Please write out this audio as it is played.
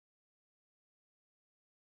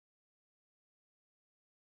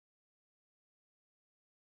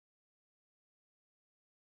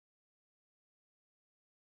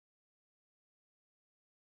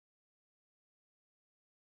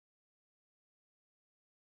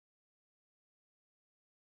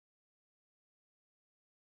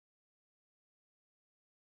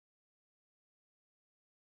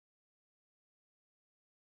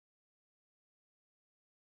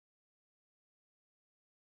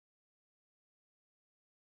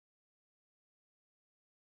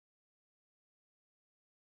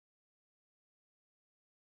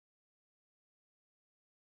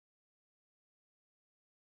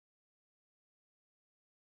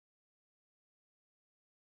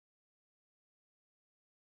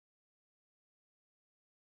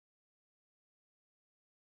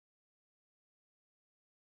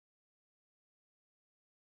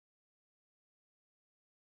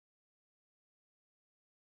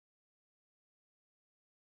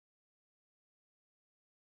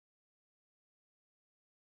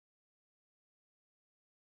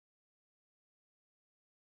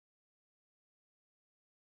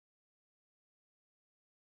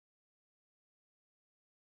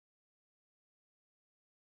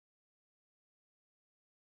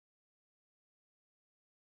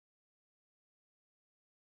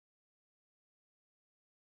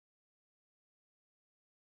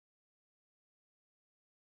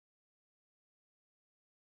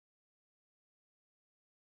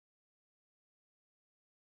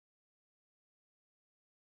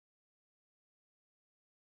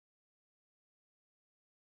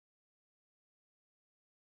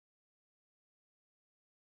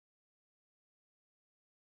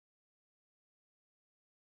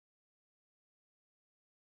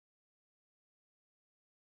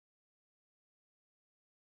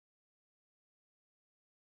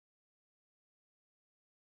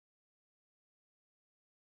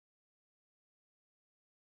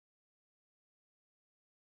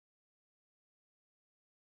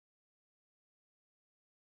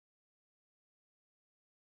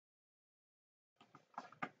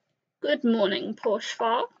Good morning,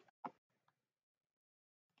 Poshfar.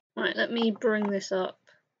 Right, let me bring this up.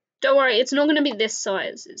 Don't worry, it's not going to be this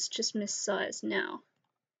size. It's just missized now.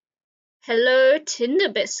 Hello, Tinder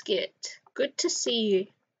Biscuit. Good to see you.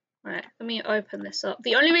 Right, let me open this up.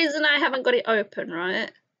 The only reason I haven't got it open,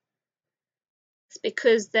 right, is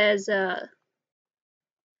because there's like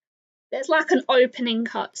an opening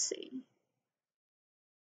cutscene.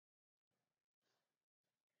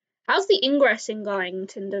 How's the ingressing going,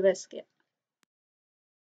 Tinder Biscuit?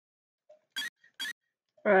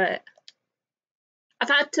 Right. I've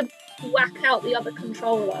had to whack out the other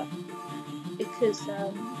controller because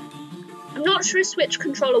I'm not sure Switch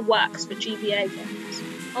controller works for GBA games.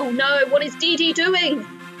 Oh no, what is Dee doing?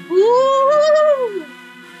 Ooh!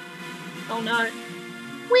 Oh no.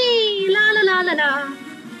 Wee! La la la la la!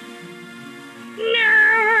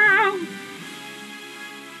 No!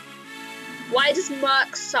 Why does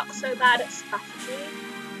Merc suck so bad at strategy?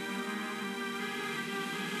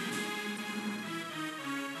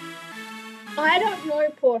 I don't know,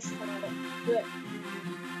 Porsche, but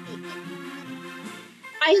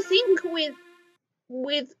I think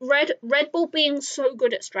with Red Bull being so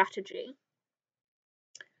good at strategy,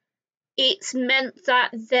 it's meant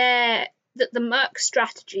that the Merc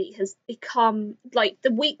strategy has become, like,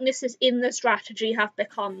 the weaknesses in the strategy have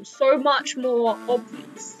become so much more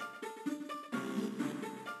obvious.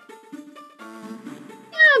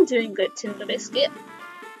 Yeah, I'm doing good, Tinder Biscuit.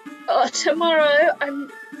 Tomorrow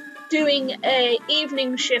I'm doing a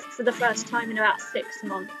evening shift for the first time in about 6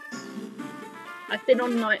 months. I've been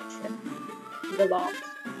on night shift for the last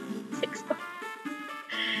 6 months.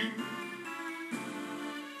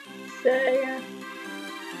 So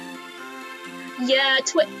yeah,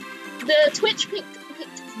 the Twitch picked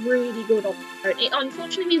really good on the phone. It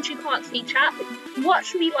unfortunately means you can't see chat, but you can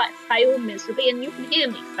watch me like fail miserably and you can hear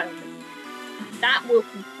me fail miserably. That will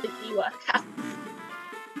completely work out.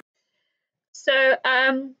 So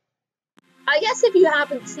I guess if you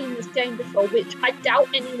haven't seen this game before, which I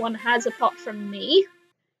doubt anyone has apart from me,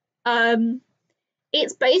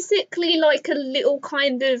 it's basically like a little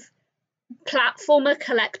kind of platformer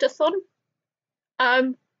collectathon.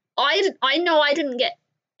 I know I didn't get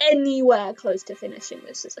anywhere close to finishing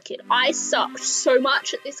this as a kid. I sucked so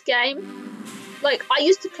much at this game. Like, I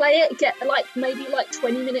used to play it, get like maybe like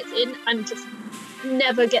 20 minutes in, and just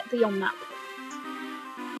never get beyond that point.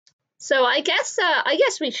 So I guess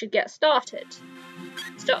we should get started.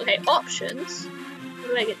 Okay, options. What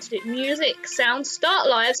do I get to do? Music, sound, start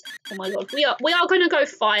lives. Oh my god, we are gonna go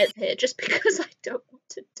 5 here just because I don't want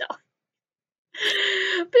to die.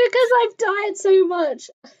 Because I've died so much.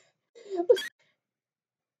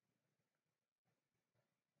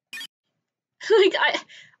 Like,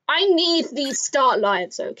 I need these start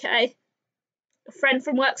lives, okay? A friend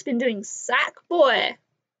from work's been doing sack boy.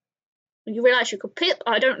 You realise you could pip?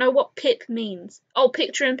 I don't know what pip means. Oh,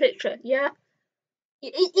 picture in picture, yeah.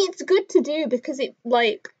 It's good to do because it,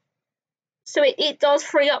 like, so it does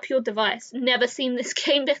free up your device. Never seen this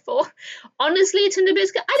game before. Honestly, Tinder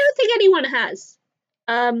Biscuit, I don't think anyone has.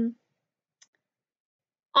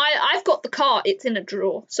 I've got the cart, it's in a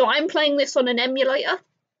drawer. So I'm playing this on an emulator.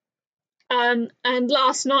 And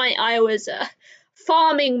last night I was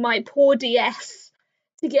farming my poor DS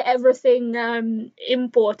to get everything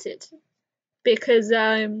imported because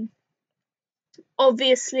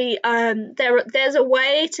obviously there's a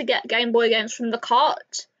way to get Game Boy games from the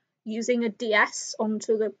cart using a DS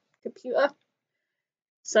onto the computer.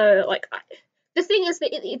 So like the thing is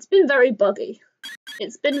that it's been very buggy.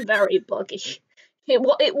 It's been very buggy.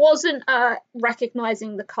 It wasn't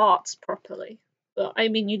recognizing the carts properly. But I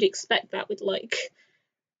mean, you'd expect that with like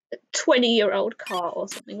a 20-year-old car or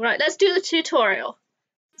something. Right, let's do the tutorial.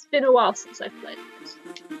 It's been a while since I've played this.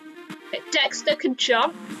 Okay, Dexter can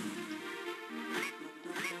jump.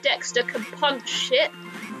 Dexter can punch shit.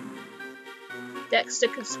 Dexter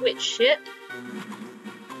can switch shit.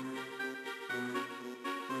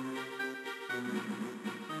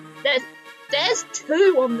 There's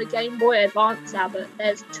 2 on the Game Boy Advance, Abbott.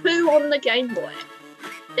 There's 2 on the Game Boy.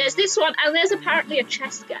 There's this one, and there's apparently a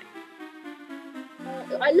chess game.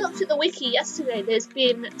 I looked at the wiki yesterday. There's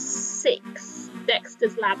been 6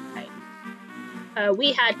 Dexter's Lab games.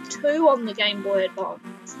 We had 2 on the Game Boy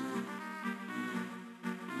Advance.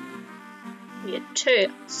 We had 2.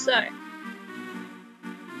 So yeah,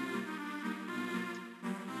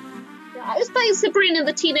 I was playing Sabrina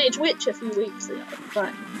the Teenage Witch a few weeks ago.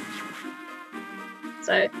 Right.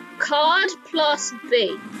 So card plus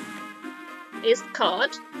B. Here's the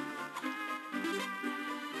card.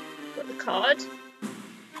 Got the card.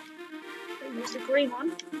 Use the green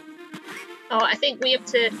one. Oh, I think we have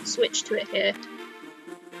to switch to it here.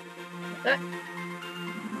 Okay.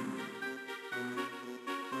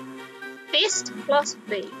 Fist plus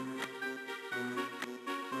B.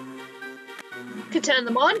 Can turn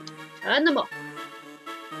them on, turn them off.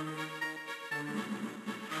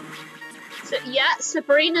 So yeah,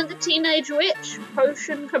 Sabrina the Teenage Witch,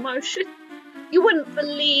 Potion Commotion. You wouldn't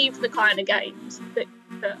believe the kind of games that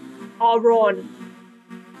are on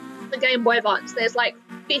the Game Boy Advance. There's like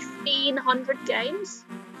 1,500 games.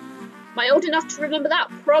 Am I old enough to remember that?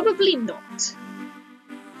 Probably not.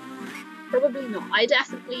 Probably not. I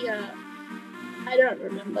definitely, I don't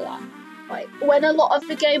remember that. Like, when a lot of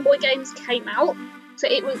the Game Boy games came out, so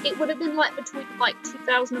it would have been like between like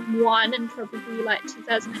 2001 and probably like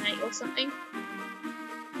 2008 or something.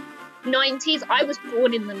 90s, I was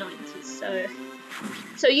born in the 90s,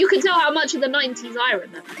 so you can tell how much of the 90s I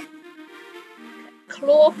remember. Okay.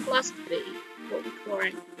 Claw plus B. What are we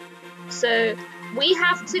clawing? So we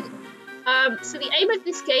have to, so the aim of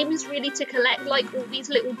this game is really to collect like all these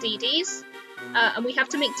little DDs, and we have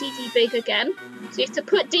to make DD big again. So you have to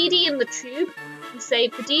put DD in the tube and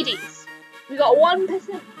save the DDs. We got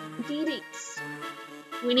 1% DDs.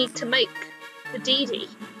 We need to make the DD.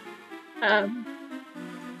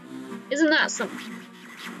 Isn't that something?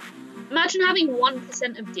 Imagine having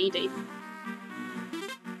 1% of DD.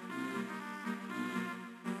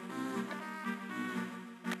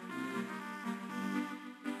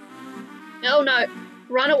 Oh no,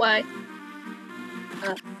 run away.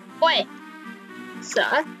 Oi,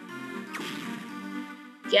 sir.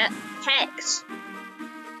 Get hecked.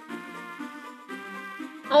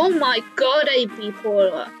 Oh my god, AB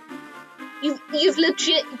Paula. You've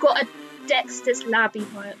legit got a Dexter's Labby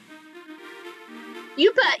pipe.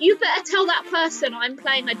 You better tell that person I'm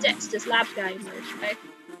playing a Dexter's Lab game, okay?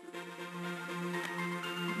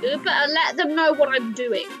 You better let them know what I'm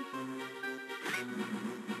doing.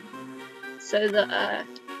 So that,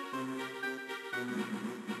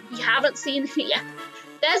 you haven't seen it yet.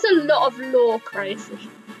 There's a lot of lore, crazy.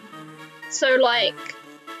 So, like,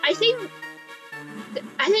 I think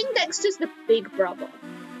Dexter's the big brother.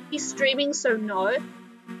 He's streaming, so no.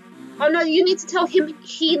 Oh no, you need to tell him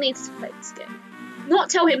he needs to play this game. Not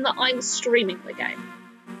tell him that I'm streaming the game.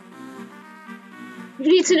 You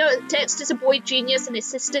need to know that Dexter's a boy genius and his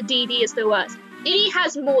sister Dee Dee is the worst. Dee Dee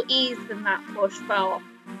has more ease than that, posh fella.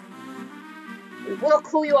 We will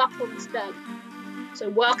call you up on instead. So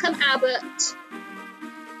welcome Abbott.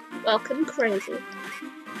 Welcome Crazy.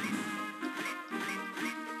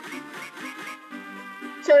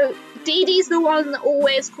 So Dee Dee's the one that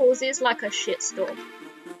always causes like a shitstorm.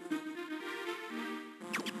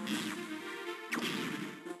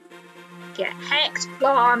 Get hecked,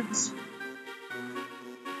 plant.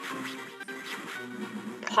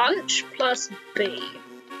 Punch plus B.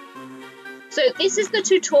 So this is the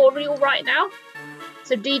tutorial right now.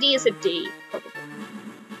 So DD is a D, probably.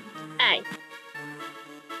 A.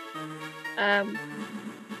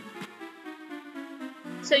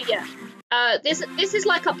 So yeah. This is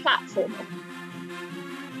like a platformer.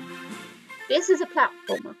 This is a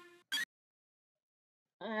platformer.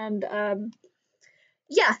 And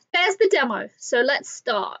yeah, there's the demo. So let's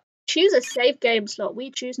start. Choose a save game slot.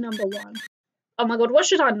 We choose number 1. Oh my god, what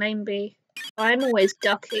should our name be? I'm always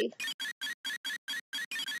Ducky.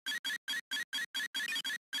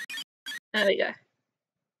 There we go.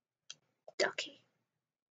 Ducky.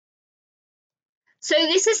 So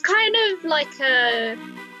this is kind of like an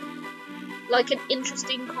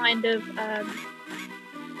interesting kind of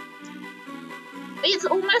it's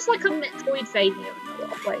almost like a Metroidvania in a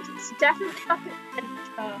lot of ways. It's definitely like an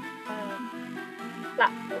adventure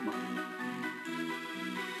platformer.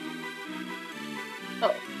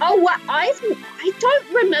 Oh wow, I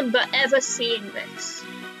don't remember ever seeing this.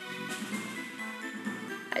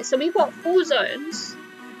 Okay, so we've got 4 zones.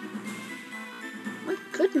 My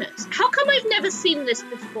goodness, how come I've never seen this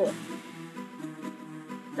before?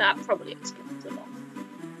 That probably explains a lot.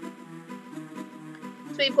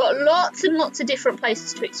 So we've got lots and lots of different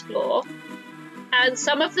places to explore, and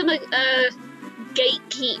some of them are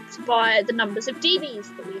gatekept by the numbers of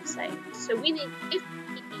DDs that we've saved. So we need 50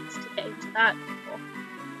 DDs to get into that door.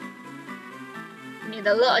 We need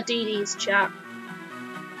a lot of DDs, chat.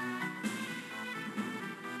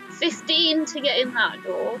 15 to get in that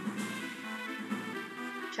door.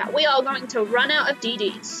 Chat, we are going to run out of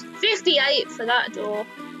DDs. 58 for that door.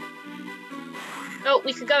 Oh,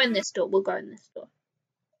 we could go in this door. We'll go in this door.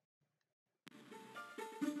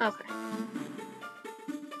 Okay.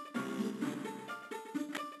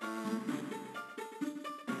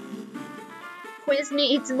 Quiz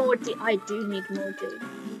needs more D. I do need more D.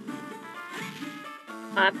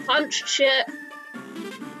 I punched shit.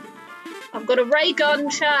 I've got a ray gun,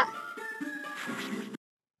 chat.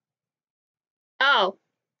 Oh,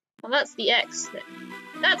 well that's the exit.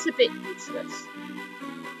 That's a bit useless.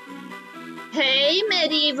 Hey,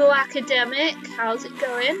 medieval academic, how's it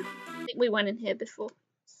going? I think we went in here before,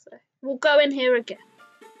 so we'll go in here again.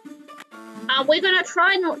 And we're gonna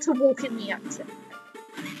try not to walk in the exit.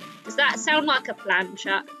 Does that sound like a plan,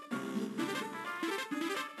 chat?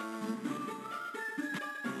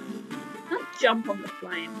 Don't jump on the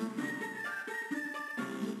flame.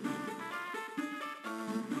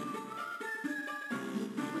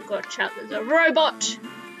 Oh god, chat, there's a robot.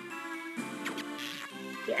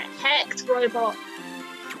 Get hecked, robot.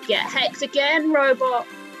 Get hecked again, robot.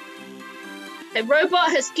 The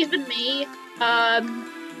robot has given me,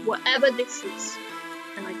 whatever this is.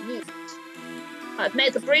 And I need it. I've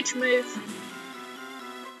made the bridge move.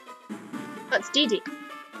 That's Dee-Dee.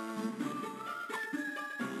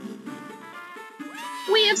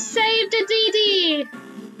 We have saved a Dee-Dee!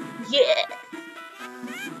 Yeah!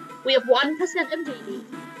 We have 1% of Dee-Dee.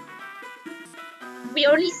 We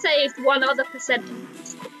only saved one other percent of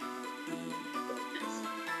this. I'm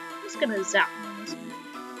just gonna zap them, isn't it?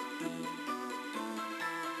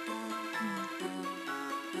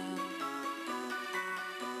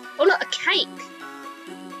 Oh look, a cake!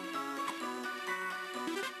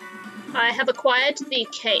 I have acquired the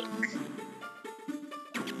cake.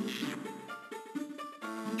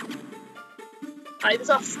 It was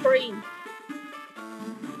off screen.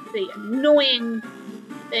 The annoying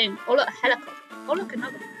thing. Oh look, a helicopter. Oh look,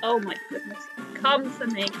 another. Oh my goodness. Come for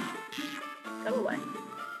me. Go away.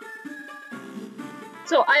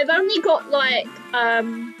 So I've only got like,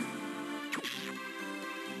 I've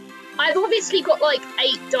obviously got like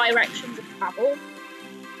 8 directions of travel,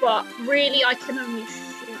 but really I can only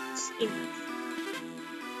shoot in.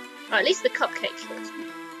 Oh, at least the cupcake shows me.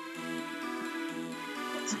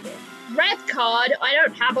 What's here? Red card? I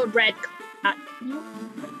don't have a red card.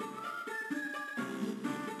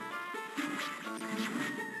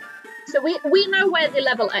 So we know where the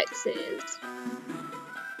level exit is.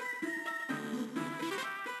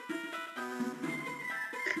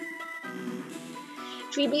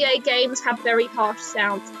 GBA games have very harsh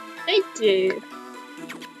sounds. They do.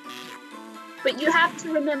 But you have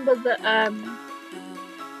to remember that, I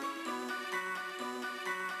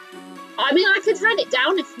mean, I could turn it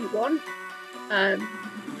down if you want.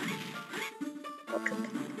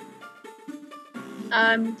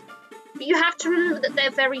 But you have to remember that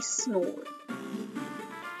they're very small.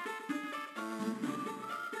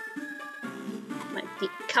 Like,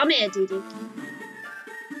 come here, Dee-Dee.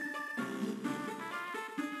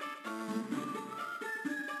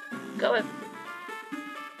 Go over.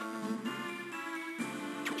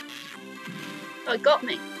 Oh, it got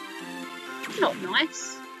me. It's not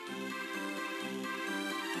nice.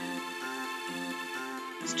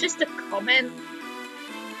 It's just a comment.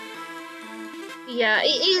 Yeah, it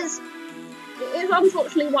is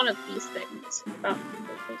unfortunately one of these things about.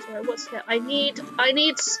 Sorry, what's here? I need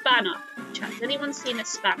spanner. Chat. Has anyone seen a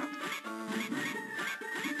spanner?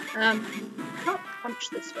 I can't punch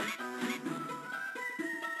this one.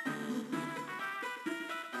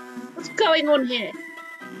 What's going on here?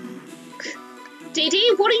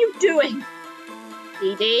 Dee-Dee, what are you doing?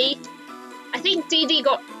 Dee-Dee? I think Dee-Dee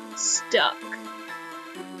got stuck.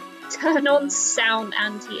 Turn on sound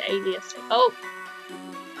anti-aliasing. Oh.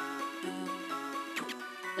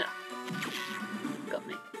 No. Got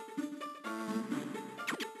me.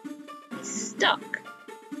 He's stuck.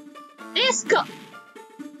 This guy!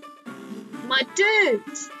 My dude!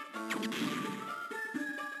 It's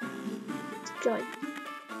going.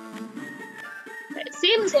 It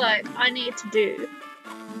seems like I need to do.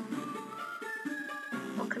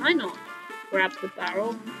 Oh, can I not grab the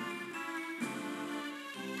barrel?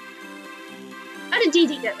 How did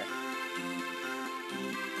Dee-Dee get there?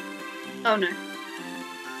 Oh no.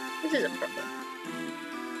 This is a problem.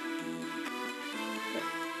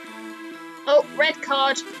 Oh, red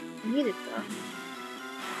card. I needed that.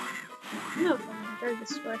 I don't know if I'm gonna go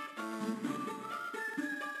this way.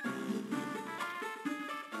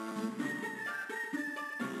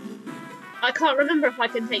 I can't remember if I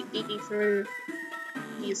can take Dee-Dee through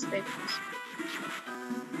these things.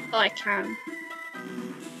 Oh, I can.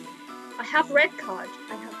 I have red card.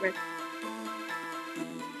 I have red.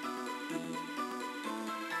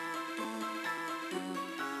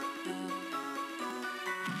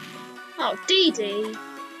 Oh, Dee-Dee.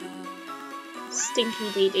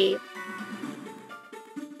 Stinky Dee-Dee.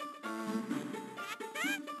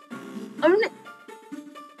 Oh no.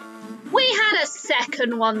 We had a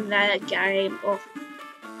second one there, game. Oh.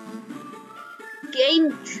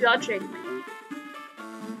 Game judging me.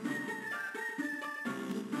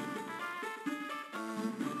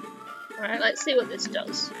 Alright, let's see what this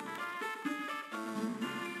does.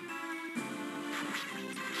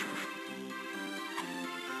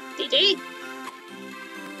 Dee-Dee?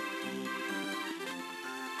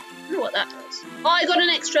 I don't know what that does. Oh, I got an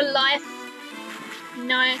extra life.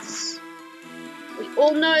 Nice. We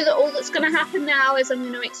all know that all that's going to happen now is I'm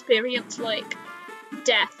going to experience, like,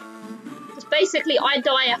 death. Because basically, I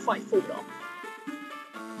die if I fall off.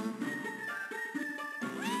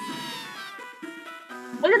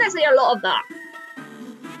 We're going to see a lot of that.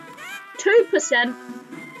 2%.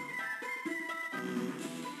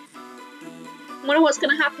 I wonder what's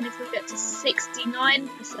going to happen if we get to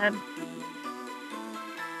 69%.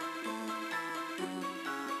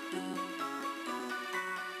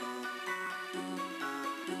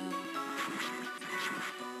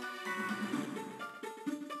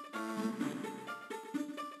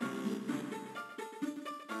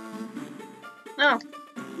 Oh,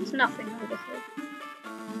 there's nothing over here.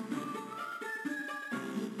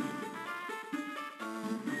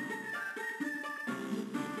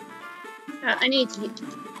 I need you.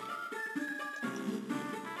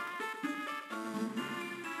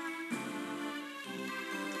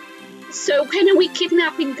 So when are we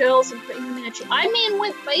kidnapping girls and putting them in a tree? I mean,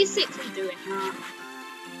 we're basically doing that.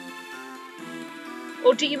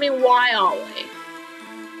 Or do you mean why are we?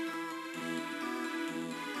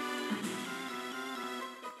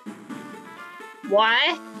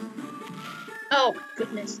 Why? Oh my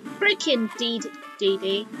goodness. Freaking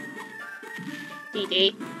Dee-Dee.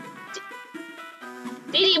 Dee-Dee.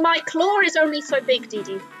 Dee-Dee, my claw is only so big,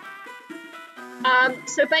 Dee-Dee.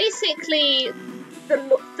 So basically,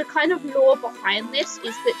 the kind of lore behind this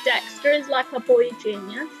is that Dexter is like a boy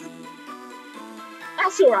genius.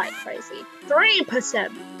 That's alright, Crazy.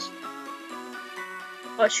 3%.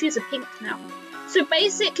 Oh, she's a pink now. So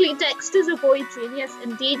basically, Dexter's a boy genius,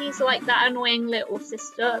 and Dee-Dee's like that annoying little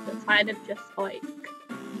sister that kind of just like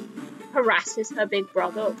harasses her big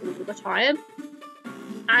brother all the time.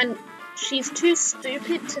 And she's too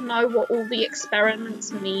stupid to know what all the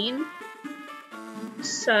experiments mean.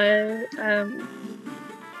 So,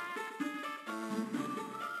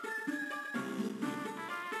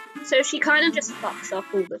 so she kind of just fucks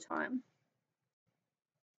up all the time.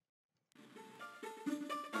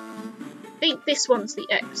 I think this one's the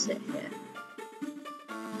exit here.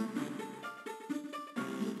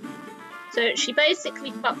 So she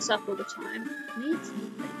basically fucks up all the time.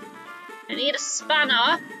 I need a spanner.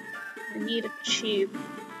 I need a tube.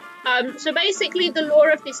 So basically the lore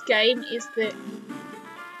of this game is that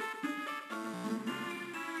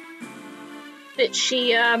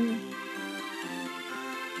she I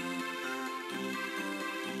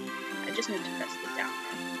just need to press the down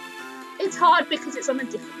arrow. It's hard because it's on a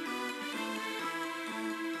different.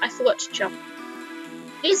 I forgot to jump.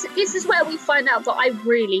 This is where we find out that I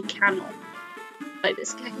really cannot play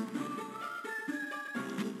this game.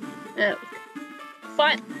 There we go.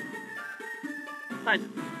 Fine. Fine.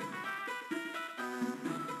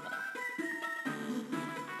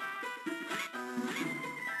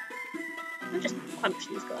 I'll just punch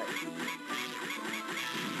these guys.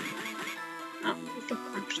 Oh, we can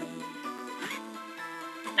punch them.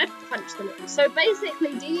 I'd punch the little. So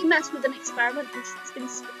basically, Dee messed with an experiment and she's been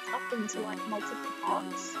split up into like multiple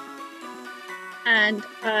parts. And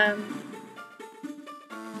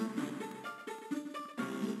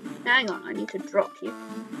hang on, I need to drop you.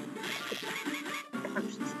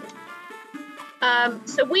 Punch this guy.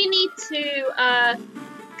 So we need to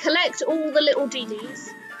collect all the little Dee-Dees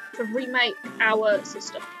to remake our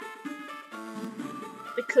sister.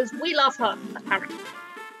 Because we love her, apparently.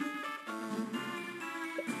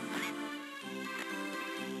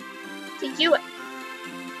 To you it.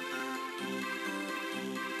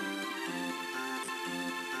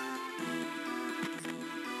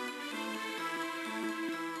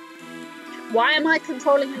 Why am I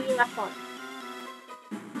controlling a UFO?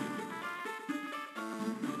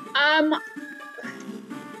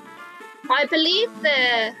 I believe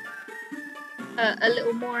they're a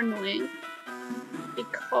little more annoying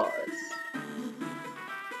because...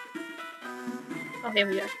 Oh, here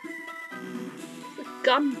we go. The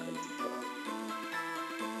gun good for.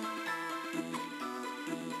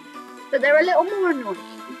 But they're a little more annoying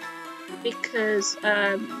because,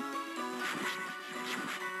 where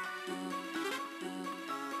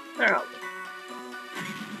are we?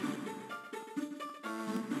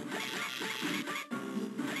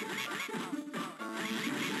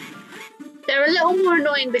 They're a little more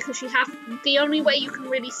annoying because the only way you can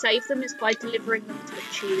really save them is by delivering them to the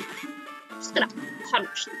tube. I'm just gonna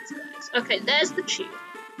punch these guys. Okay, there's the tube.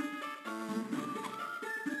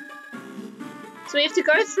 So we have to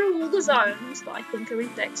go through all the zones that I think are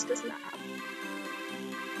in Dexter's lab.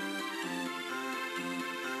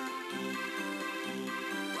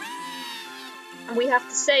 And we have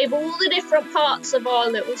to save all the different parts of our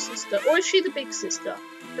little sister. Or is she the big sister?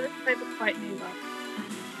 I don't think I ever quite knew that.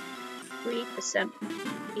 3%.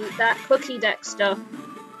 Eat that cookie, Dexter.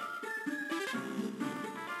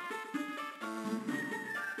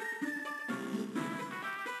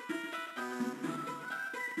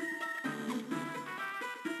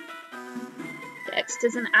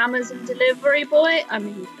 Dexter's an Amazon delivery boy. I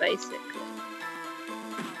mean, basically.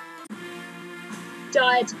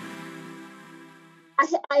 Died.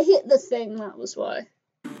 I hit the thing, that was why.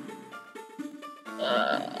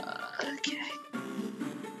 Okay.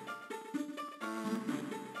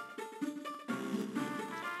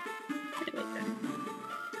 There we go.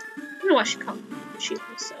 I don't know why she can't shoot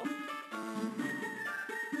herself.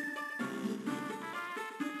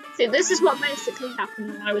 See, this is what basically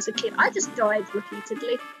happened when I was a kid. I just died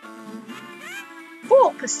repeatedly.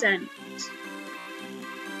 4%.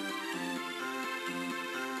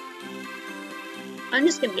 I'm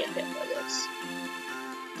just gonna get hit by this.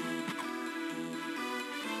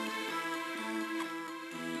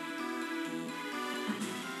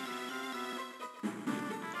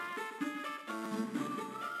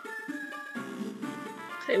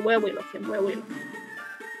 Okay, where are we looking? Where are we looking?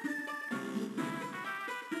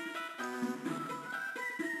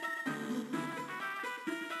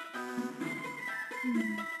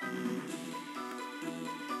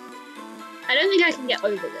 I don't think I can get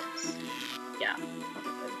over this. Yeah.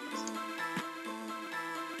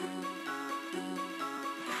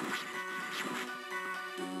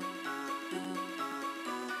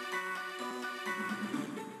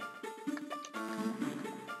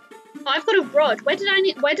 I've got a rod. Where did I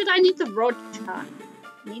need the rod, chat?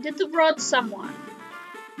 Needed the rod somewhere.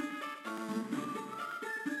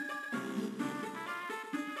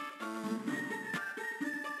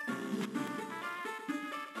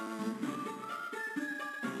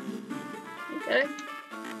 Okay.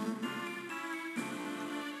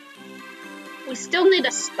 We still need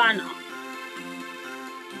a spanner.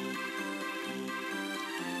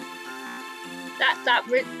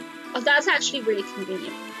 That's actually really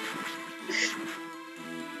convenient.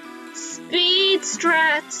 Speed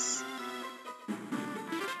strats.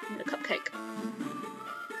 Need a cupcake.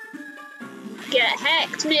 Get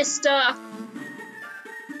hecked, mister.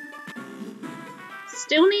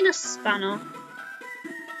 Still need a spanner.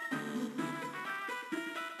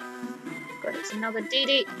 God, it's another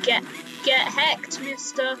Dee-Dee. Get hecked,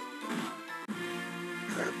 mister.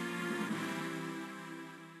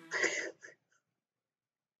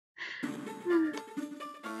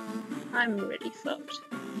 I'm really fucked.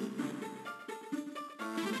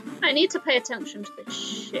 I need to pay attention to this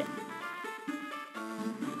shit.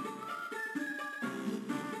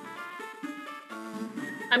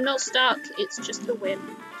 I'm not stuck, it's just the wind.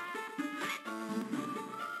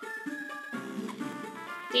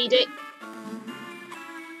 Dee-Dee.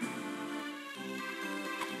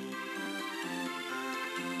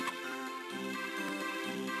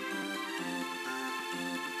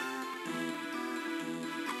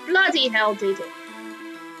 Bloody hell, Dee-Dee.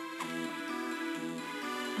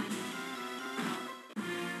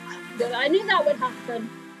 Good, I knew that would happen.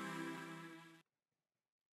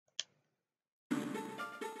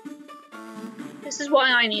 This is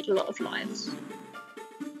why I need a lot of lives.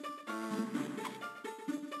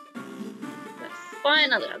 But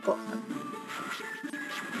finally I got her.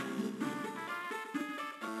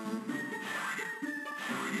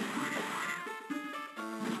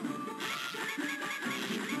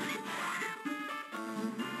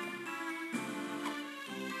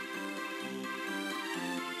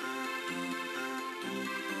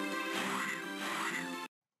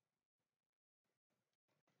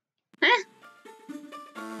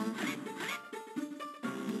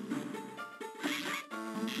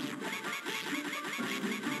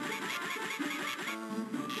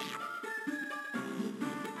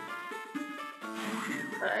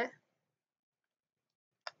 Okay.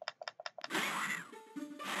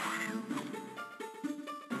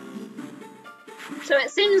 So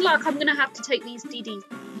it seems like I'm gonna have to take these Dee-Dees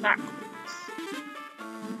backwards.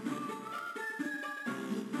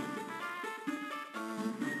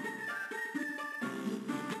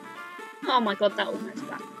 Oh my god, that almost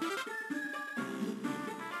back.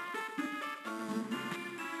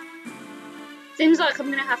 Seems like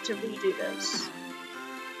I'm gonna have to redo this.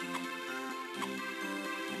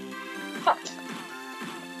 Fuck.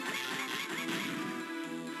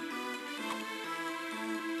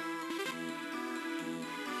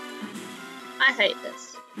 I hate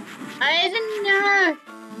this. I didn't know.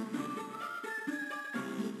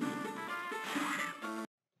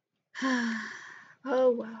 Oh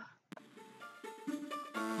well.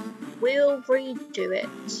 We'll redo it.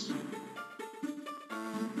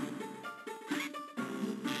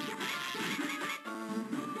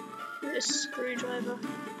 A screwdriver.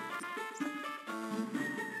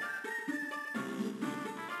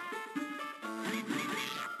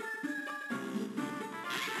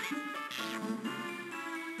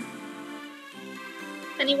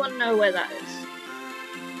 Anyone know where that is?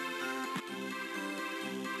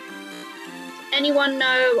 Does anyone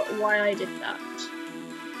know why I did that?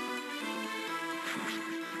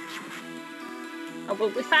 Oh well,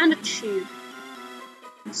 we found a tube.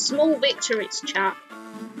 Small victories, chat.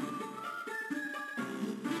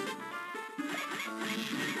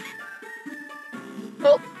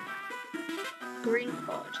 Oh, green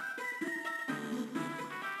card.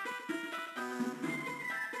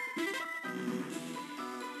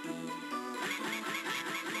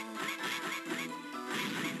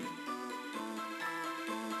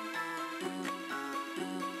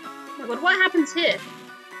 Oh my god, what happens here?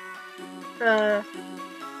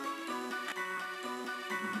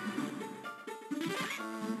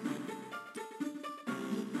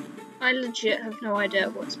 I legit have no idea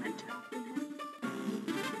what's meant to happen here.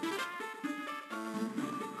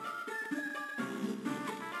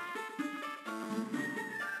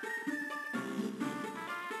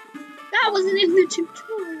 That wasn't in the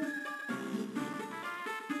tutorial.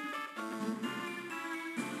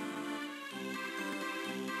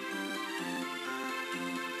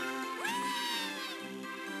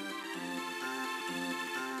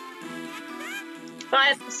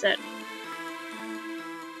 %.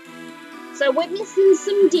 So we're missing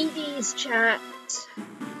some DDs, chat.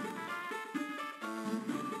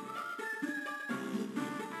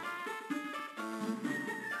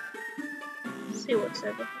 Let's see what's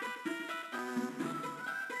over here.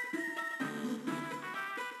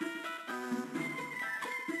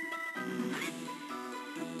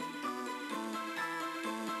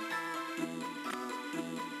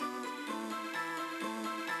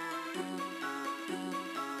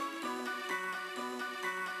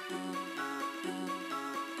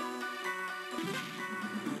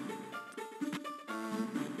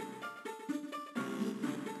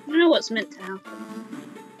 I don't know what's meant to happen.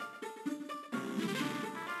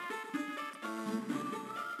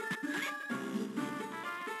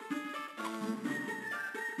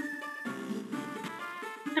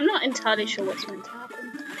 I'm not entirely sure what's meant to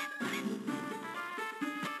happen.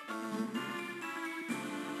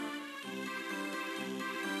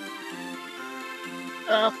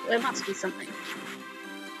 Oh, there must be something.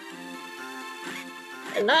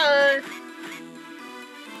 Hello?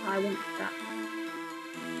 I want that.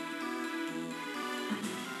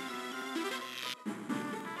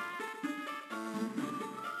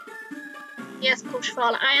 Yes,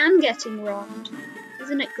 Pushfala, I am getting robbed.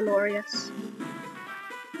 Isn't it glorious?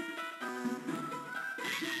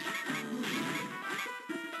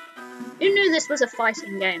 Who knew this was a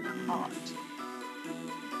fighting game at heart?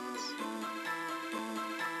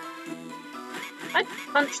 I'd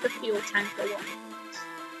punch the fuel tanker once.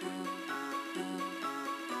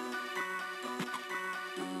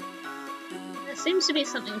 There seems to be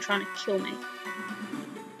something trying to kill me.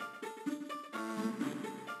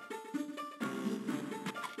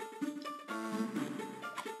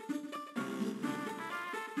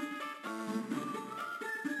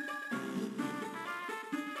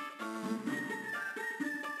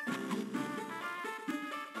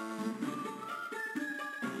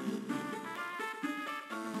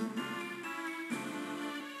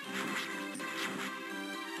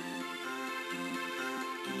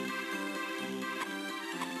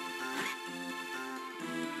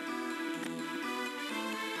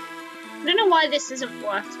 I don't know why this isn't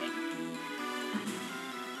working.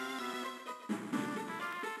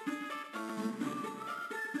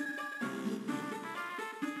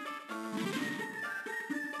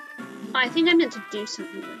 I think I meant to do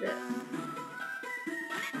something with it.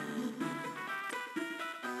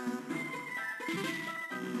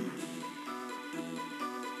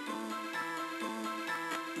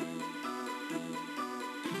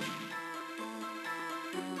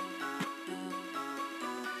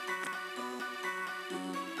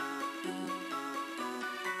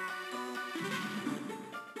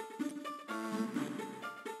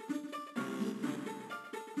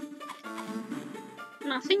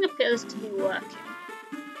 Nothing appears to be working.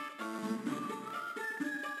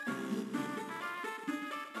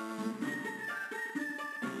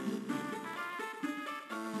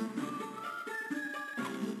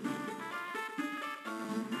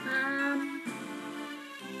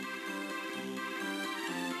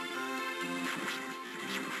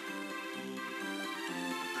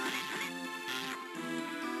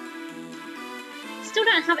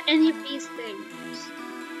 still don't have any of these things.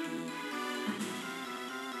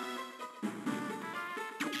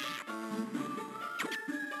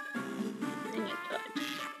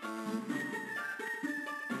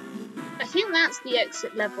 I think that's the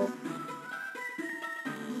exit level.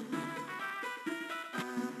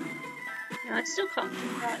 Yeah, I still can't do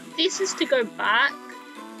that. This is to go back.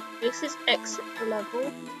 This is exit the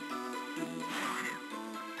level.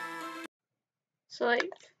 So like,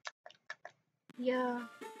 yeah.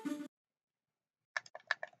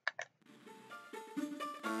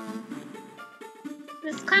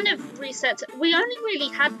 This kind of resets. We only really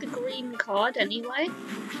had the green card anyway.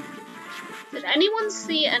 Did anyone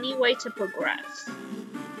see any way to progress?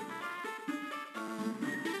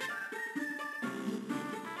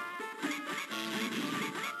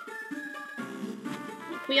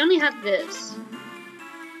 We only had this.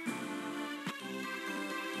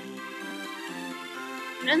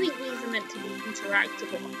 I don't think these are meant to be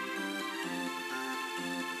interactable.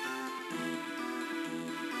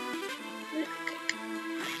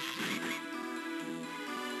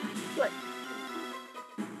 What?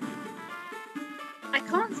 I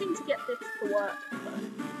can't seem to get this to work though.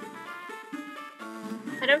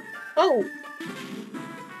 I don't. Oh!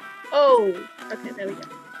 Oh! Okay, there we go.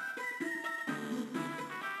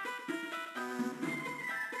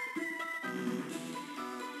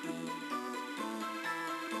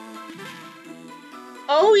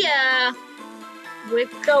 Oh yeah! We're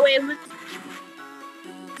going.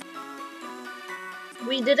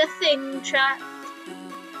 We did a thing, chat.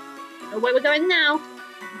 No way we're going now.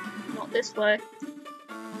 Not this way.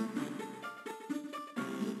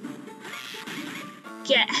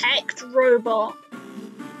 Get hecked, robot.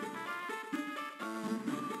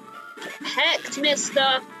 Get hecked,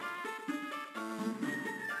 mister.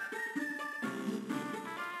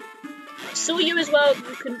 I saw you as well.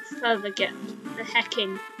 You can further get the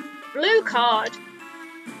hecking. Blue card.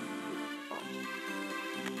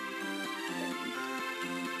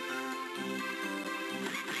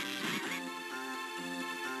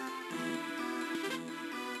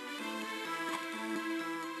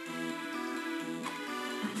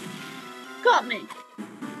 Got me.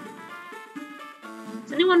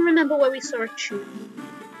 Does anyone remember where we saw a tube?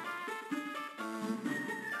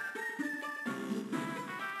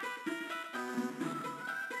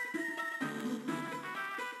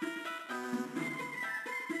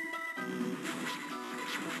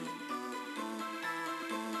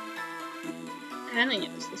 I think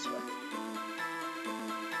it was this way.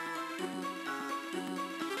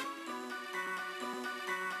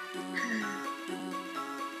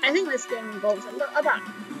 I think this game involves a lot of that,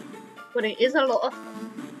 but it is a lot of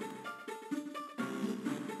fun.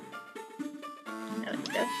 There we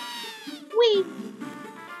go. Whee!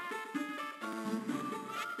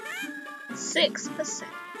 6%.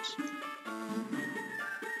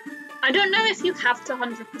 I don't know if you have to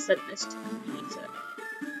 100% this to complete it.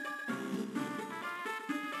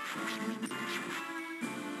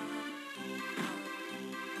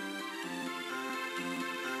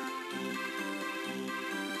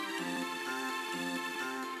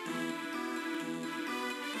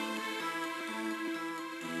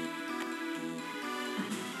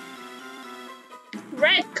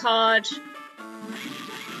 Red card. Does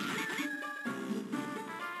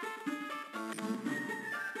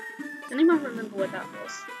anyone remember what that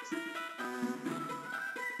was?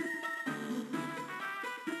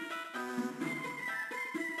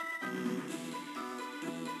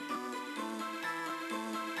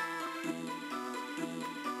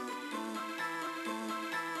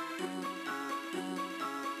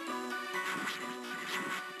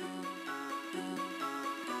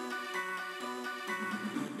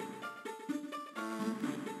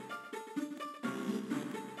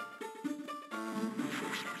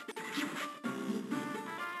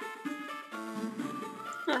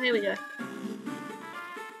 Oh, here we go.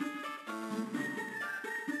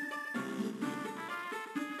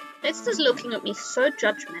 Dexter's looking at me so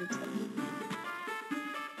judgmental.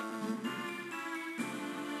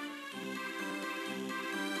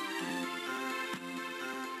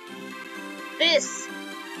 This.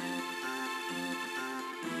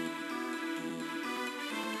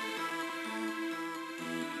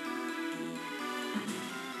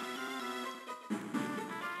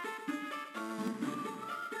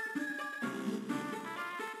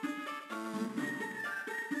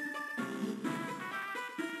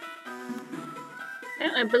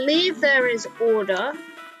 I believe there is order.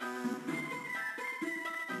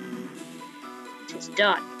 It is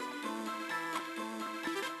done.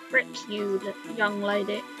 Frick you, young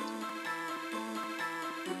lady.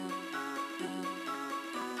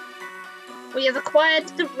 We have acquired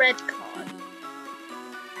the red card.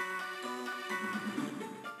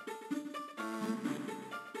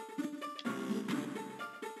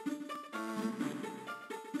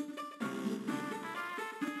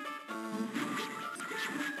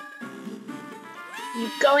 You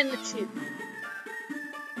go in the tube.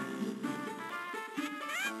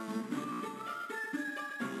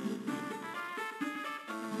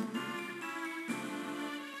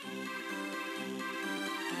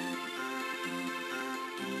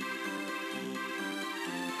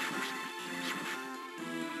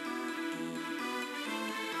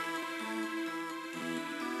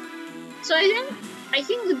 So I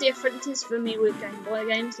think the difference is for me with Game Boy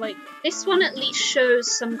games, like this one at least shows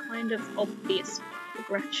some kind of obvious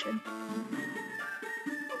progression.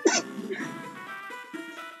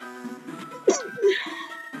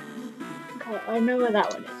 Okay, I know where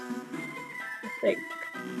that one is. I think.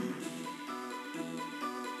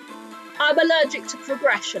 I'm allergic to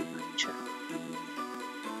progression, nature.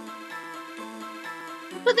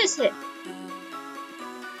 Put this here.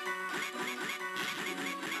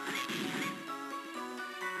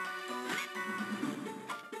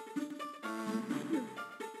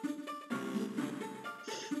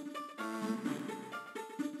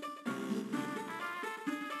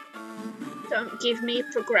 Don't give me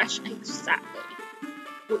progression exactly.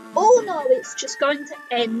 We all know it's just going to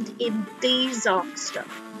end in Dee-Saster.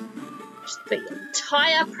 Just the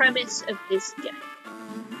entire premise of this game.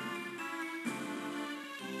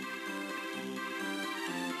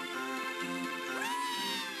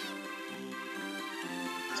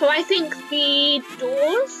 So I think the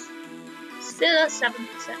doors still at 7%.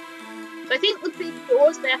 So I think the big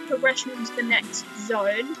doors, their progression into the next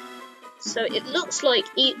zone. So it looks like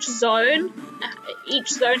each zone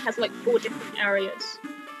has like 4 different areas.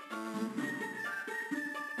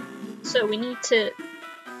 So we need to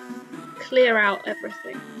clear out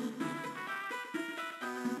everything.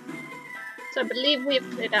 So I believe we have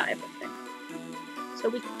cleared out everything. So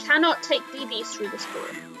we cannot take DBs through this door.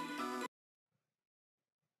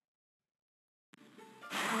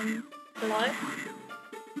 Hello?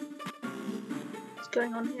 What's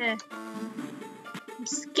going on here? I'm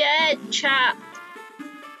scared, chat.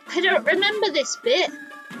 I don't remember this bit.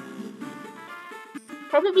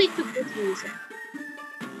 Probably for good reason.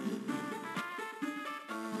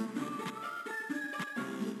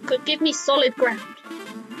 Could give me solid ground. Oh,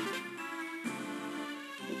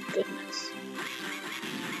 goodness.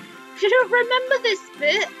 I don't remember this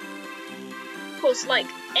bit. Of course, like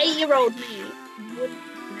 8-year-old me wouldn't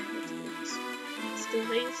remember these. Still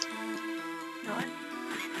these? No.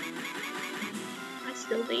 I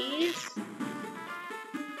still these.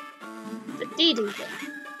 The DD bit.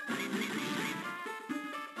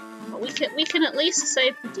 Well, we can at least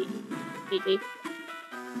save the DD.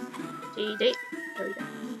 DD. There we go.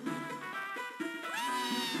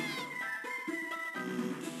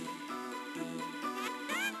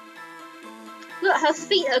 Look, her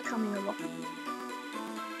feet are coming along.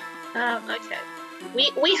 Okay.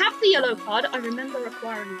 We have the yellow card. I remember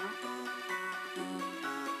acquiring that.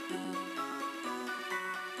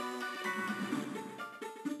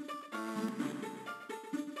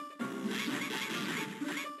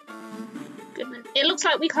 Goodness. It looks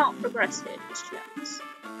like we can't progress here just yet.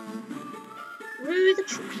 Through the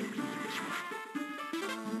tree.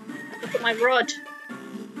 Look at my rod.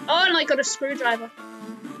 Oh, and I got a screwdriver.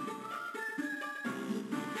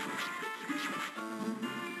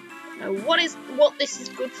 What this is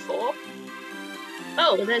good for.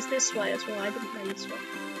 Oh, there's this way as well. I didn't know this way.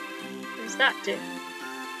 What does that do?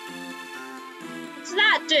 What's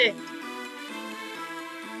that do?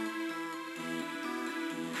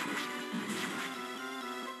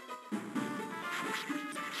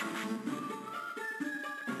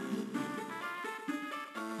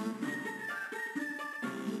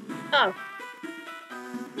 Oh.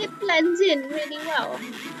 It blends in really well.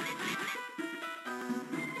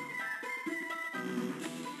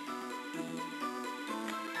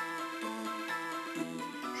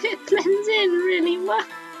 It blends in really well.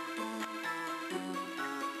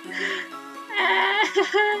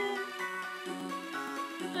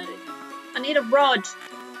 I need a rod.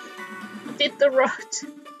 I did the rod.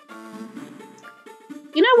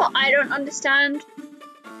 You know what I don't understand?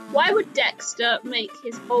 Why would Dexter make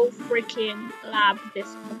his whole freaking lab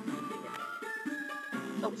this complicated?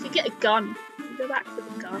 Oh, we could get a gun. We can go back for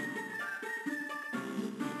the gun.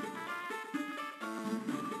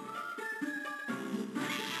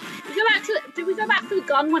 Do we go back for the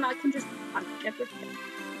gun when I can just punch everything?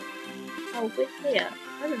 Oh, we're here.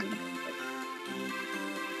 I don't know.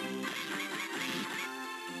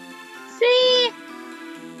 See?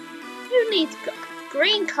 Who needs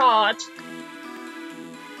green card?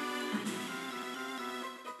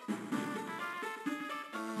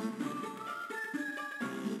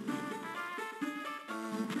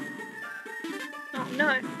 Oh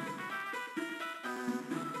no.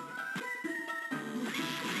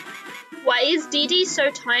 Why is Dee-Dee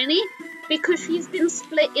so tiny? Because she's been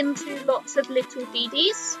split into lots of little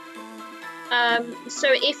Dee-Dees. So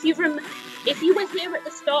if you were here at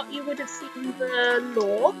the start, you would have seen the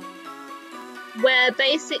lore where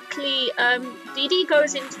basically Dee-Dee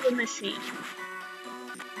goes into a machine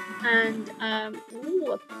and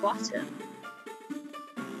ooh, a button.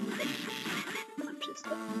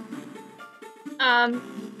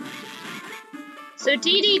 So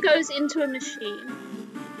Dee-Dee goes into a machine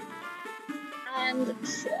and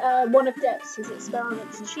one of Dexter's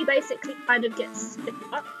experiments, and she basically kind of gets split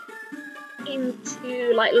up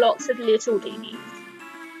into like lots of little Dee-Dees.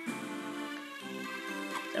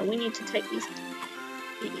 So we need to take these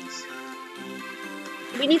Dee-Dees.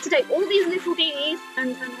 We need to take all these little Dee-Dees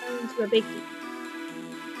and turn them into a big Dee-Dee.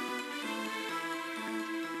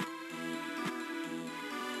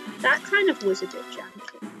 That kind of was a bit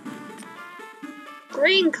janky.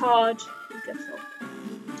 Green card. I guess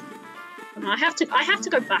I have to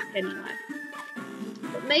go back anyway.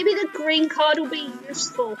 But maybe the green card will be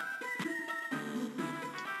useful.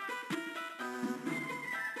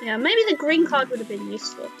 Yeah, maybe the green card would have been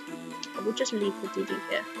useful. But we'll just leave the Dee-Dee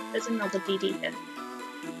here. There's another Dee-Dee here.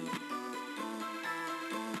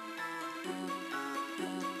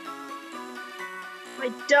 I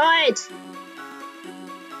died!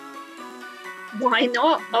 Why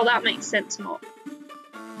not? Oh, that makes sense more.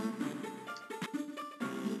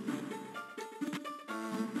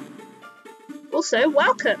 Also,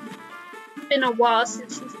 welcome! Been a while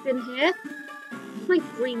since you've been here. My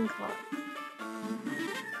green card.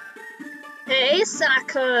 Hey,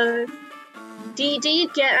 Sacco! Dee-Dee,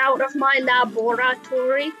 get out of my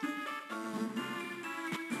laboratory.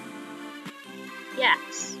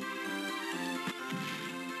 Yes.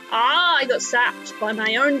 Ah, I got sapped by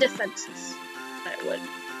my own defenses. I would.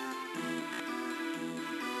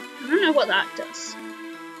 I don't know what that does,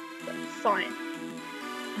 but fine.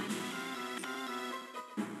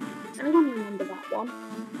 Anyone remember that one?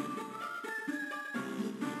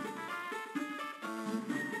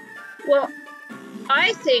 Well,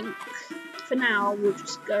 I think for now we'll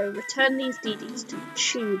just go return these Dee-Dees to the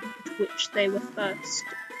tube at which they were first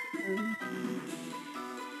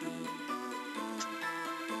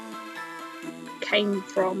came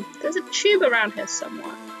from. There's a tube around here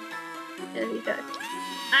somewhere. There we go.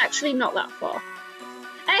 Actually, not that far.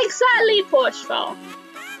 Exactly, Porchfall.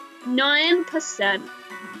 9%.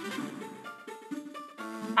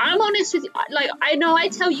 I'm honest with you, like, I know I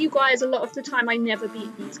tell you guys a lot of the time I never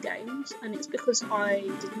beat these games, and it's because I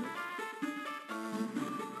didn't.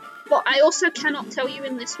 But I also cannot tell you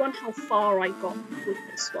in this one how far I got with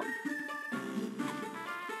this one.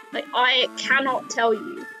 Like, I cannot tell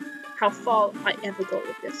you how far I ever got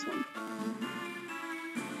with this one.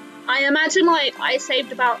 I imagine, like, I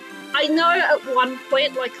saved about, I know at one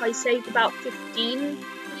point, like, I saved about 15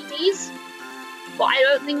 DDs. But I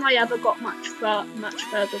don't think I ever got much further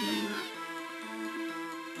than that.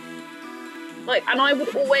 Like, and I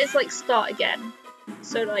would always like start again.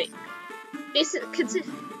 So like, this is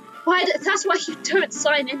that's why you don't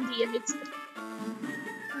sign NDAs.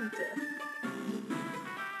 Oh dear.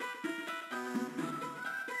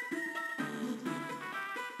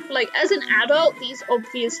 Like, as an adult, these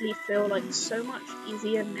obviously feel like so much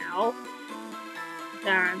easier now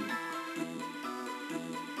than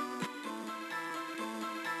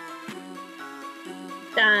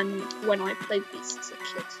when I played these as a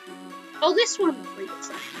kid. Oh, this one free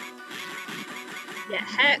itself. Yeah,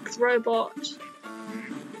 Hex, Robot.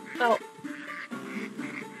 Oh.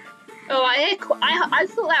 Oh, I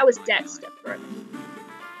thought that was Dexter for a minute.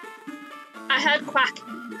 I heard Quack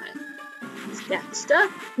in my head. It's Dexter?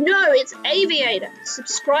 No, it's Aviator,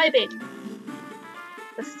 subscribing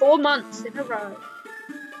for 4 months in a row.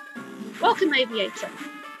 Welcome, Aviator.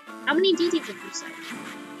 How many DDs have you saved?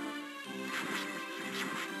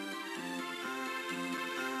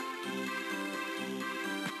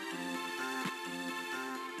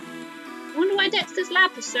 I wonder why Dexter's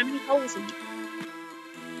lab has so many holes in it.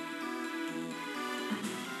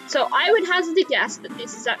 So I would hazard a guess that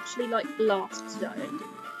this is actually like the last zone.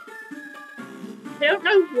 I don't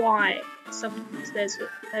know why sometimes there's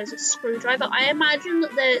a screwdriver. I imagine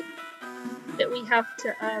that we have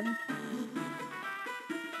to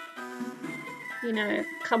you know,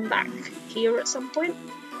 come back here at some point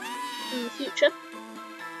in the future.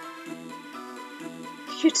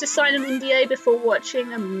 you to sign an NDA before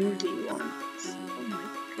watching a movie once. Oh my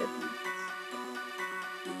goodness.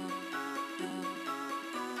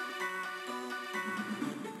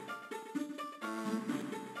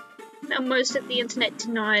 Now most of the internet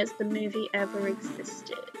denies the movie ever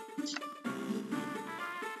existed.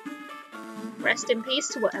 Rest in peace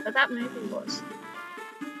to whatever that movie was.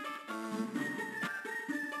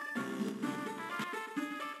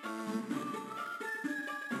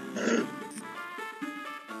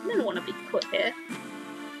 I don't want to be put here.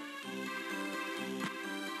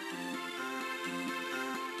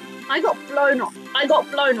 I got blown off. I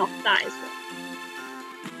got blown off, that is what.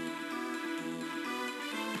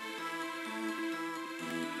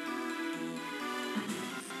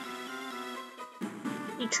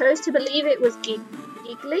 You chose to believe it was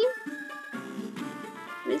Giggly?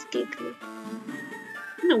 Who is Giggly?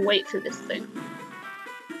 I'm gonna wait for this thing.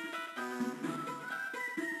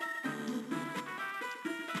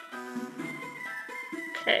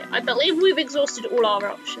 Okay, I believe we've exhausted all our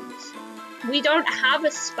options. We don't have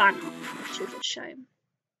a spanner, which is a shame.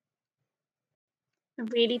 A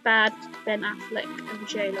really bad Ben Affleck and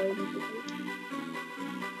J-Lo movie.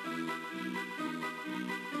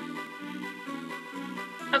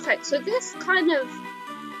 Okay, so this kind of...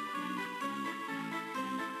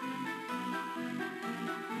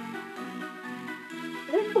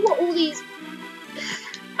 I don't know what all these...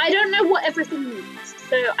 I don't know what everything means.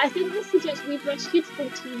 So I think this suggests we've rescued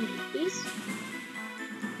 14 movies.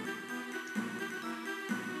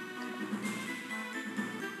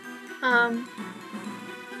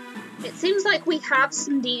 It seems like we have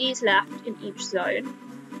some DDs left in each zone.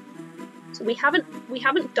 So we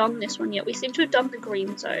haven't done this one yet. We seem to have done the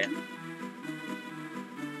green zone.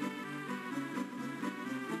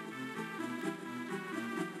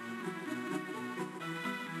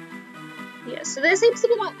 Yeah, so there seems to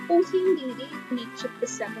be like 14 DDs in each of the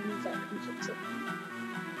 7 zones.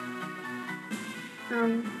 I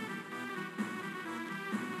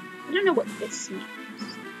don't know what this means.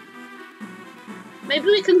 Maybe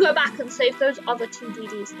we can go back and save those other 2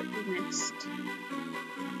 DDs that we missed.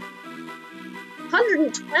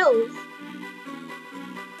 112?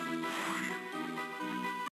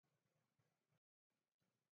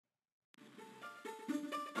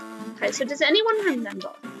 Okay, so does anyone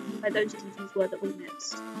remember where those DDs were that we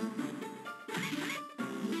missed?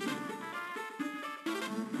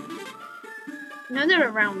 I know they're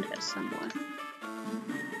around here somewhere.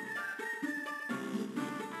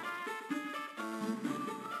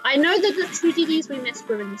 I know that the 2 DDs we missed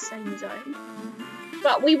were in the same zone,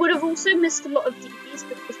 but we would have also missed a lot of DDs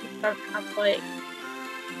because we don't have, like...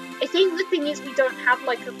 I think the thing is we don't have,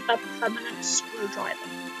 like, a permanent screwdriver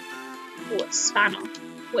or a spanner,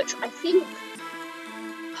 which I think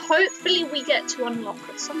hopefully we get to unlock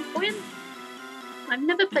at some point. I've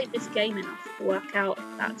never played this game enough to work out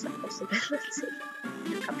if that's a possibility.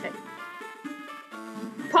 Okay.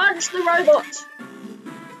 Punch the robot!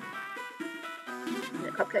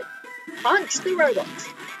 Okay. Punch the robot.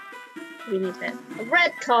 We need here. A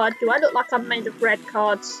red card. Do I look like I'm made of red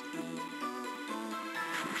cards?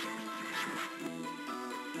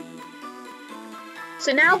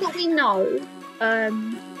 So now that we know, now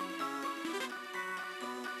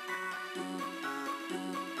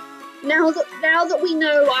that we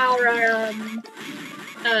know our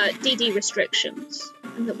DD restrictions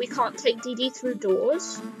and that we can't take DD through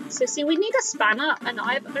doors. So see, we need a spanner, and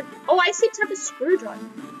I seem to have a screwdriver.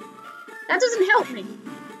 That doesn't help me.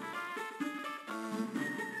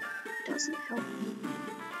 Doesn't help me.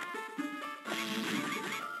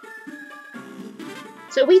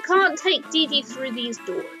 So we can't take DD through these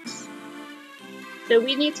doors. So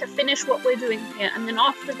we need to finish what we're doing here, and then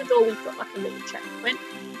after the door we've got like a little checkpoint.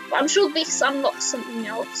 But I'm sure this unlocks something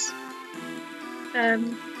else.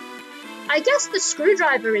 I guess the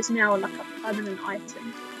screwdriver is now like a permanent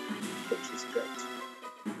item, which is good.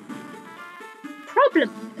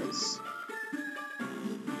 Problem is,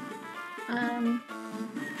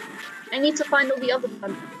 I need to find all the other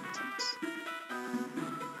permanent items.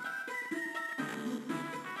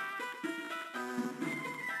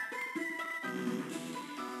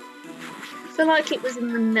 I feel like it was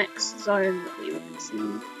in the next zone that we were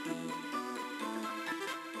missing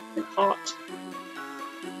the heart.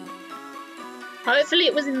 Hopefully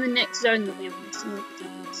it was in the next zone that we were missing the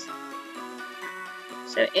DDs.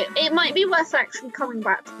 So it might be worth actually coming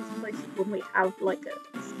back to this place when we have like a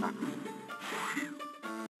spanner.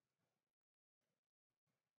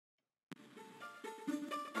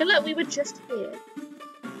 I feel like we were just here.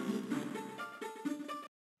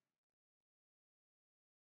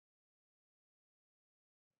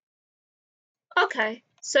 Okay.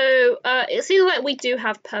 So it seems like we do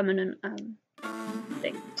have permanent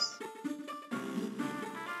things.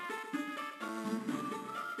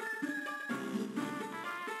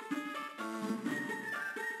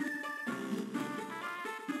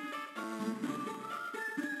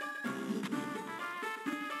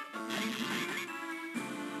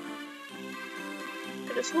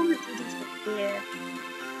 I just want to do these here.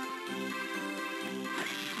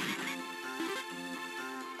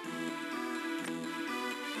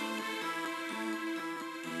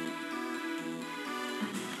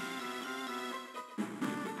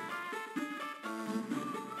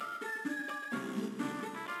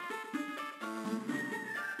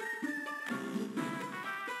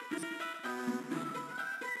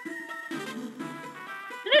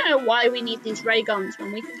 I don't know why we need these ray guns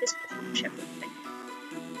when we can just punch everything.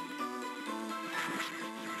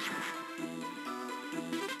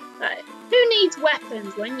 But who needs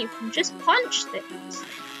weapons when you can just punch things?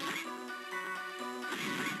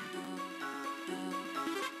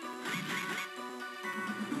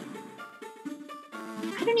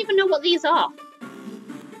 I don't even know what these are.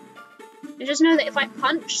 I just know that if I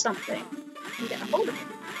punch something, I can get a hold of it.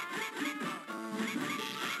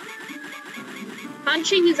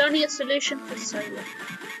 Punching is only a solution for so long.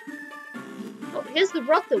 Oh, here's the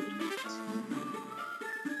rod that we need.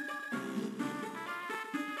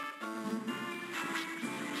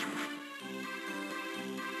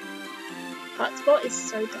 That spot is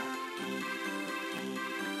so dark.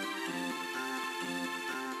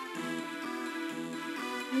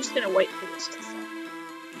 I'm just gonna wait for this to set.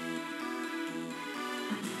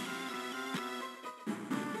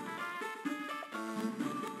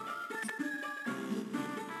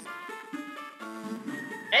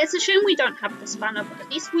 It's a shame we don't have the spanner, but at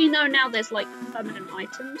least we know now there's like permanent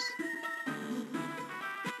items.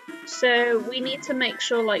 So we need to make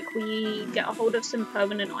sure like we get a hold of some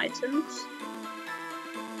permanent items.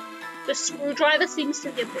 The screwdriver seems to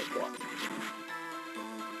be a big one.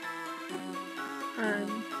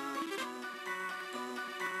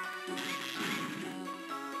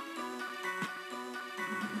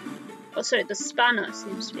 Oh, sorry, the spanner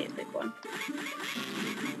seems to be a big one.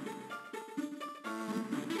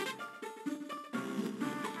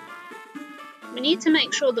 We need to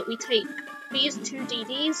make sure that we take these 2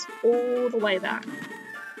 DDs all the way back. Has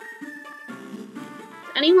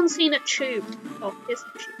anyone seen a tube? Oh, here's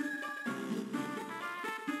the tube.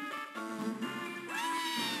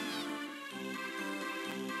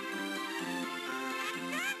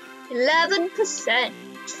 %.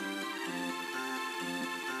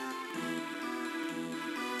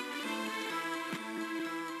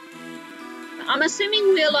 I'm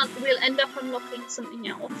assuming we'll end up unlocking something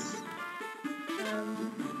else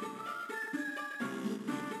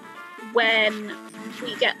when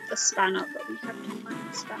we get the spanner, but we have to find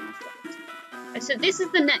the spanner first. Okay, so this is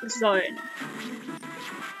the next zone.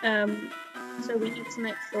 So we need to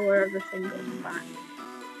make sure everything goes back.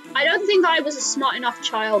 I don't think I was a smart enough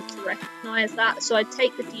child to recognise that, so I'd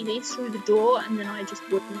take the DDs through the door and then I just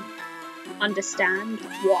wouldn't understand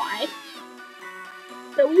why.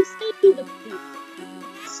 So we stay through the food.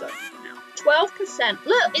 So now 12%.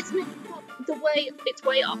 Look, it's making up its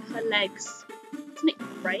way up her legs. Isn't it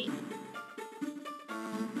great?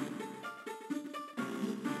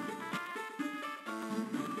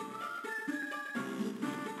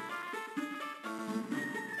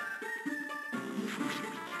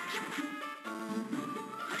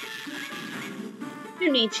 Who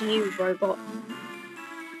needs you, robot? I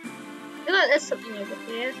feel like there's something over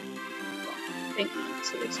here. I think the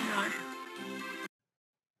answer is no.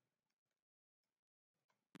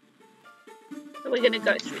 So we're going to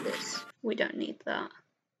go through this. We don't need that.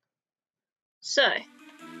 So,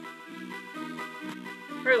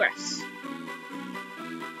 progress.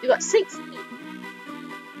 We got 16.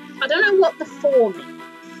 I don't know what the 4 means.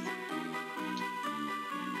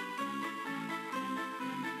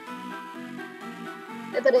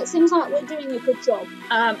 But it seems like we're doing a good job.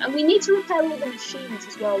 And we need to repair all the machines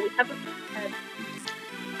as well. We haven't repaired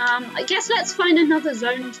them. I guess let's find another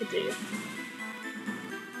zone to do.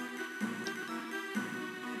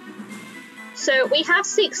 So we have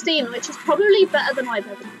 16, which is probably better than I've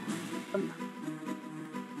ever done.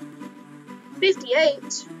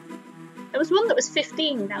 58. There was one that was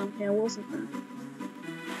 15 down here, wasn't there?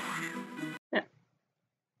 Yeah.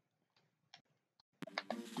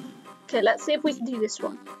 Okay, let's see if we can do this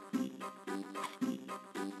one.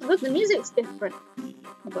 Oh, look, the music's different.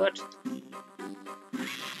 Oh, God.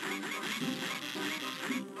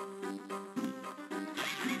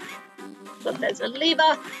 Look, there's a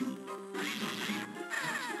lever.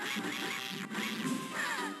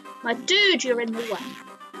 My dude, you're in the way.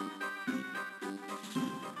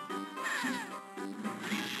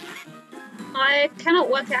 I cannot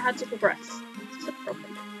work out how to progress. This is a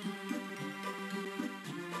problem.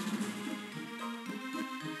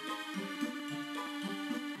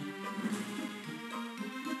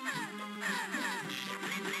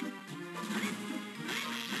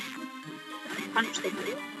 Punch the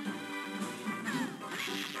wall.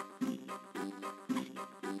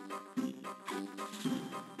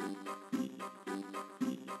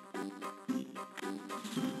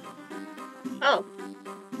 Oh.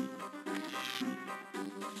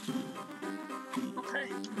 Okay.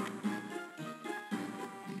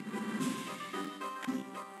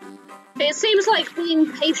 It seems like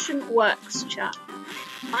being patient works, chat.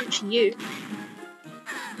 Punch you.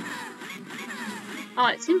 Oh,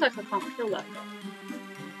 it seems like I can't kill that guy.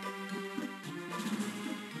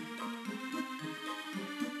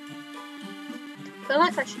 I feel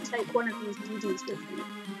like I should take one of these DDs with me.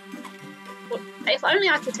 Well, if only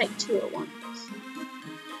I could take two at once.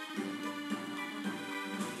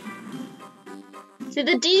 So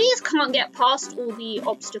the DDs can't get past all the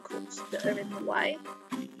obstacles that are in the way.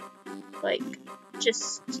 Like,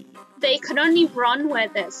 just... They can only run where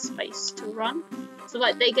there's space to run. So,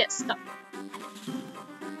 like, they get stuck.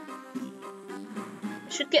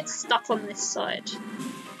 They should get stuck on this side.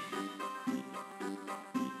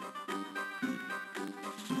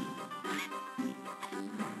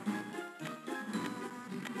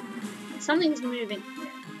 Something's moving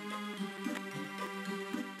here.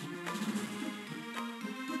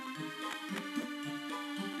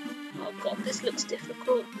 Oh god, this looks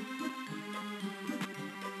difficult.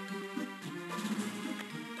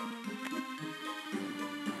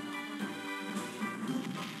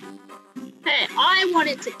 Hey, I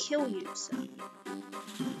wanted to kill you, sir.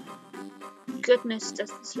 Goodness,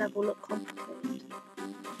 does this level look complicated.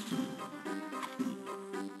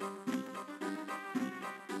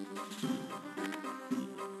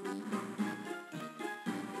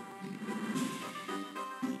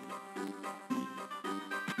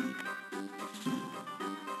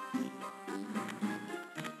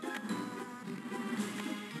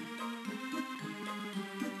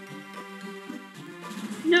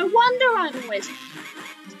 No wonder I'm always...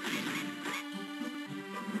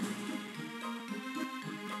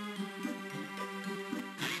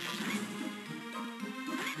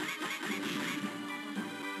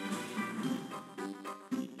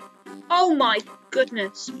 Oh my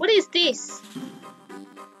goodness, what is this?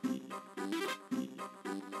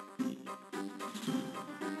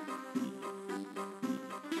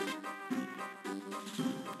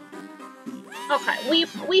 Okay,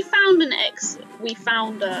 we found an exit. We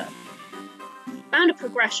found a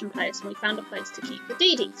progression place, and we found a place to keep the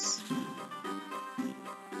DDs.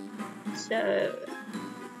 So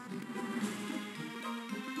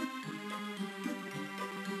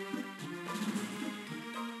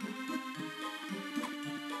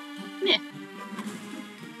meh.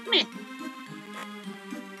 Meh.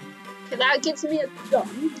 Okay, that gives me a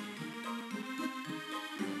gun.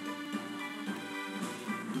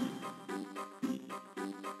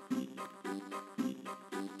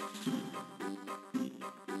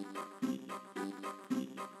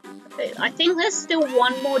 I think there's still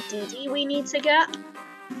one more DD we need to get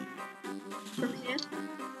from here.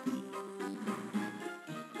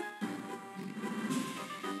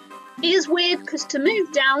 It is weird because to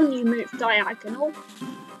move down you move diagonal,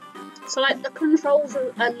 so like the controls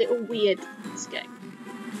are a little weird for this game.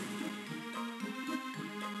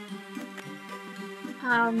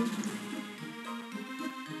 Oh my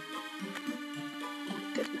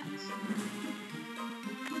goodness.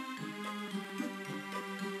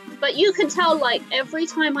 But you can tell, like, every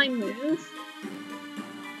time I move,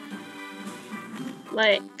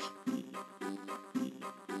 like,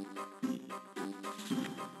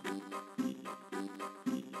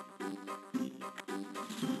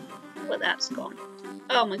 well, that's gone.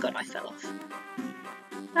 Oh my god, I fell off.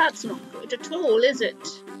 That's not good at all, is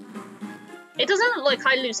it? It doesn't look like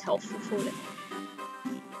I lose health for falling.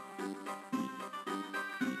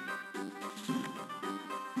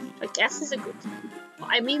 I guess is a good thing.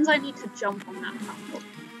 But it means I need to jump on that platform.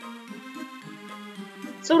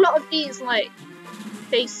 So a lot of these, like,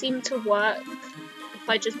 they seem to work if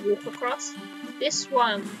I just walk across. This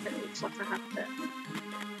one, it looks like I have to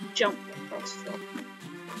jump across from.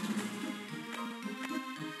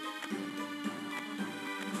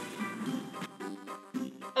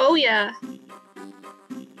 Oh yeah.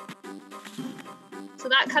 So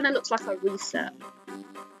that kind of looks like a reset.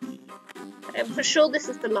 I'm for sure this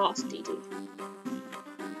is the last DD.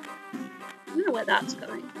 I don't know where that's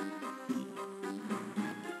going.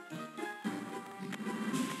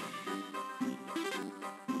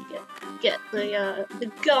 Get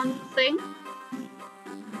the gun thing.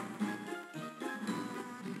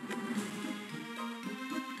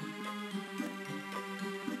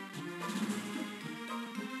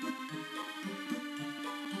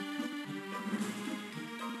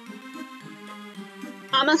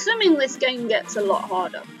 I'm assuming this game gets a lot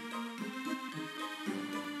harder.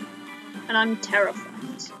 And I'm terrified.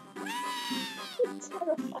 I'm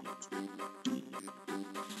terrified.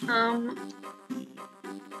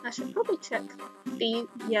 I should probably check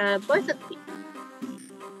both of the.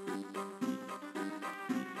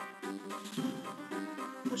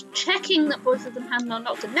 I was checking that both of them had not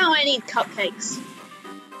knocked it. Now I need cupcakes.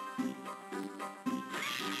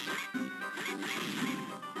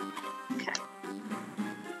 Okay.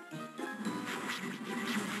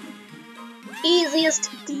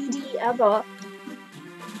 Easiest DD ever.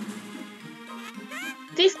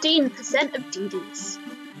 15% of DDs.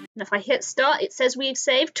 And if I hit start, it says we've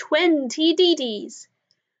saved 20 DDs.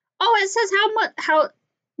 Oh, it says how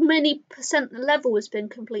many percent the level has been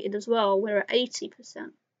completed as well. We're at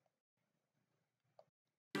 80%.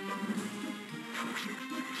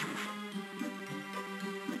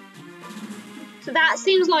 So that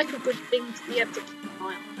seems like a good thing to be able to keep an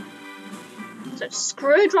eye on. So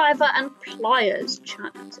screwdriver and pliers,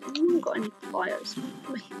 chat. Has anyone got any pliers?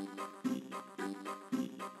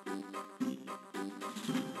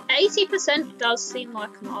 80% does seem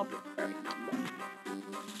like an arbitrary number.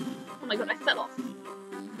 Oh my god, I fell off.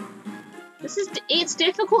 It's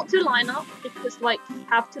difficult to line up because like you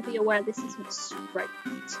have to be aware this isn't straight.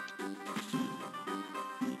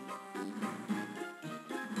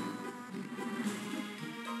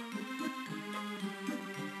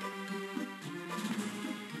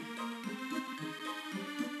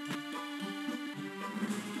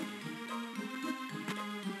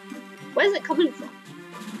 Where's it coming from?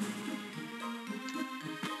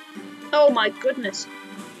 Oh my goodness.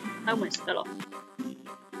 I almost fell off.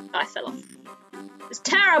 I fell off. It's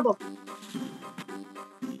terrible!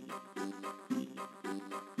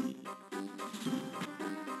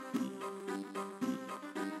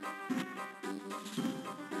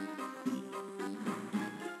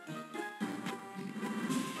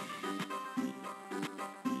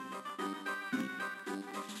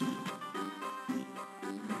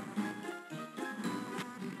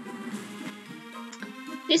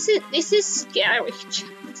 This is scary, chat.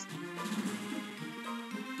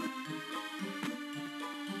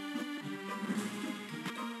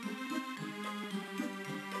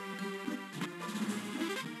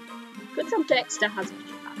 Good job Dexter has a chat.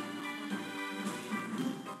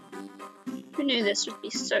 Who knew this would be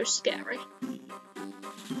so scary?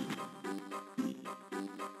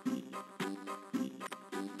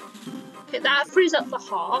 Okay, that frees up the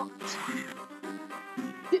heart.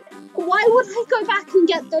 Why would I go back and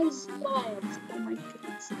get those slides? Oh my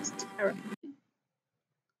goodness, it's terrifying.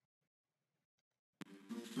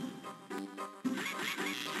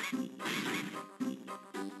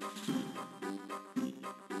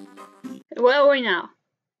 Where are we now?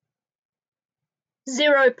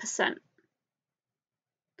 0%.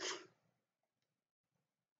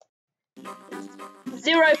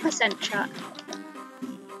 0% chat.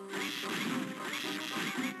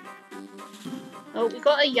 Oh, we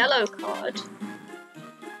got a yellow card.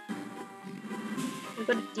 We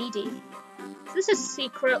got a DD. Is this a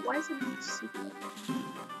secret? Why is it not a secret?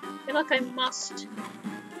 I feel like I must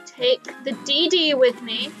take the DD with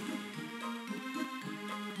me.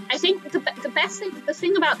 I think the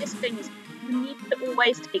thing about this thing is you need to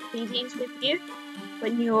always take DDs with you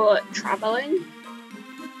when you're traveling.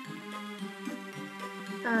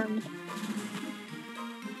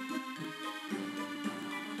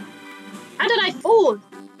 How did I fall?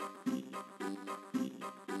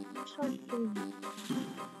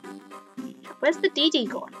 Where's the DD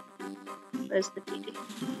gone? Where's the DD?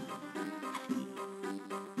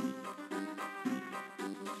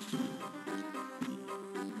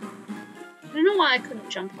 I don't know why I couldn't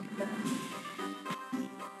jump up there.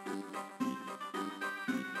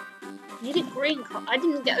 I need a green card. I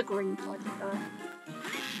didn't get a green card, did I?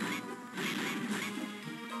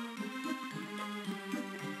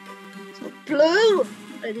 So blue!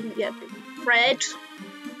 I didn't get red.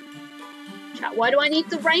 Chat, why do I need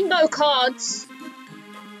the rainbow cards?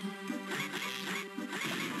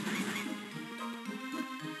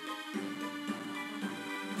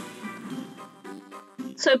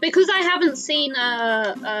 So because I haven't seen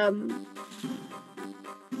a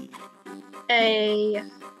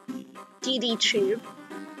DD tube,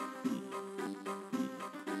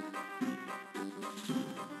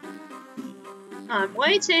 I'm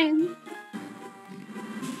waiting.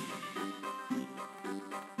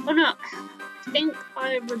 Oh no, I think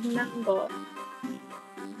I remember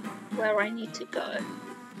where I need to go.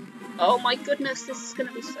 Oh my goodness, this is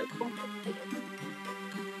gonna be so complicated.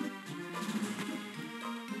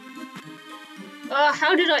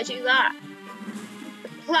 How did I do that? The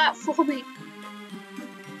platforming.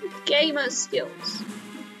 gamer skills.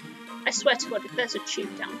 I swear to God, if there's a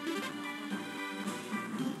tube down here.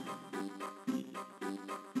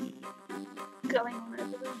 Going on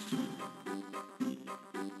over there.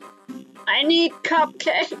 I need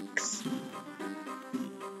cupcakes.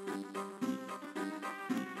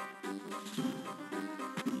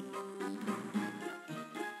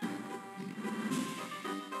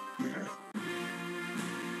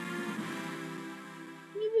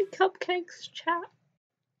 Maybe cupcakes, chat.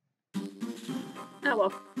 Oh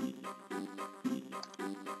well.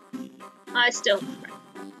 I still have breath.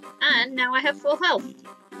 And now I have full health.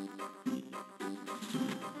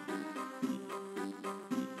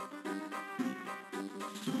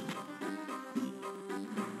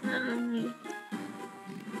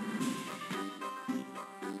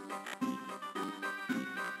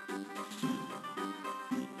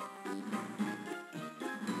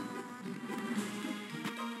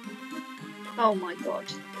 Oh my god.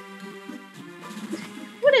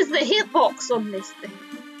 What is the hitbox on this thing?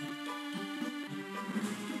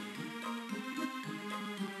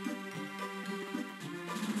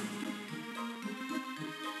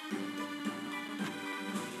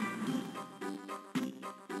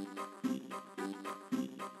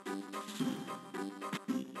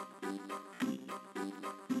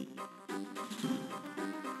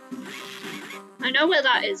 I know where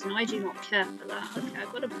that is and I do not care for that. Okay,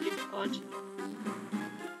 I've got a blue card.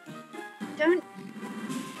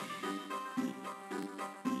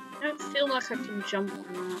 I don't feel like I can jump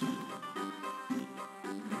on that.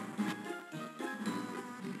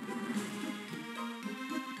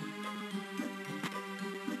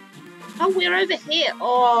 Oh, we're over here.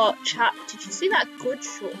 Oh, chat, did you see that good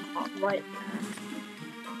shortcut right there?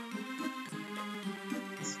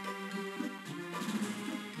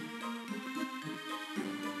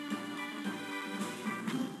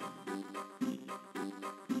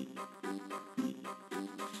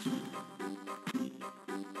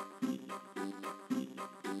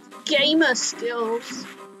 Gamer skills.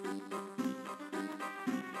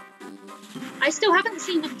 I still haven't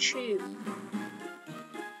seen a tube.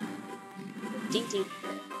 DD.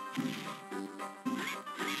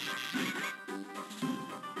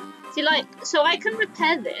 See, like, so I can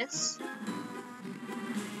repair this,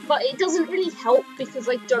 but it doesn't really help because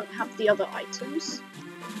I don't have the other items.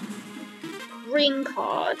 Ring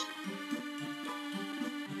card.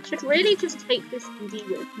 I should really just take this DD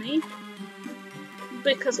with me.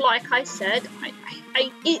 Because, like I said,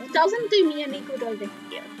 it doesn't do me any good over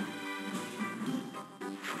here.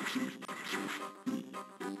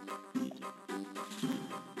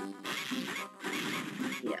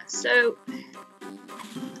 Yeah, so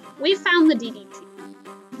we found the DD tube.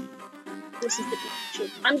 This is the DD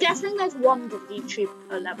tube. I'm guessing there's one DD tube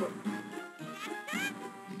per level.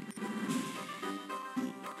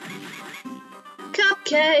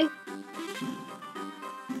 Cupcake!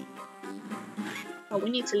 Oh, we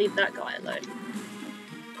need to leave that guy alone.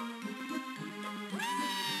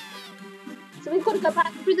 So we've got to go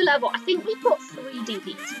back through the level. I think we've got 3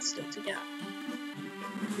 DDs still to get.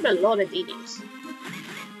 We've got a lot of DDs.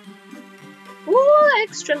 Ooh,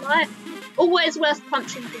 extra life. Always worth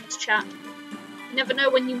punching things, chat. You never know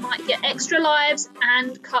when you might get extra lives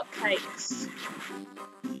and cupcakes.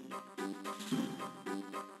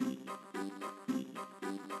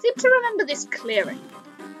 Seem to remember this clearing.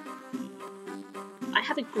 I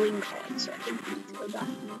have a green card, so I think we need to go back.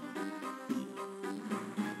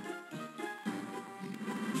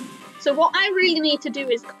 So what I really need to do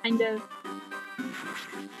is kind of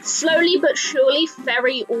slowly but surely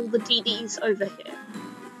ferry all the DDs over here.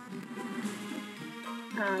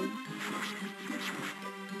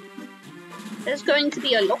 There's going to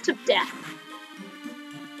be a lot of death.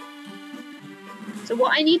 So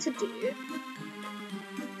what I need to do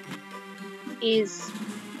is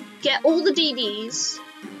get all the DDs,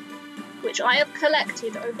 which I have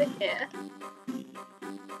collected over here.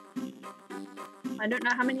 I don't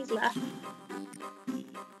know how many's left.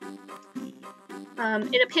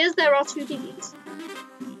 It appears there are 2 DDs.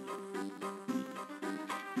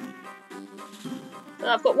 So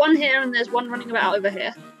I've got one here and there's one running about over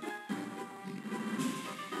here.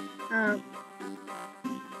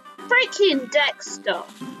 Freaking Dexter! I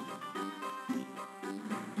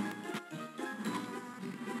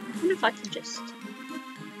wonder if I can just...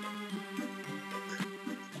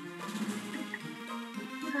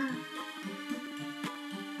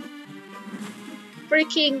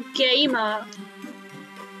 Freaking gamer!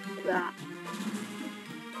 Look at that.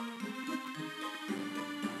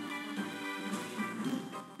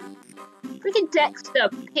 Freaking Dexter,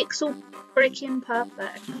 pixel freaking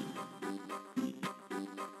perfect.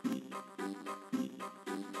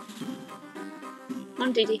 Come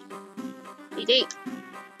on, Dee. Dee.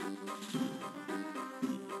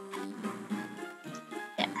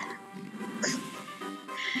 Yeah.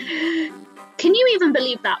 Can you even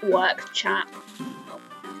believe that worked, chat? Oh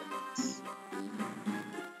my goodness.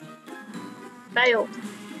 Failed.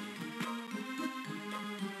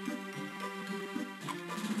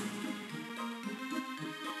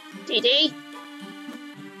 Dee.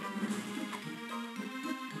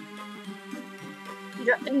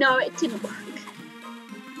 No, it didn't work.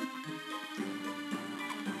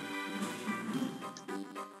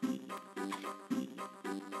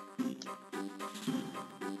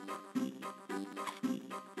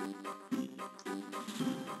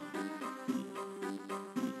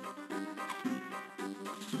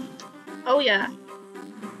 Oh yeah.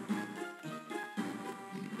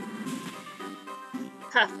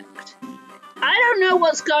 Perfect. I don't know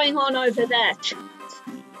what's going on over there, chat.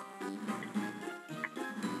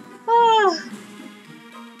 Oh,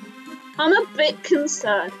 I'm a bit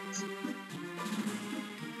concerned.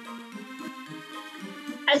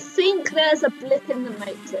 I think there's a blip in the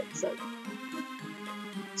matrix. So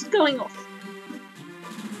it's going off.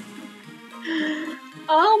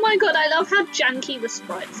 Oh my god, I love how janky the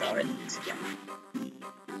sprites are in this game.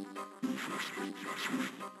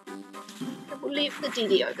 We'll leave the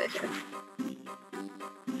DD over here.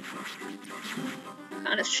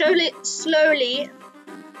 Kind of slowly.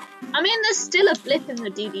 I mean, there's still a blip in the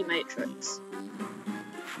DD matrix.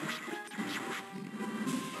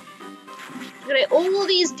 Get all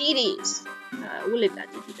these DDs. We'll leave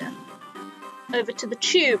that DD there. Over to the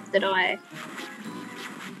tube that I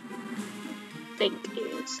think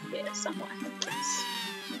is here somewhere. Yes.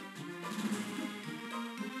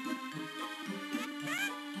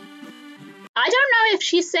 I don't know if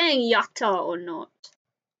she's saying yatta or not.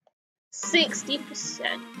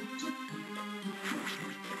 60%.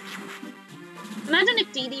 Imagine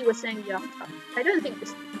if Dee was saying yatta. I don't think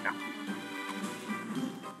this would happen.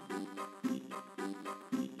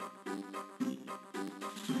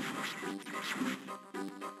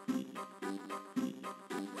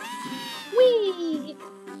 Whee!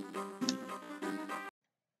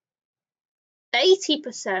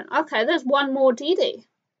 80%. Okay, there's one more Dee.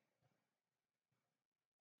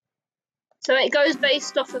 So it goes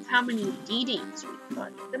based off of how many DDs we've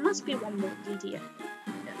got. There must be one more DD. Yeah.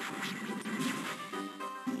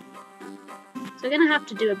 So we're gonna have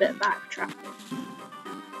to do a bit of backtracking.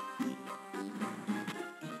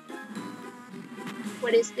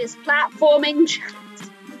 What is this platforming chat?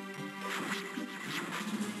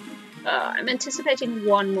 I'm anticipating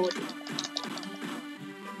one more DD.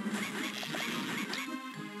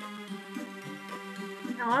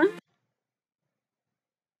 No?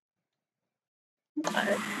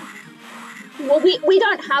 Okay. Well, we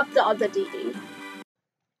don't have the other DD,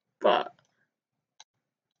 but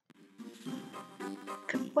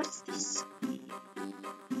okay, what is this?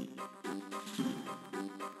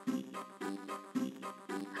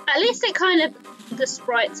 At least it kind of, the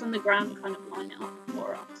sprites on the ground kind of line up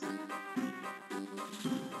for us.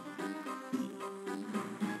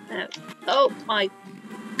 Oh my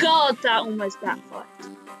god, that almost backfired.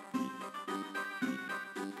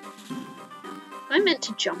 I meant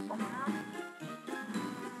to jump on that.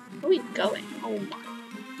 Where are we going? Oh my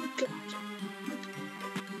god.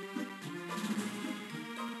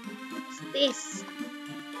 What's this?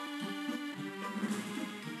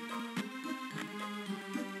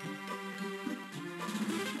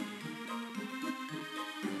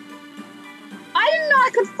 I didn't know I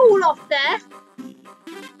could fall off there.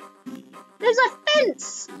 There's a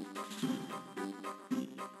fence.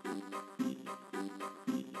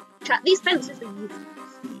 Chat, these fences are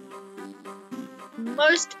useless.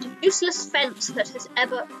 Most useless fence that has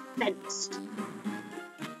ever fenced.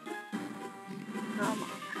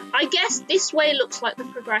 I guess this way looks like the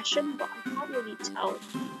progression, but I can't really tell.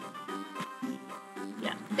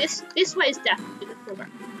 Yeah, this way is definitely the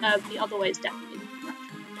progression. The other way is definitely the progression.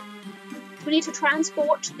 So we need to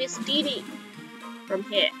transport this DD from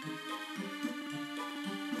here.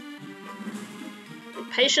 We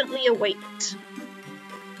patiently await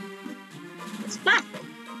this platform.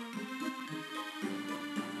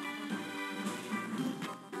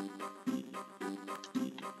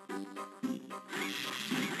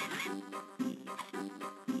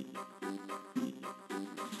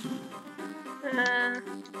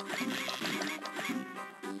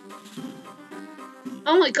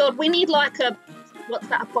 Oh my god, we need like a, what's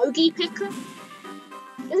that, a bogey picker?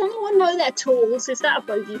 Does anyone know their tools? Is that a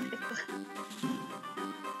bogey picker?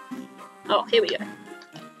 Oh, here we go.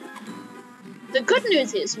 The good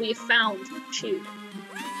news is we found the tube.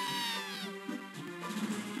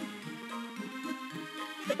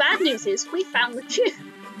 good news is we found the tube.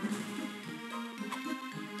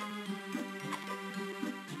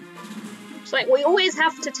 It's like we always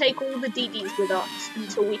have to take all the DDs with us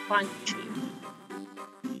until we find the tube.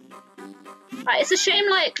 Right, it's a shame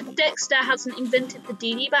like Dexter hasn't invented the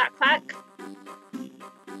DD backpack.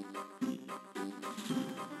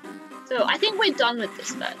 So I think we're done with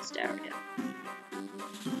this first area.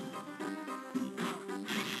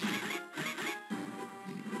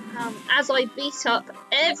 As I beat up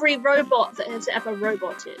every robot that has ever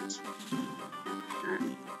roboted.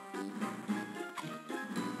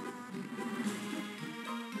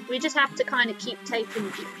 We just have to kind of keep taking.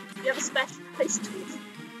 Do you have a specialized tools?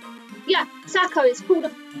 Yeah, Sacco, it's called a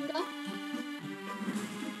finger.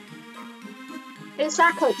 Hey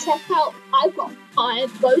Sacco, check out, I've got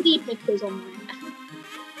 5 bogey pickers on my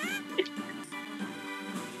head.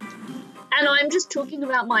 And I'm just talking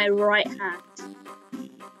about my right hand.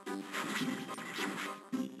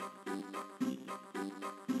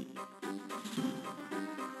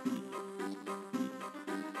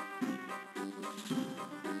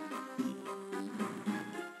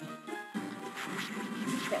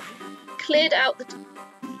 Okay. Cleared out the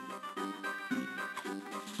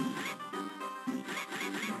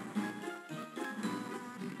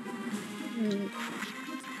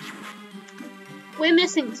We're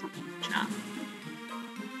missing something, chat.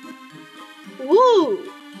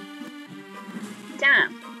 Woo!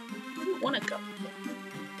 Damn. I don't want to go.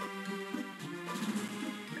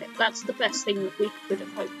 Okay, that's the best thing that we could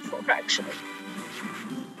have hoped for, actually.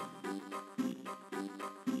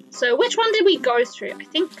 So, which one did we go through? I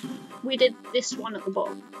think we did this one at the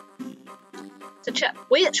bottom. So check,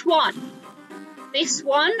 which one? This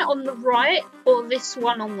one on the right or this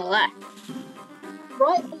one on the left?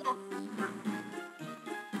 Right or left?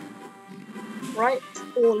 Right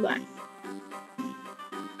or left?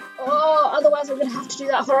 Oh, otherwise I'm going to have to do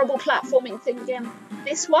that horrible platforming thing again.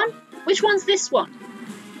 This one? Which one's this one?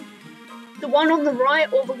 The one on the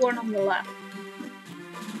right or the one on the left?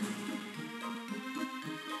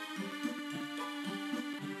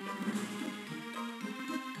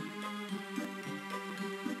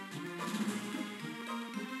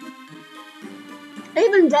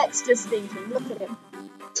 Even Dexter's thinking, look at him.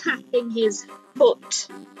 Tapping his foot.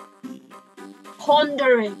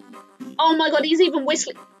 Pondering. Oh my god, he's even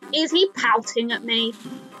whistling. Is he pouting at me?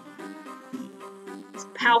 He's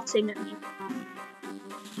pouting at me.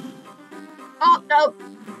 Oh no!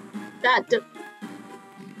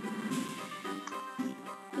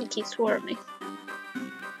 He keeps swore at me.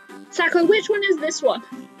 Sacco, which one is this one?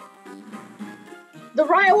 The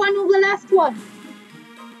right one or the left one?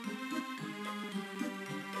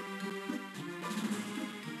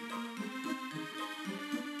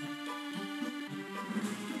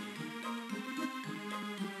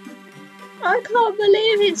 I can't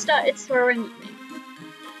believe he started throwing at me.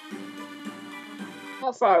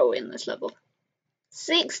 How far are we in this level?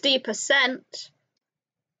 60%.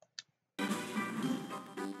 So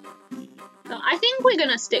I think we're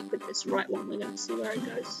gonna stick with this right one. We're gonna see where it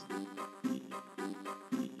goes.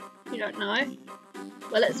 You don't know?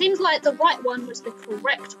 Well, it seems like the right one was the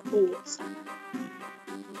correct course.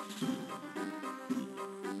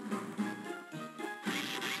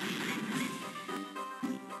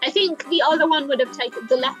 I think the other one would have taken,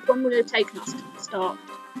 the left one would have taken us to the start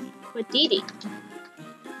with Dee.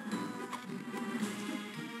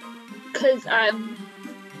 Because,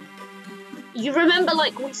 you remember,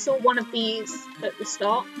 like, we saw one of these at the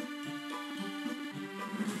start?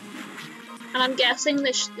 And I'm guessing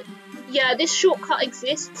this, yeah, this shortcut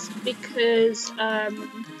exists because,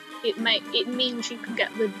 it means you can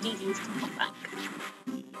get the DDs to come back.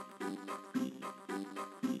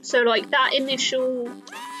 So, like, that initial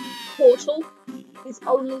portal is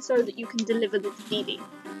only so that you can deliver the DD.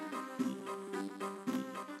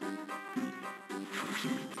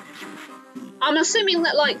 I'm assuming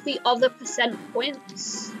that like the other %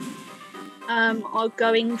 points are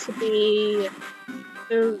going to be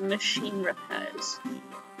the machine repairs.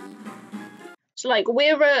 So like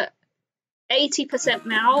we're at 80%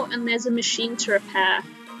 now and there's a machine to repair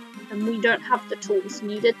and we don't have the tools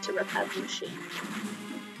needed to repair the machine.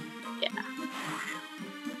 Yeah.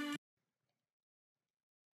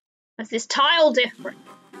 Is this tile different?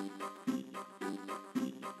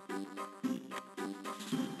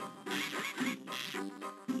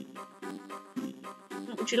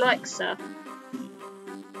 What would you like, sir?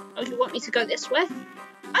 Oh, you want me to go this way?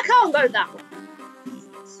 I can't go that way.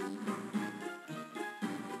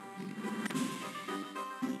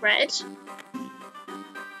 Red.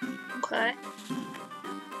 Okay.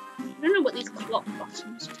 I don't know what these clock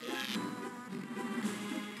buttons do.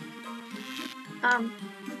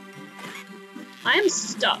 I am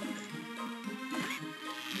stuck.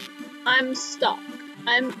 I'm stuck.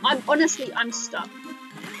 I'm honestly, I'm stuck.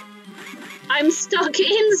 I'm stuck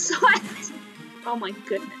inside. Oh my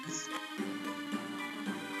goodness.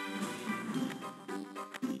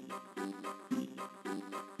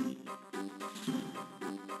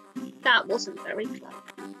 That wasn't very clever.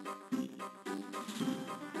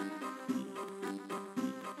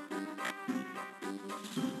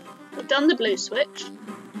 We've done the blue switch.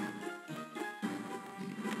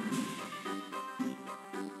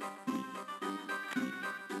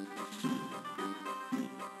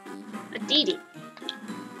 A Dee-Dee.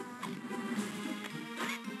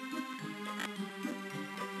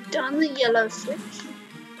 Done the yellow switch.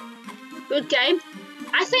 Good game.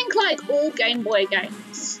 I think like all Game Boy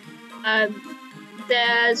games,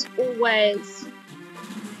 there's always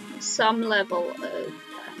some level of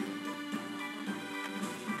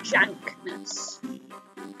jankness.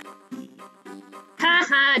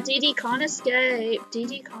 Haha, Dee-Dee can't escape.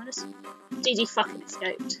 Dee-Dee can't escape. Dee-Dee fucking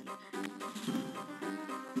escaped.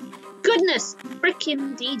 Goodness,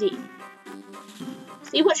 frickin' Dee-Dee.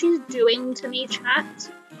 See what she's doing to me, chat?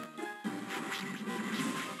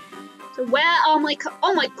 So where are my...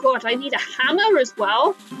 Oh my god, I need a hammer as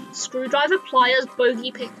well. Screwdriver, pliers,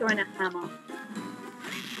 bogey picker, and a hammer.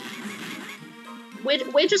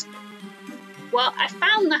 We're just... Well, I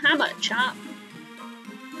found the hammer, chat.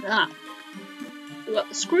 Ah. We got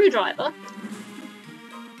the screwdriver.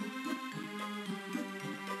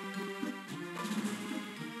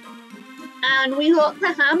 And we got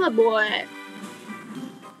the hammer, boy.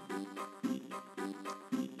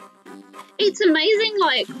 It's amazing,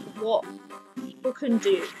 like, what people can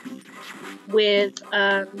do with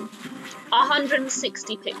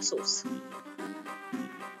 160 pixels.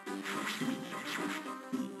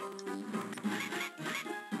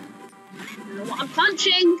 I don't know what I'm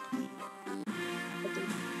punching.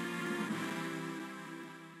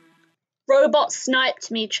 Robot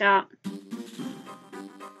sniped me, chat.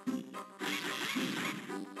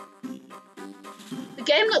 The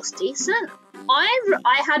game looks decent.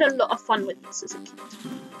 I had a lot of fun with this as a kid.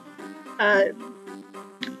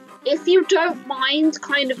 If you don't mind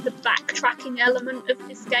kind of the backtracking element of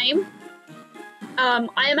this game,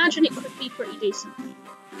 I imagine it could be pretty decent.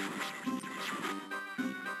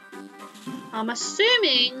 I'm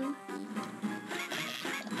assuming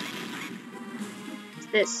it's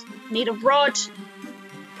this. Need a rod.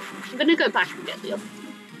 I'm gonna go back and get the other.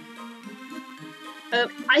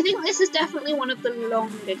 I think this is definitely one of the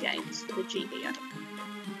longer games for the GBA.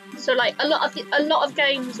 So like a lot of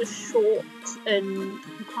games are short and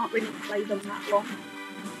you can't really play them that long.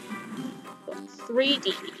 Got 3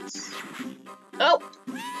 Ds. Oh,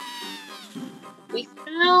 we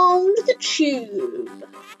found the tube.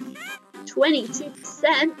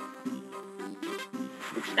 22%.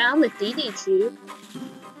 We found the DD tube.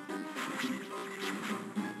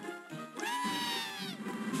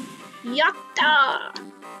 Yatta!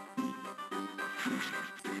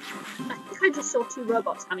 I think I just saw 2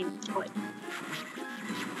 robots having a fight.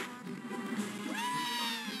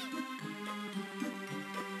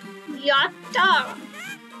 Yatta!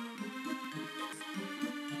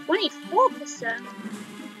 24%.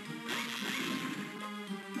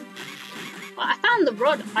 Well, I found the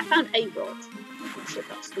rod. I found a rod. I'm not sure if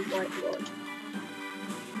that's the right rod.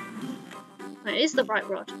 No, it is the right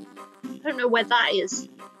rod. I don't know where that is.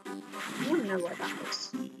 I want to know where that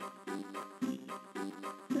is.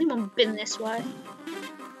 Anyone been this way?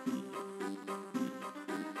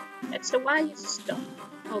 Dexter, why are you stuck?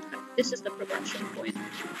 Okay, this is the progression point.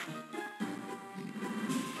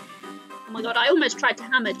 Oh my god, I almost tried to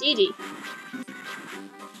hammer Dee-Dee.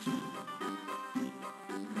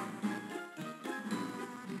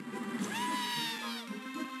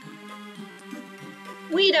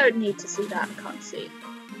 We don't need to see that cutscene.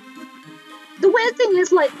 The weird thing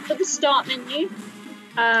is, like, for the start menu,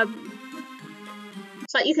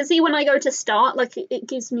 it's like you can see when I go to start, like, it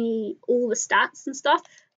gives me all the stats and stuff,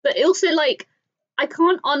 but it also, like, I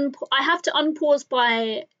have to unpause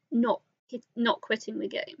by not quitting the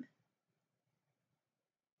game.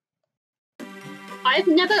 I've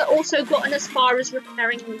never also gotten as far as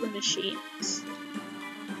repairing all the machines.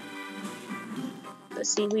 Let's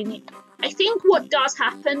see, I think what does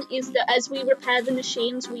happen is that as we repair the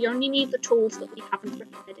machines, we only need the tools that we haven't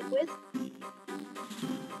repaired it with.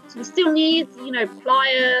 So we still need, you know,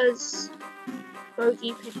 pliers,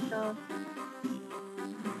 bogey picker.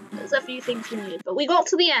 There's a few things we need, but we got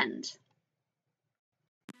to the end.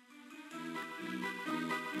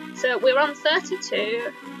 So we're on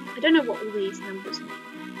 32. I don't know what all these numbers mean.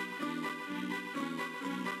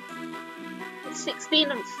 It's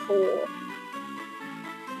 16 and 4.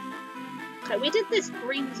 Okay, we did this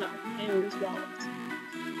green zone here as well.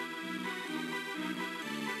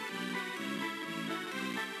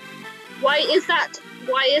 Why is that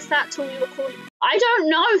all you were calling? I don't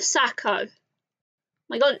know, Sacco.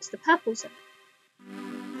 My god, it's the purple zone.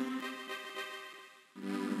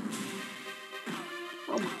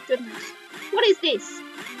 Oh my goodness. What is this?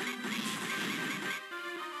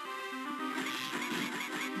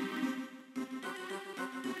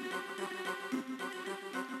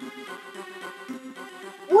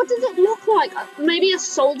 What does it look like? Maybe a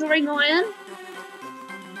soldering iron?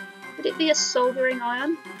 Could it be a soldering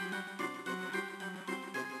iron?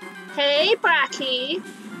 Hey, Bracky!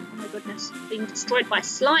 Oh my goodness, being destroyed by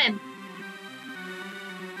slime.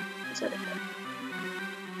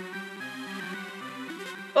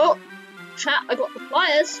 Oh, chat, I got the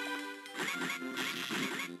pliers.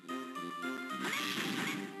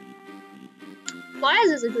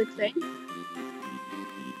 Pliers is a good thing.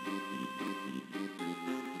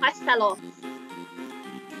 I fell off.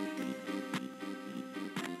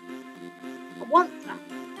 I want that.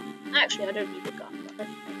 Actually, I don't need a gun, but okay.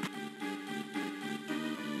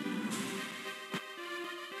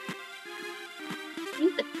 I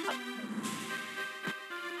need the cupcake.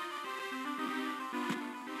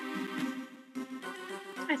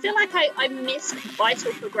 I feel like I missed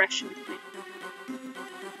vital progression.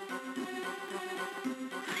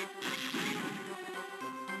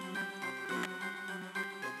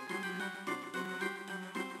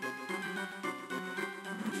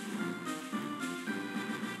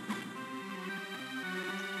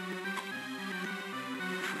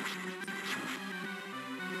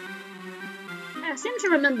 I seem to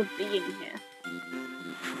remember being here.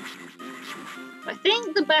 I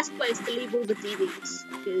think the best place to leave all the DVDs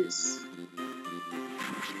is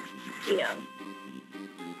here.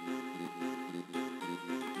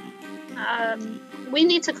 We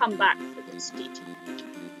need to come back for this DD.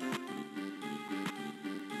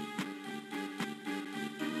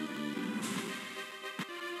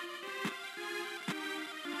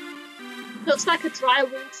 Looks like a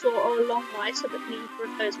drywall saw or a long lighter, but neither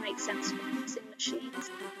of those make sense for fixing machines.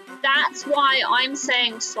 That's why I'm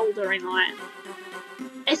saying soldering iron.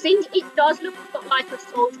 I think it does look like a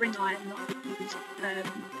soldering iron, not a used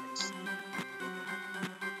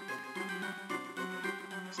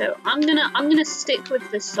So I'm gonna stick with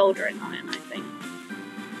the soldering iron, I think.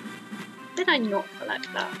 Did I not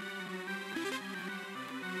collect that?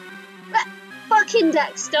 Fucking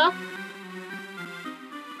Dexter!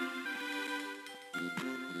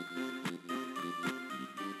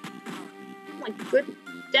 My goodness,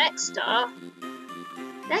 Dexter.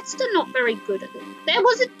 Dexter not very good at it. There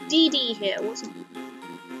was a DD here, wasn't there?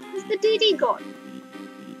 Where's the DD gone?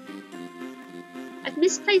 I've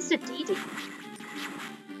misplaced a DD.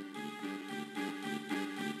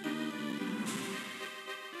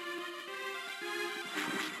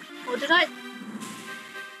 Or did I? I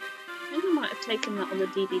think I might have taken that on the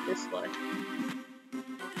DD this way.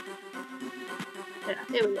 Yeah,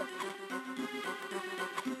 here we go.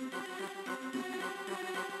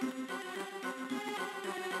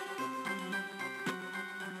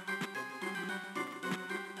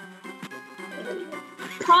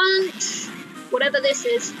 Punch! Whatever this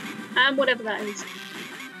is, and whatever that is.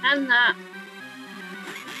 And that.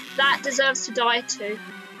 That deserves to die too.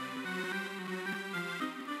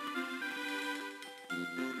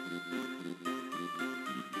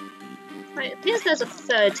 Right, it appears there's a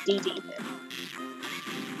third DD here.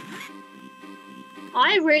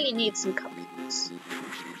 I really need some cupcakes.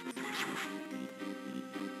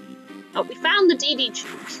 Oh, we found the DD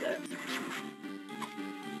tube, so...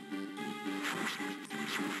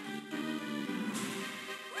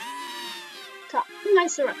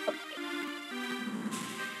 Nicer a cupcake.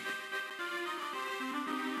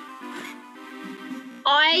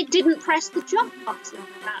 I didn't press the jump button.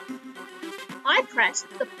 I pressed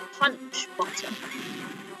the punch button.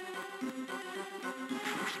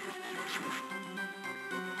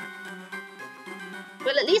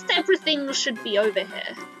 Well, at least everything should be over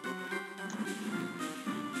here.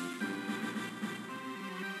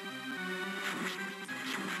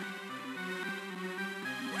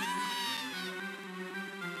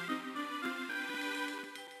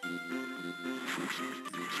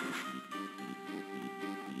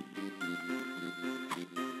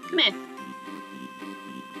 Come here.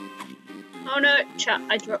 Oh no, chat,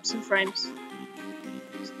 I dropped some frames.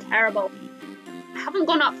 It's terrible. I haven't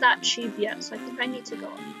gone up that tube yet, so I think I need to go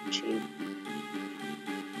up the tube.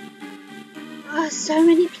 So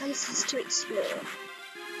many places to explore.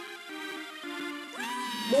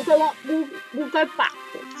 We'll go up, we'll go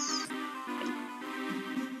backwards.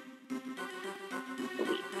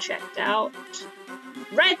 checked out.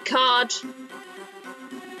 Red card.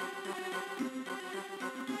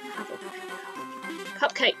 Have a red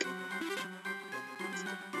card. Cupcake.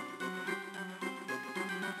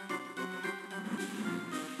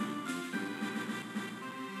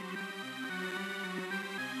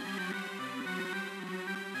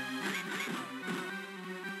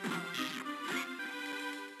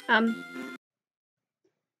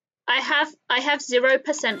 I have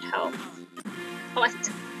 0% health. Oh,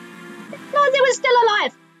 no, they were still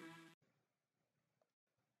alive.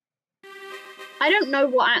 I don't know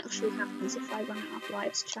what actually happens if I run out of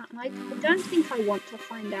lives, chat. I don't think I want to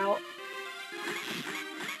find out.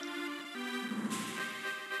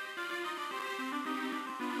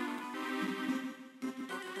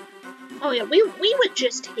 Oh yeah, we were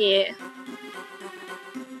just here.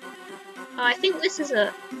 Oh, I think this is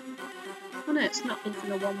a... Oh no, it's not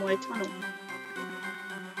even a one-way tunnel.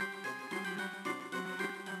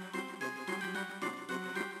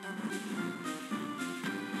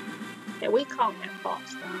 Yeah, we can't get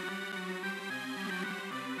past that.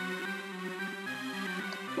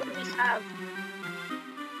 What do we have?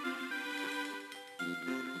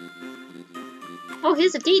 Oh,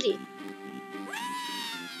 here's a Dee-Dee.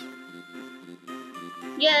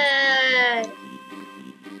 Yay!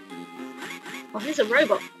 Oh, here's a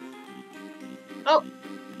robot. Oh,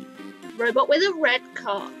 robot with a red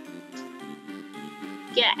card.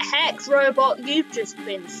 Get hecked, robot. You've just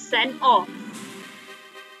been sent off.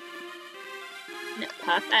 No,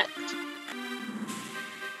 perfect.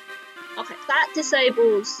 Okay, that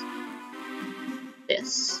disables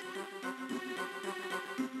this.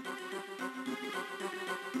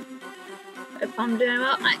 If I'm doing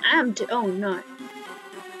well, I am oh no.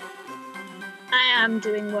 I am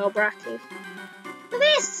doing well, Bracky. Look at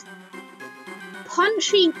this!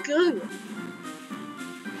 Punchy goo.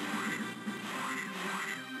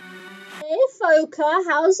 Hey, Foka,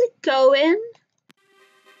 how's it going?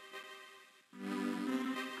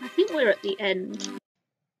 I think we're at the end.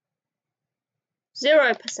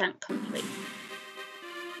 0% complete.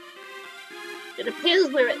 It appears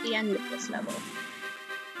we're at the end of this level.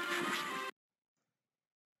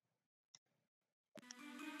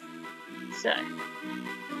 So,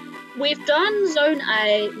 we've done Zone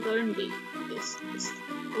A, Zone B, this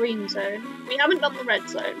green zone. We haven't done the red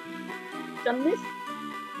zone. Done this.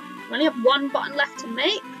 We only have one button left to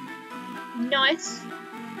make. Nice.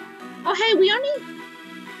 Oh hey,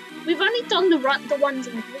 we've only done the ones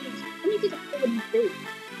in green. We only did A and B.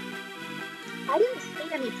 I didn't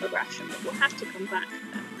see any progression, but we'll have to come back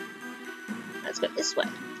then. Let's go this way.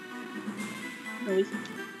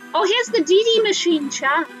 Oh, here's the Dee-Dee machine,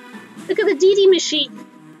 chat. Look at the Dee-Dee machine.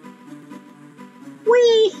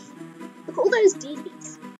 Whee! Look at all those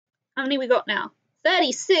Dee-Dees. How many we got now?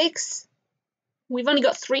 36. We've only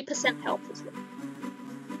got 3% health as well.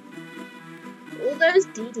 All those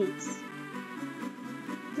Dee-Dees.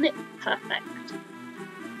 Isn't it perfect?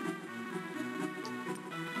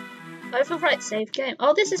 Overwrite save game.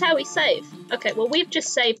 Oh, this is how we save. Okay, well, we've just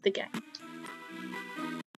saved the game.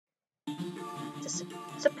 Just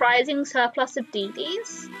surprising surplus of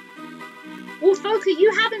Dee-Dees. Well, Foka,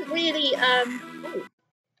 you haven't really, ooh.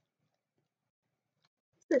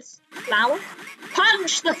 What's this? Flower?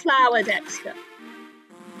 Punch the flower, Dexter!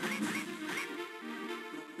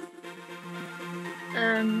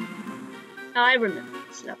 I remember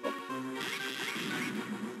this level.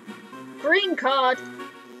 Green card!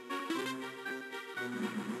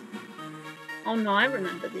 Oh no, I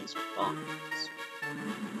remember these bombs.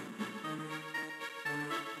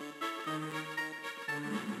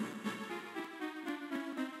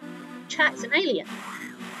 Chat's an alien.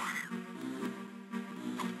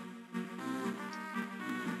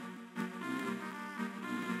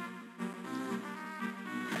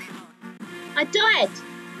 I died!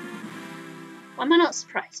 Why am I not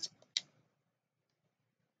surprised?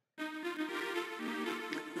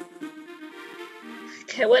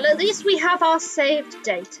 Okay, well at least we have our saved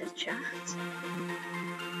data, chat.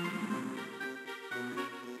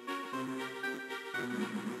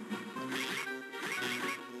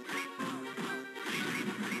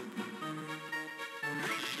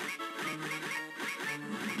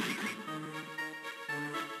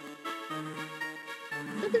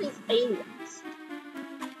 Look at these aliens.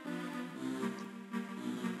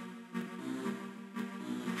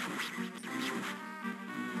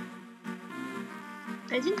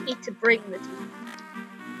 I didn't need to bring the team.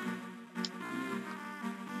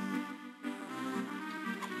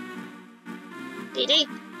 Dee-Dee,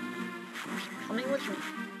 coming with me.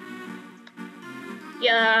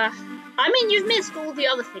 Yeah, I mean you've missed all the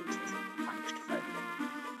other things. Punched Foka.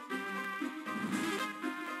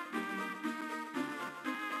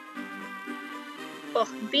 Oh,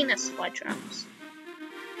 Venus flytraps.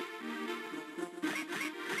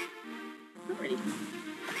 Not really.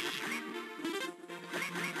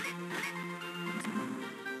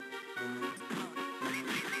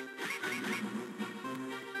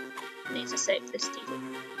 Need to save this DD.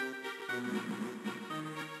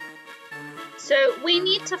 So we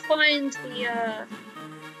need to find the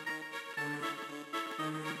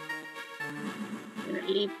I'm gonna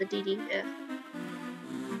leave the DD here.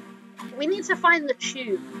 We need to find the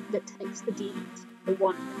tube that takes the DDs, the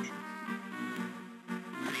one tube.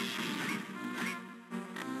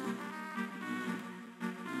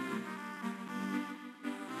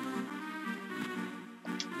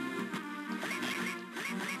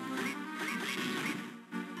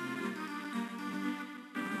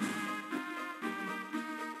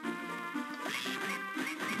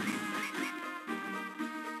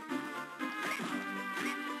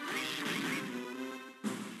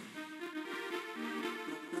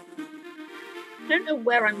 I don't know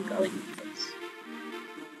where I'm going with this.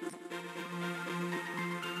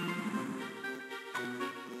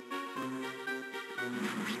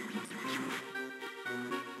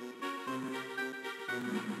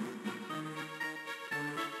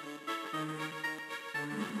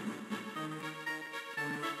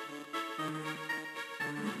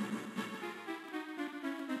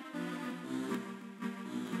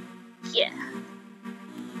 Yeah.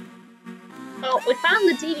 Oh, we found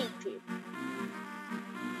the DD tube.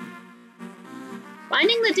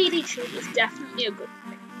 Finding the DD tube is definitely a good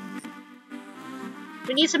thing.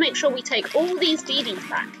 We need to make sure we take all these DDs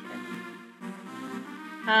back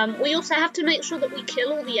here. We also have to make sure that we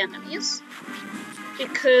kill all the enemies,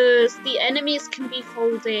 because the enemies can be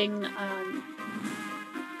holding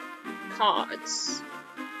cards.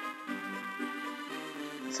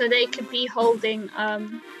 So they could be holding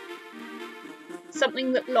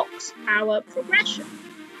something that locks our progression.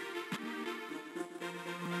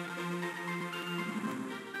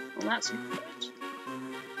 Well, that's not good.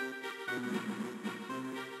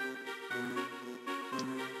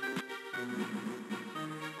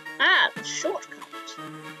 Ah, the shortcut.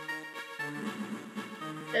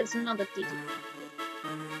 There's another DD.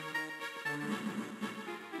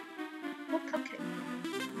 What cupcake?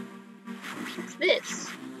 What's this?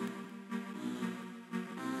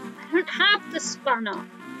 I don't have the spanner.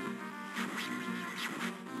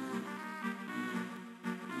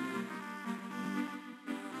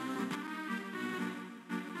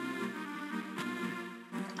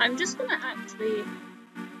 I'm just gonna actually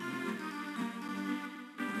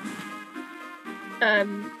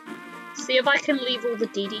see if I can leave all the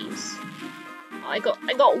DDs. I got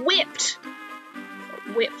whipped.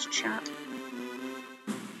 Got whipped, chat.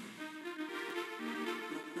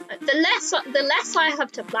 The less I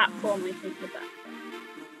have to platform, I think the better.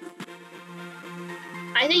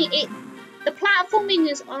 I think the platforming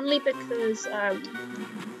is only because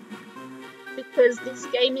this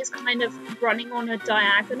game is kind of running on a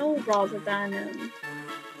diagonal rather than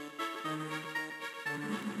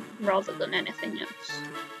anything else.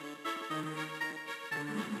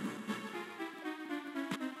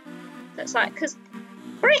 That's like, cause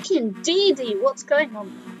freaking DD, what's going on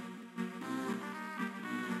there?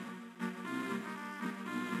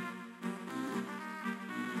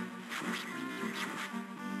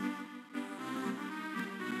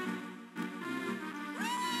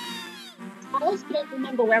 I also don't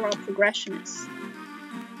remember where our progression is.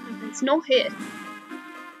 It's not here.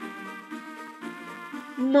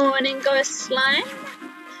 Morning, Ghost Slime.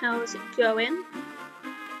 How's it going?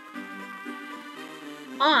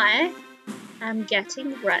 I am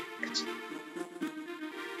getting wrecked.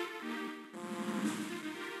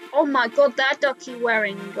 Oh my god, that ducky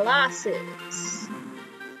wearing glasses.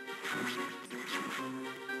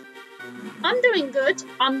 I'm doing good.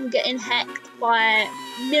 I'm getting hecked by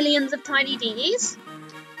millions of tiny DDs.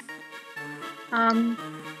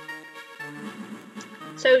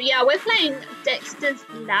 So yeah, we're playing Dexter's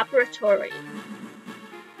Laboratory.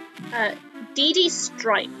 DD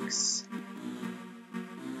Strikes.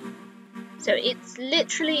 So it's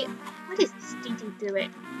literally, what is this DD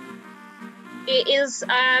doing? It is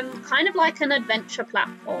kind of like an adventure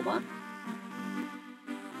platformer.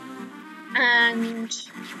 And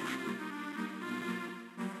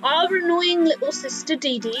our annoying little sister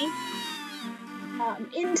DD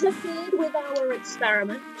interfered with our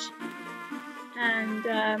experiment. And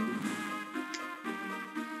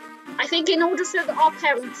I think in order so that our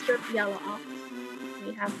parents don't yell at us,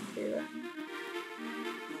 we have to,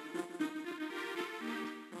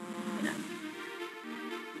 you know,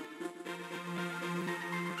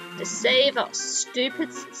 to save our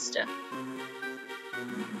stupid sister.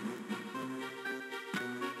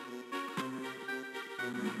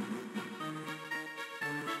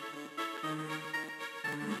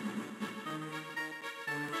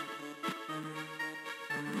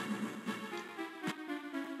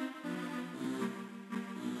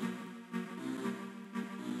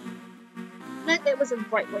 that there was a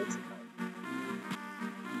right way to go.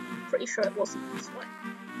 Pretty sure it wasn't this way.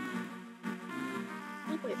 I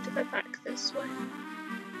think we have to go back this way.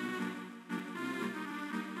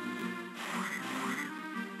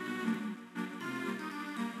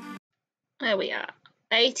 There we are.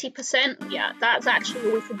 80%? Yeah, that's actually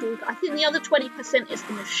all we can do. I think the other 20% is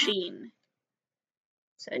the machine.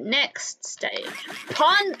 So next stage.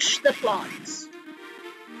 Punch the plants!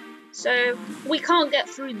 So we can't get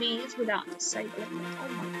through these without disabling them. Oh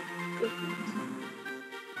my goodness.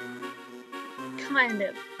 Kind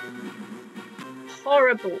of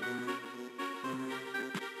horrible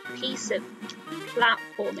piece of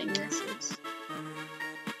platforming this is.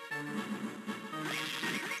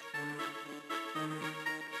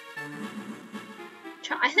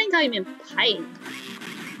 I think I'm in pain.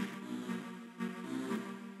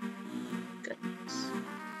 Goodness.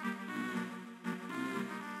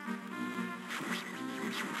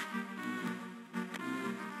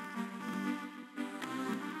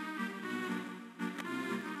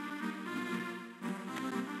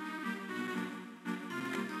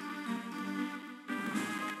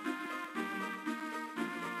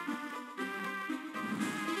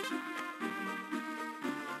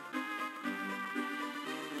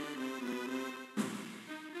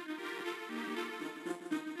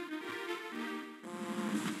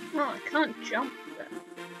 Oh, I can't jump there.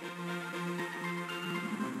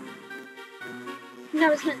 I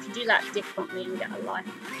was meant to do that differently and get a life.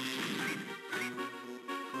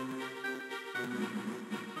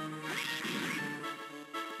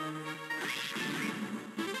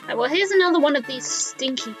 Okay, well, here's another one of these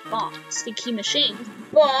stinky machines.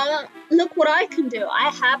 But look what I can do. I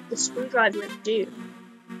have the screwdriver of doom.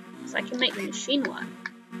 So I can make the machine work.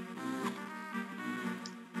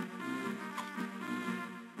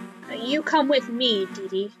 You come with me,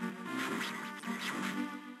 Dee-Dee.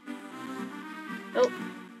 Oh.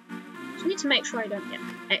 Just need to make sure I don't get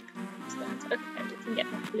X. Okay, we can get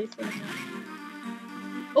that blue thing now.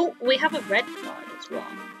 Oh, we have a red card as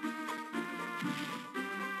well.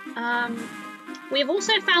 We've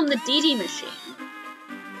also found the Dee-Dee machine.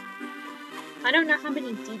 I don't know how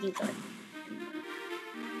many Dee-Dees I have.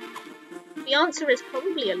 The answer is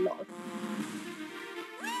probably a lot.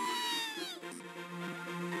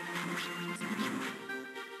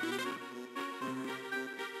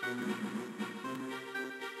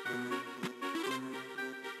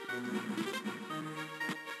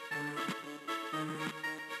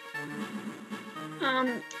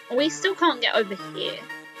 We still can't get over here.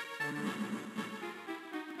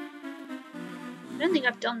 I don't think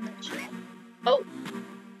I've done that yet. Oh.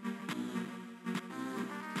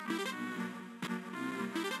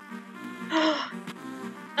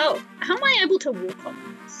 Oh, how am I able to walk on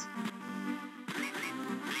this?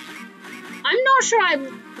 I'm not sure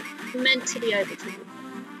I'm meant to be able to walk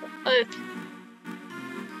on this. Okay.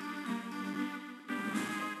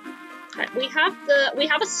 Okay, we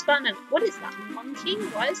have a spun and what is that? Monkey?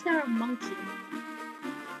 Why is there a monkey?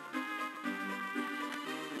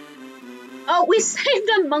 Oh, we saved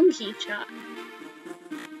a monkey, chat.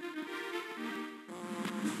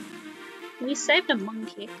 We saved a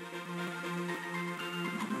monkey.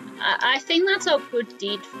 I think that's our good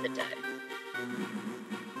deed for the day.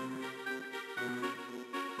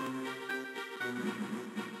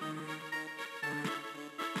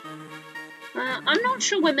 I'm not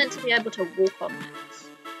sure we're meant to be able to walk on this.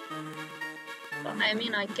 But I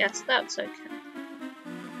mean, I guess that's okay.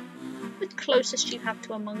 The closest you have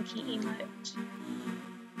to a monkey emote.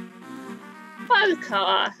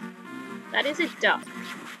 Poker! That is a duck.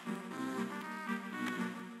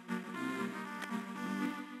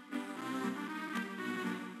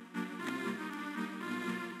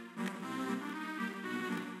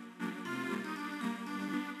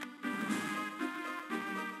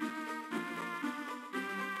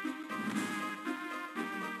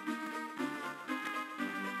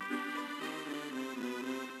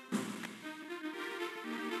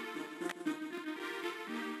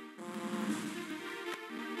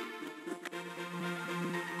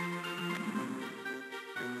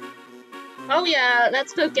 Oh yeah,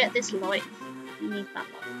 let's go get this light. We need that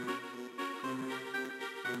light.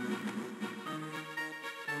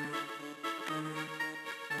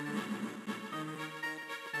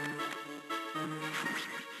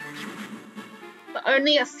 But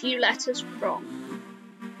only a few letters wrong.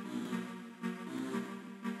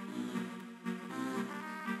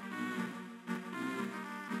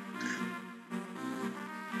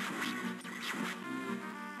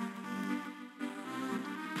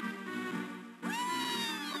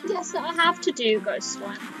 Yes, I have to do Ghost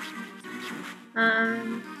Slime.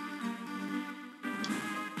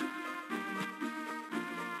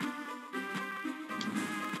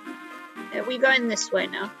 we going this way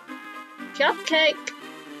now. Cupcake!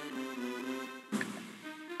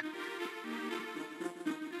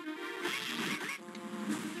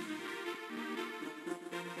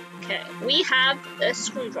 Okay, we have a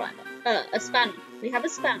screwdriver. A spanner. We have a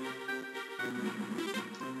spanner.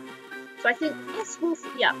 So I think this will,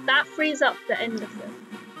 yeah, that frees up the end of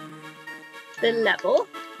the level.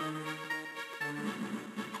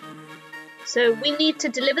 So we need to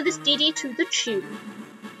deliver this DD to the tube.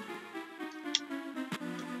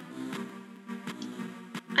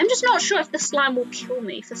 I'm just not sure if the slime will kill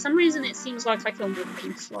me. For some reason it seems like I can walk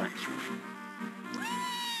in slime.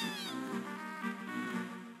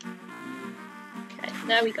 Okay,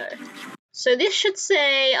 there we go. So this should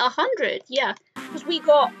say 100, yeah, because we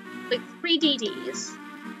got like 3 DDs.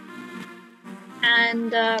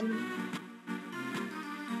 And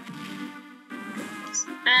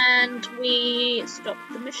we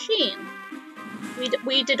stopped the machine.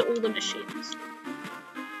 We did all the machines.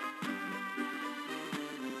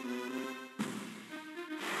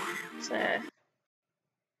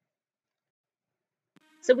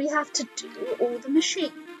 So we have to do all the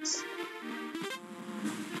machines.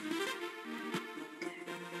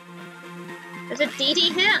 There's a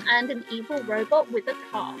DD here and an evil robot with a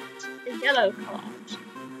card. A yellow card.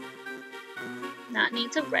 That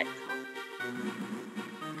needs a red card.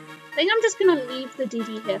 I think I'm just going to leave the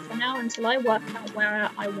DD here for now until I work out where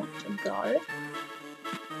I want to go.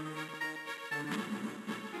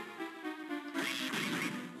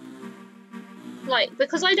 Like,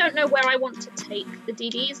 because I don't know where I want to take the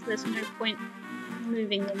DDs, there's no point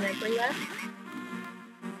moving them everywhere.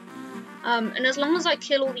 And as long as I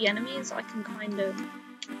kill all the enemies, I can kind of...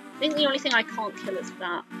 I think the only thing I can't kill is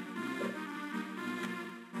that.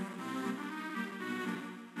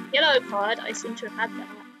 Yellow card, I seem to have had that.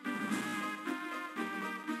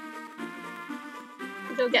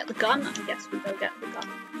 We go get the gun? I guess we go get the gun.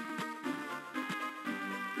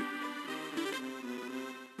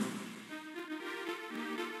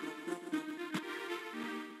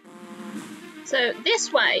 So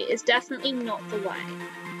this way is definitely not the way.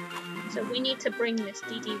 So we need to bring this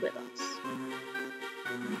DD with us.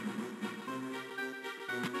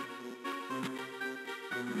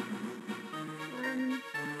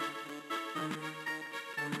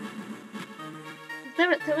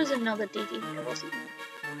 There was another DD here, wasn't there?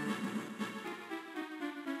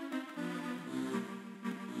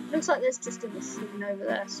 Looks like there's just a machine over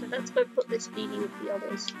there, so let's go put this DD with the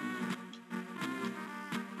others.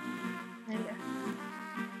 There you go.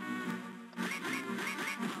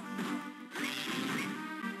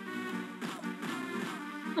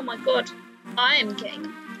 Oh my god, I am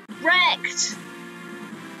getting wrecked!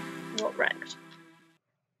 What wrecked?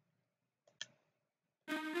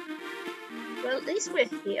 Well, at least we're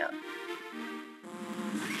here.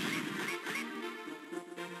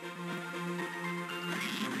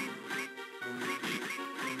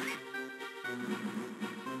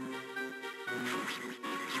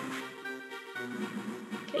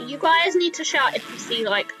 Okay, you guys need to shout if you see,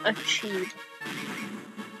 like, a tube.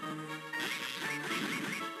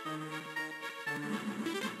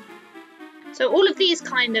 So all of these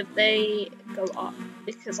kind of, they go up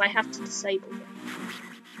because I have to disable them.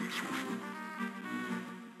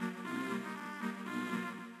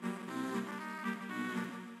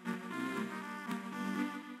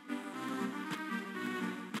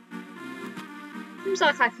 Seems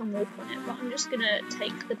like I can walk on it, but I'm just gonna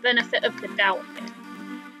take the benefit of the doubt here.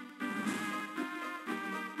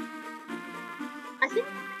 I think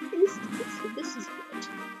this is good.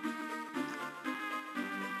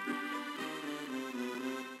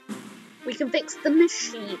 We can fix the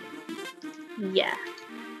machine. Yeah.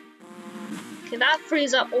 Okay, that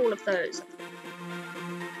frees up all of those.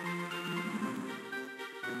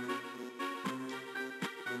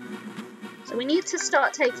 So we need to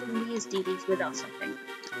start taking these DDs with us, I think.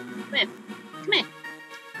 Come here. Come here.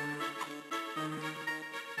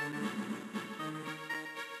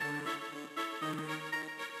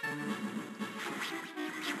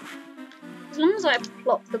 As long as I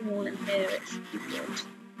plop them all in here, it should be good.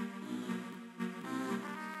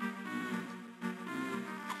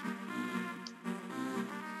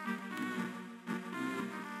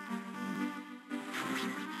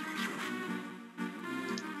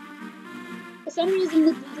 For some reason,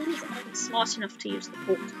 the DDs aren't smart enough to use the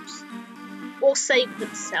portals or save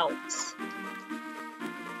themselves.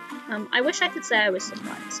 I wish I could say I was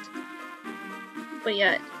surprised. But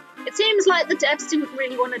yeah, it seems like the devs didn't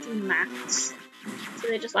really want to do maths. So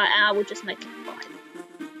they're just like, we'll just make it 5.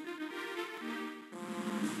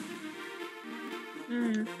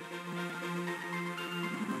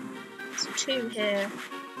 So 2 here.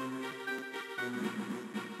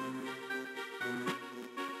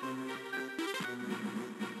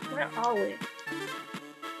 are we?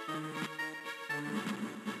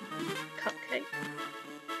 Cupcake.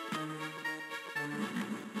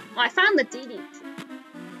 I found the DD.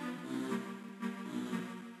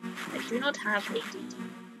 I do not have a DD.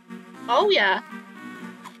 Oh yeah,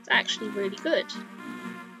 it's actually really good.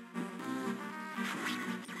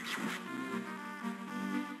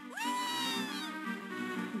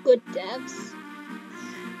 Good devs.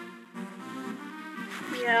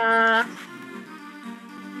 Yeah.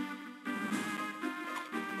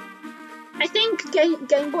 I think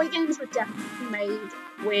Game Boy games were definitely made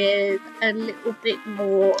with a little bit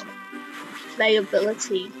more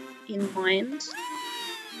playability in mind.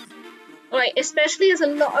 Like, especially as a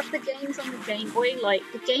lot of the games on the Game Boy, like,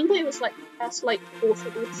 the Game Boy was like the first like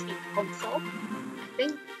portable cheap console, I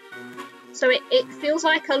think. So it feels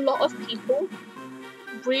like a lot of people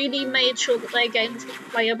really made sure that their games were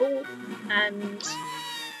playable and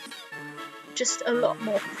just a lot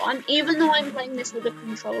more fun, even though I'm playing this with a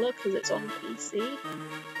controller because it's on PC.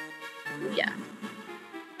 Ooh, yeah.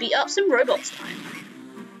 Beat up some robots time.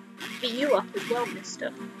 Beat you up as well,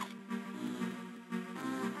 mister.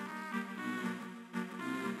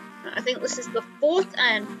 I think this is the fourth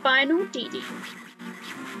and final DD.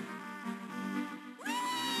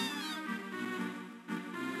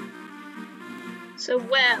 So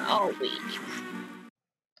where are we?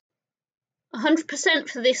 100%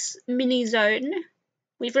 for this mini zone.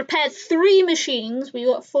 We've repaired 3 machines. We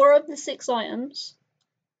got 4 of the 6 items.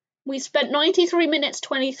 We spent 93 minutes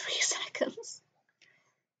 23 seconds.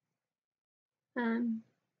 We're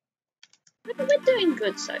doing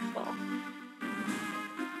good so far.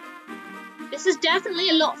 This is definitely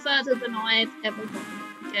a lot further than I've ever gotten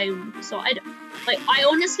in the game. So I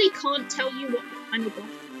honestly can't tell you what the final boss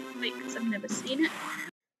is like because I've never seen it.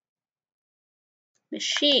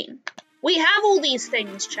 Machine. We have all these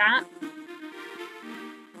things, chat.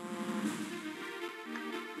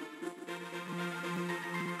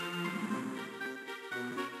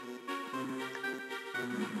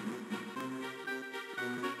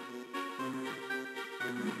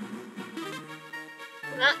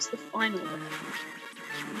 That's the final bit.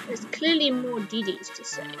 There's clearly more DDs to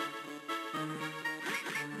say.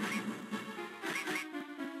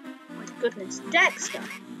 My goodness, Dexter!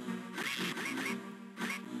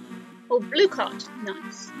 Oh, blue card,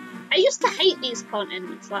 nice. I used to hate these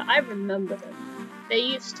continents, like I remember them. They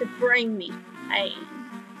used to bring me pain.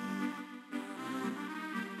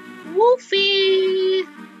 Wolfie!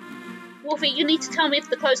 Wolfie, you need to tell me if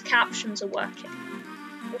the closed captions are working.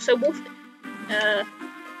 Also, Wolfie, hang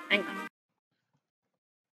on.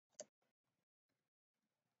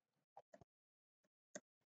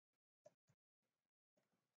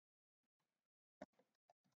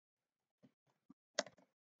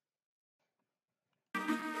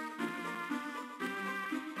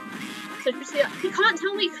 So you can't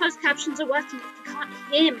tell me closed captions are working if you can't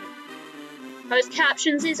hear me. Closed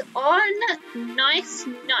captions is on. Nice,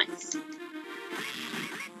 nice.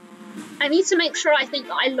 I need to make sure I think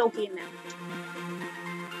that I log in now.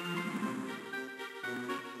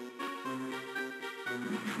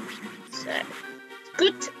 So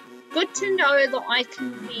good to know that I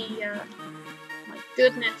can be. My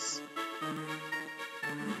goodness.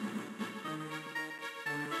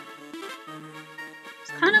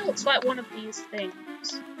 It kind of looks like one of these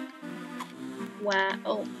things where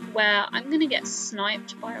I'm gonna get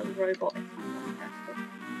sniped by a robot if I'm not careful.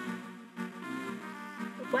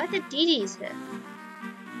 But where are the DDs here?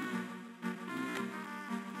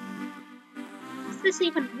 What does this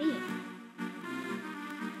even mean?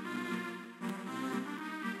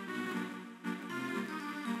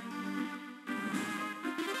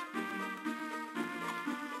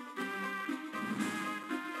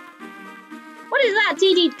 What is that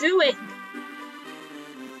DD doing?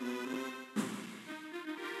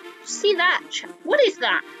 See that? What is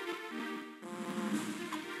that?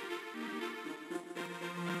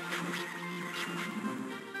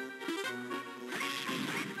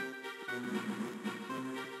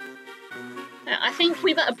 I think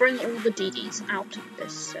we better bring all the DDs out of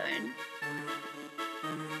this zone.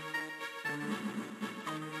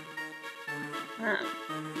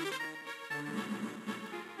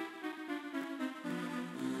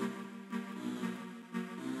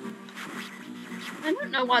 I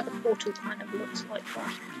don't know why the portal kind of looks like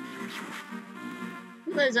that.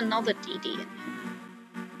 There's another DD in here.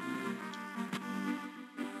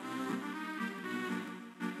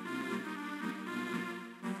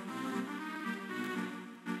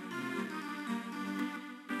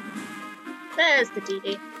 There's the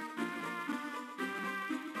DD.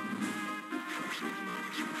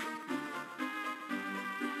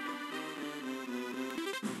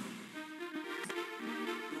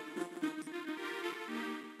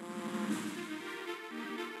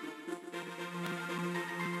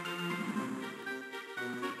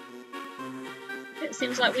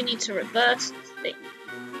 seems like we need to reverse this thing.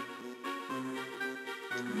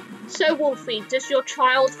 So, Wolfie, does your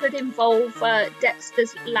childhood involve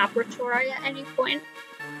Dexter's laboratory at any point?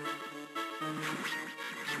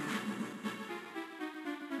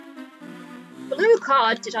 Blue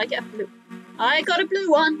card. Did I get a blue? I got a blue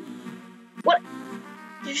one. What?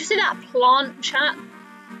 Did you see that plant, chat?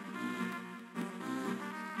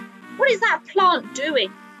 What is that plant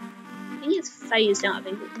doing? I think it's phased out of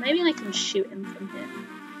it. Maybe I can shoot him from here.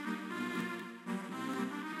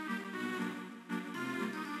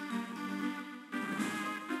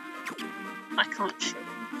 I can't shoot him.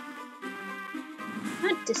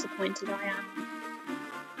 How disappointed I am.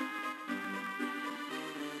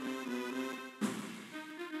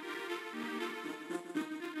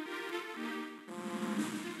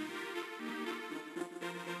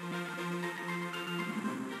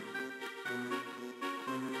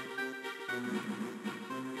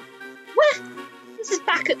 This is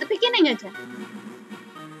back at the beginning again.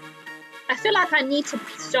 I feel like I need to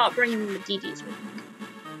start bringing the DDs with me.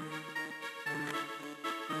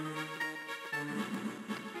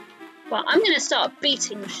 Well, I'm going to start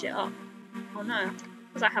beating the shit up. Oh no,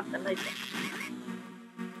 because I have the laser.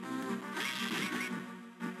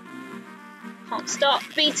 Can't start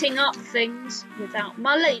beating up things without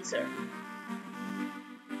my laser.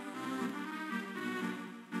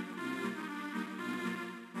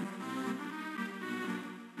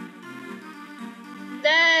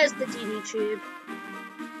 There's the DD tube.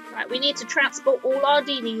 Right, we need to transport all our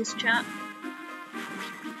DDs, chat.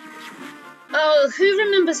 Oh, who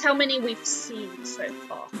remembers how many we've seen so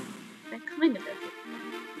far? They're kind of everywhere.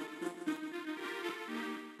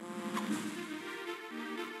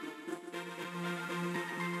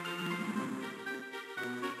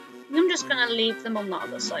 I'm just gonna leave them on the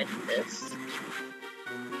other side of this.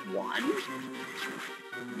 One.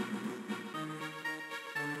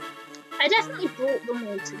 I definitely brought them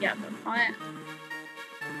all together, right?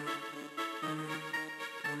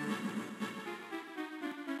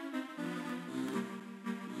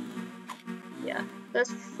 Yeah,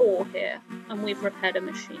 there's 4 here, and we've repaired a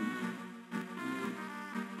machine.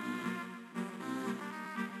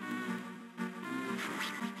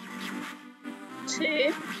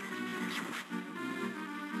 Two.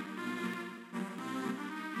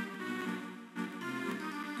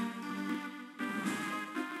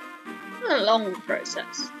 A long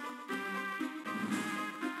process.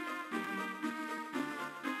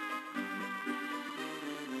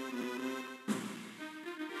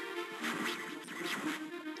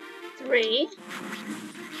 Three.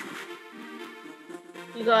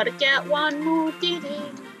 You gotta get one more DD.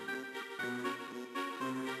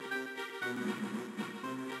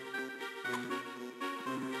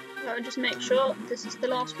 Gotta just make sure this is the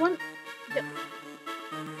last one. Yep.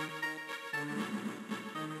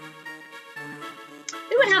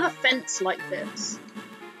 Who would have a fence like this?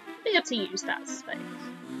 Be able to use that space.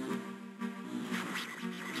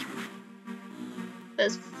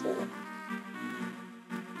 There's 4.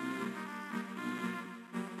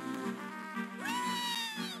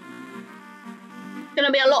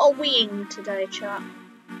 Gonna be a lot of weeing today, chat.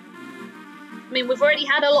 I mean, we've already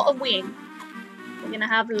had a lot of weeing. We're gonna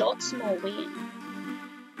have lots more weeing.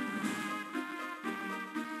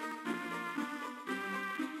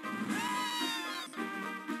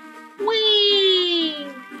 Wee!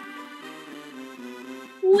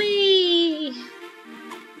 Wee!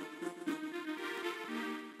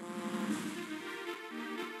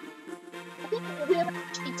 I think we're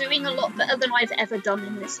actually doing a lot better than I've ever done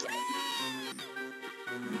in this game.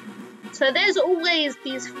 So there's always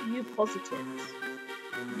these few positives.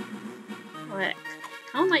 Like,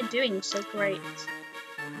 how am I doing so great?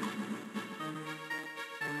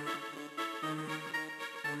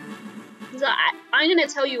 So I'm gonna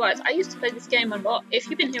tell you guys, I used to play this game a lot. If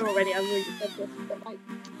you've been here already, I really said this, but like,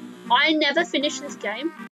 I never finished this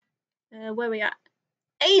game. Where are we at?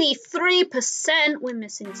 83%! We're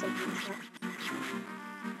missing something.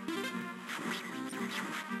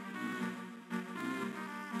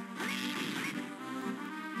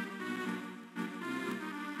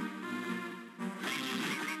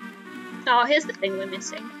 Oh, here's the thing we're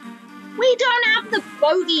missing. We don't have the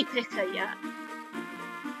bogey picker yet.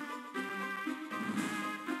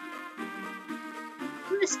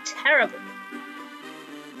 Isn't this terrible?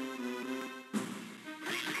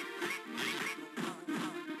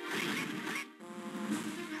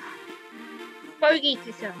 Bogey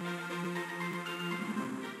picker.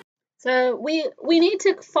 So we need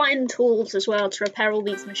to find tools as well to repair all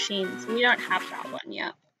these machines. We don't have that one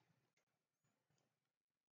yet.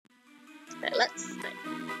 Okay, let's see.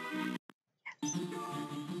 Yes.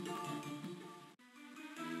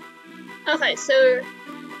 Okay, so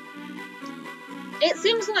it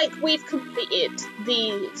seems like we've completed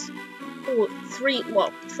these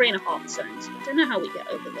 3.5 zones. I don't know how we get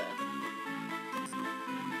over there.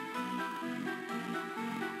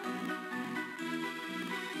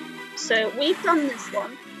 So we've done this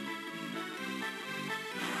one.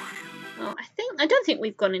 Oh, I don't think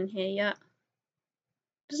we've gone in here yet.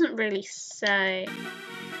 Doesn't really say.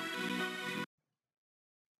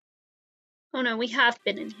 Oh no, we have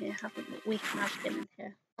been in here, haven't we? We have been in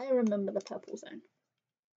here. I remember the purple zone.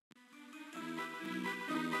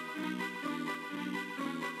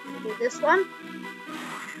 We'll do this one.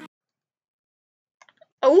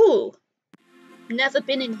 Oh! Never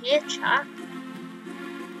been in here, chat.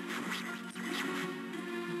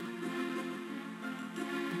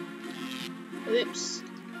 Oops.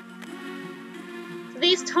 So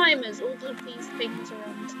these timers, all of these things are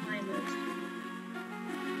on timers.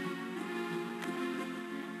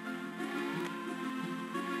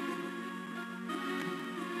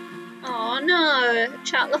 Oh no!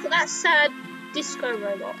 Chat, look at that sad disco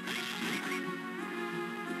robot.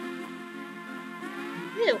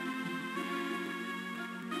 Ew.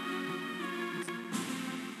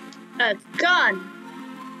 A gun!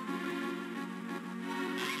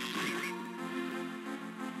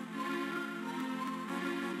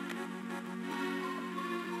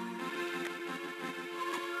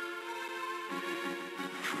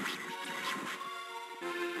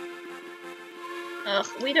 Ugh,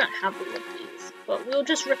 we don't have all of these, but we'll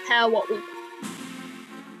just repair what we can.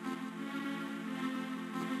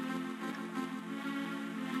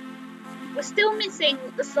 We're still missing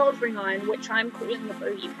the soldering iron, which I'm calling the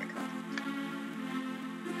bogey picker.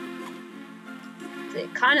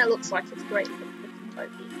 It kind of looks like it's great for picking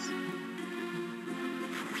bogeys.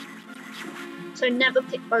 So never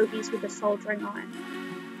pick bogeys with a soldering iron.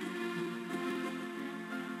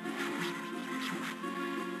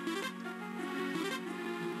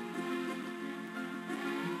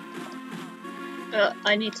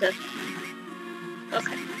 I need to...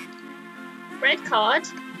 Okay. Red card.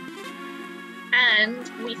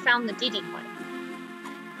 And we found the DD pipe.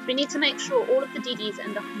 We need to make sure all of the DDs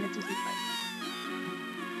end up in the DD pipe.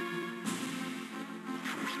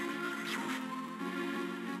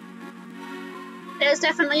 There's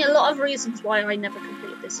definitely a lot of reasons why I never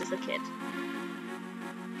completed this as a kid.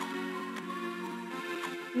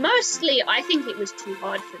 Mostly, I think it was too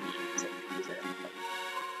hard for me as a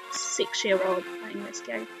 6-year-old playing this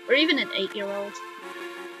game, or even an 8-year-old.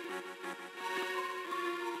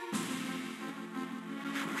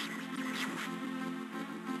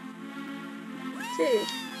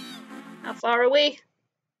 How far are we?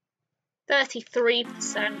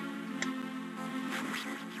 33%.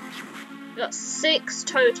 We've got 6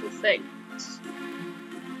 total things.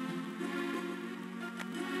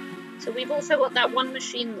 So we've also got that one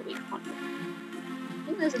machine that we can't. I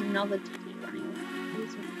think there's another DD running around.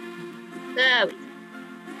 There we go.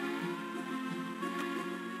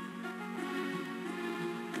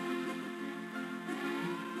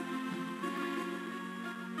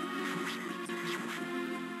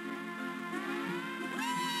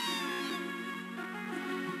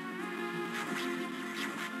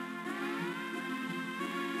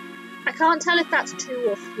 I can't tell if that's 2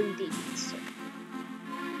 or 3 Ds.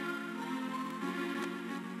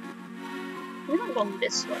 We've not gone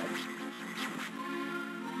this way.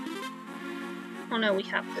 Oh no, we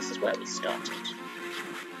have. This is where we started.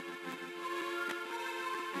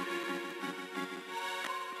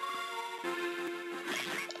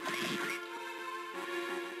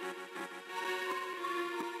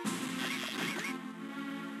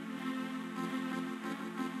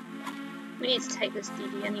 We need to take this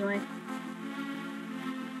DD anyway.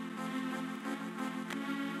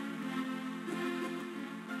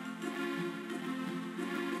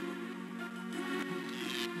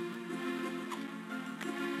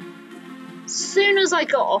 As soon as I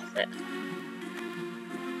got off it.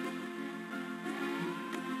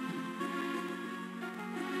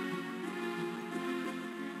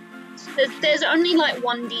 There's only like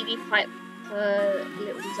 1 DD pipe per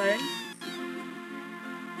little zone.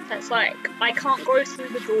 So it's like, I can't go through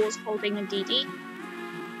the doors holding a DD.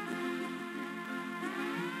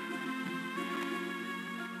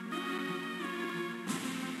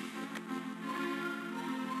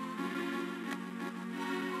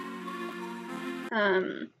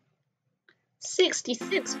 Um,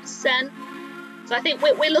 66%. So I think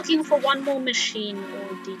we're looking for 1 more machine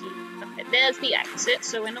or DD. Okay, there's the exit,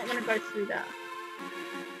 so we're not going to go through that.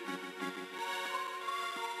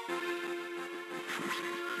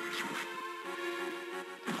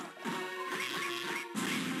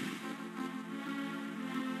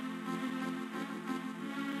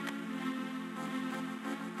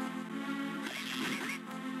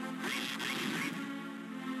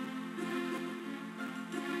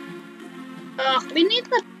 Ugh, we need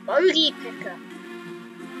the bogey picker.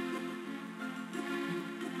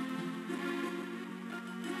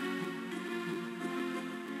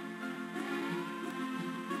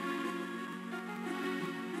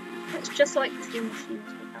 It's just like 2 machines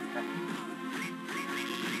we have there.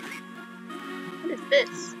 What is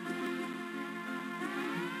this?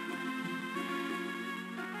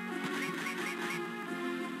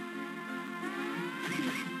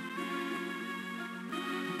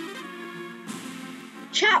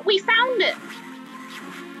 Chat, we found it!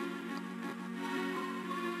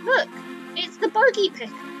 Look, it's the bogey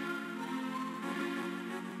picker.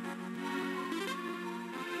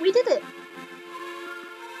 We did it.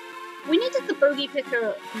 We needed the bogey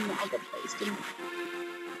picker in the other place, didn't we?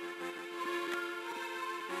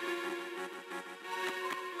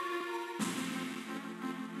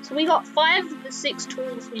 So we got 5 of the 6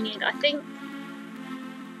 tools we need. I think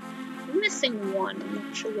I'm missing one. I'm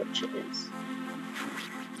not sure which it is.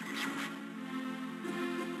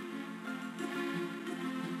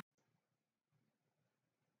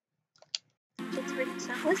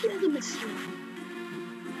 Where's the other machine?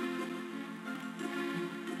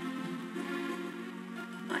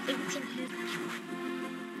 I think it's in here.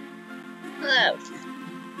 Oh.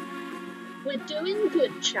 We're doing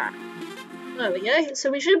good, chat. There we go.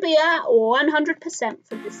 So we should be at 100%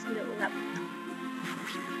 for this little level.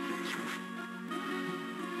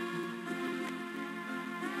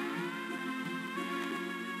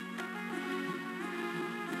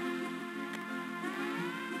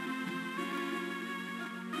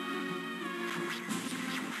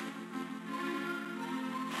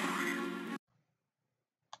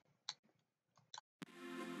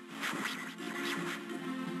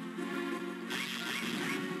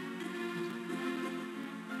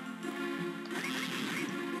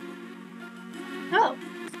 Oh.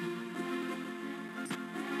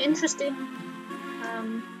 Interesting.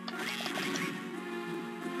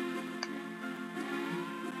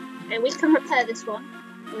 Okay, we can repair this one.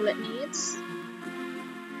 All it needs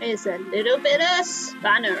is a little bit of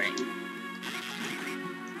spannering.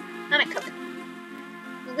 And a cover.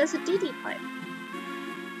 Well, there's a DD pipe.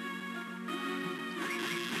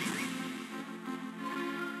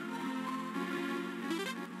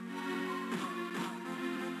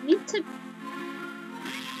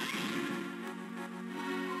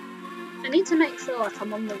 I need to make sure like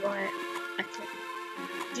I'm on the right. I can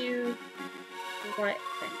do the right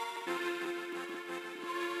thing.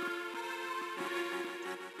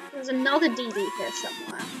 There's another DD here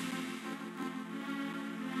somewhere.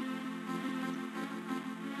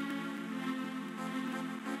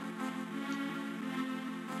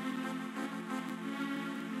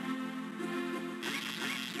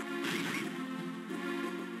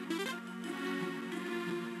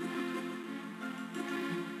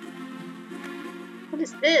 What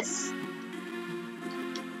is this?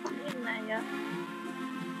 Not in there yet.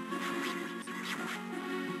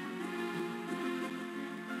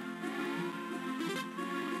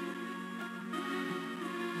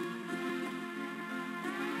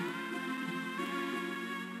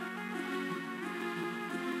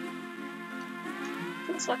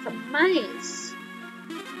 Looks like a maze.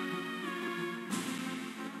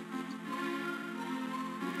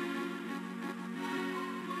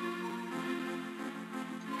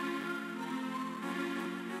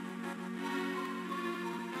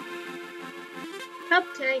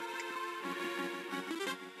 Cupcake.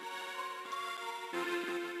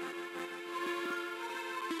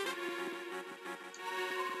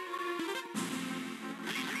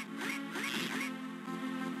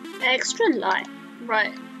 Extra light.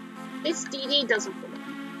 Right. This DD doesn't work.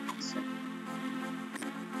 So.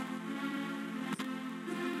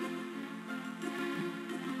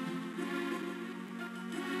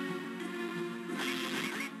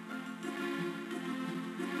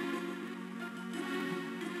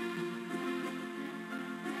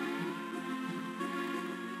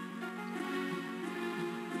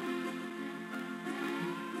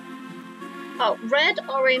 Oh, red,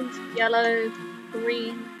 orange, yellow,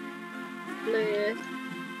 green, blue,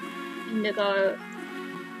 indigo.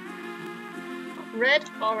 Red,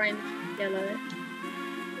 orange, yellow,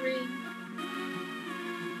 green.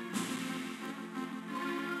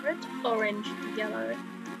 Red, orange, yellow,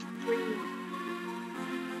 green.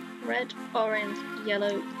 Red, orange,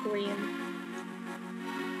 yellow, green.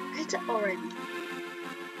 Red, orange,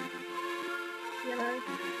 yellow,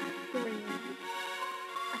 green.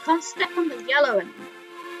 I can't step on the yellow anymore.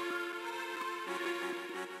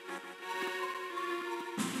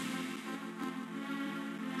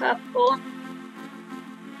 Purple.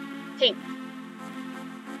 Pink.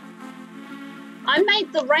 I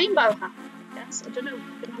made the rainbow happen I don't know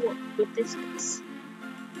what good this is.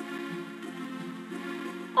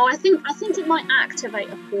 Oh, I think it might activate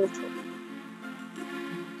a portal.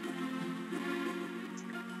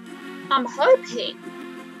 I'm hoping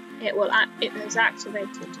it has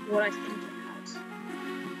activated what I think it has.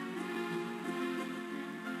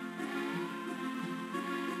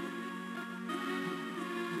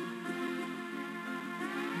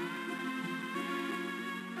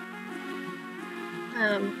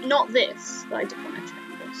 Not this, but I did want to check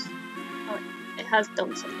this. Oh, it has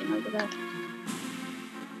done something over there.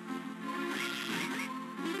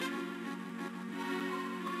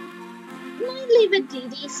 Can I leave a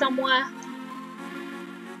DD somewhere?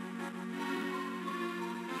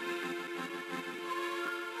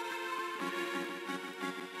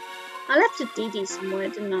 I left a DD somewhere,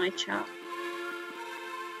 didn't I, chat?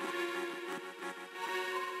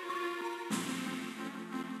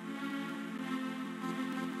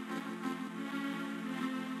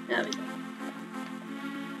 There we go.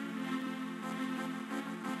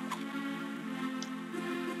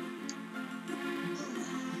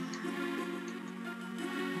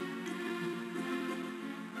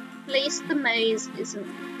 At least the maze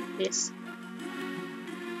isn't this.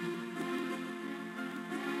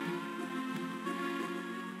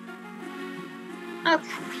 Okay.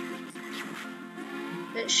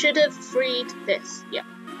 It should have freed this. Yep.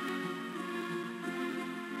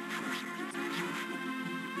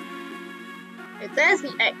 Okay, there's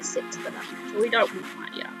the exit to the left, so we don't want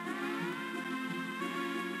that yet.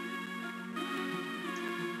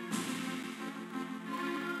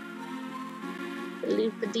 I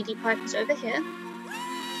believe the DD pipe is over here.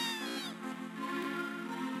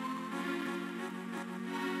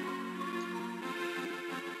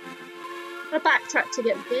 I'm gonna backtrack to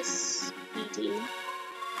get this DD.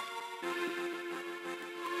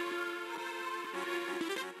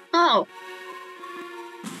 Oh.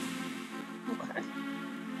 Okay.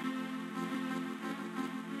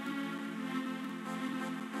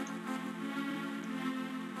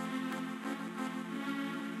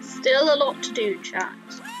 Still a lot to do, chat.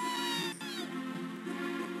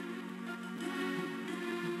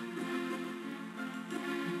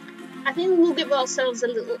 I think we'll give ourselves a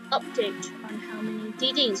little update on how many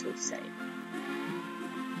DDs we've saved.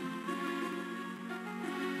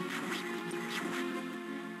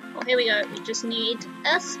 Oh, here we go. We just need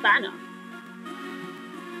a spanner.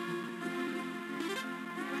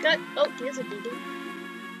 Go. Oh, here's a DD.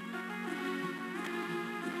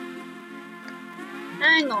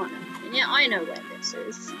 Hang on a minute. I know where this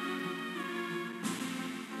is.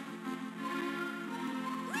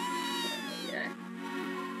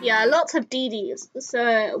 Yeah, lots of DDs.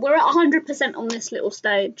 So we're at 100% on this little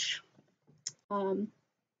stage.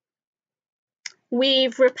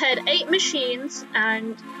 We've repaired 8 machines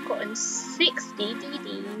and gotten 60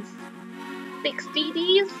 DDs. 60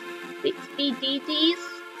 DDs? 60 DDs?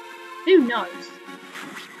 Who knows?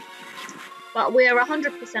 But we're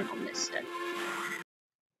 100% on this stage.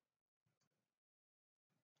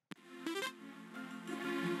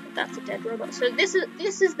 That's a dead robot. So this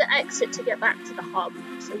is the exit to get back to the hub.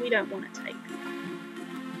 So we don't want to take.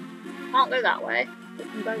 Can't go that way. We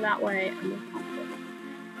can go that way, and we can't go that way.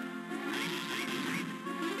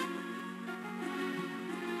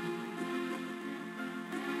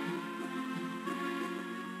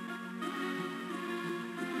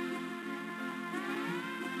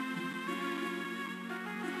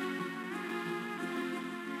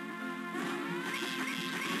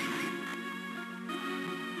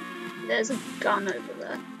 There's a gun over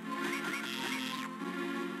there.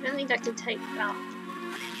 I don't think I can take that.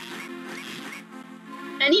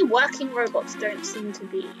 Any working robots don't seem to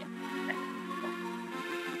be effective.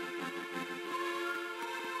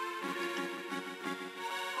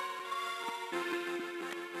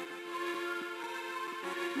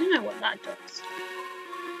 I don't know what that does.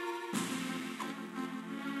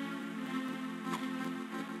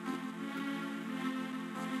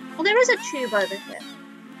 Well, there is a tube over here.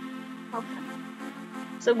 Okay.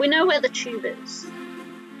 So we know where the tube is.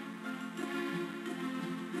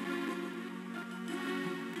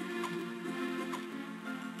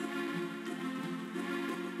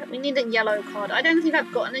 But we need a yellow card. I don't think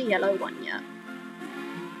I've gotten a yellow one yet.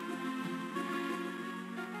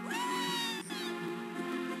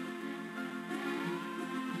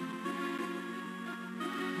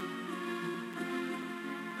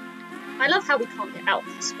 I love how we can't get out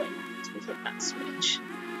this way now because we hit that switch.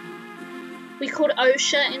 We called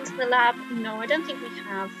OSHA into the lab. No, I don't think we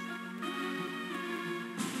have.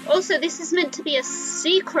 Also, this is meant to be a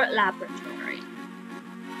secret laboratory.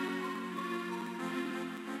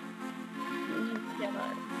 We need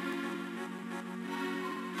yellow.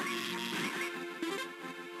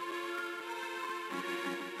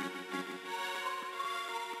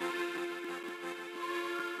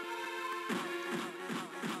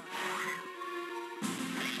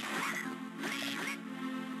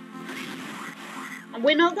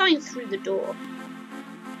 We're not going through the door.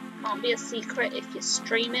 Can't be a secret if you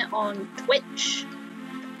stream it on Twitch.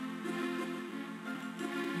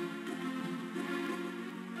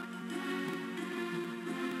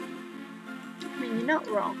 I mean, you're not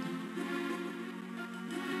wrong.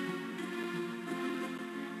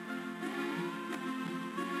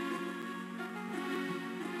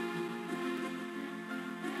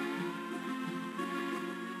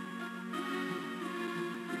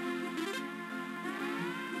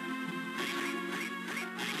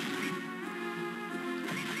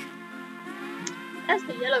 There's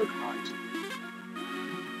the yellow card.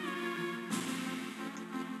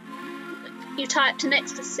 You typed an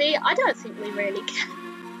extra C? I don't think we really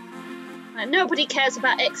care. Nobody cares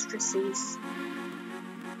about extra C's.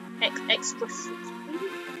 Extra C's.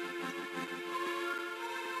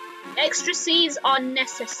 Extra C's are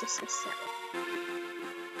necessary.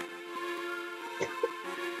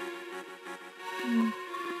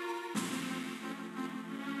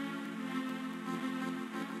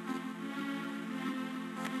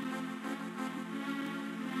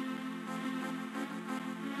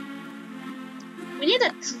 We need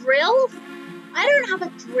a drill? I don't have a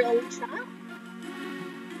drill, chat.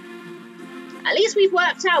 At least we've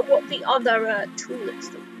worked out what the other tool is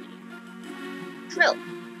that we need. Drill.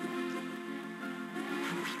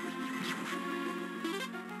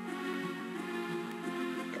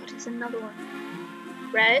 God, it's another one.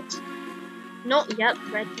 Red. Not yet.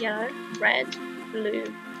 Red, yellow. Red, blue.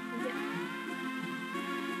 Yeah.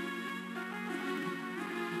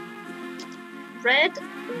 Red,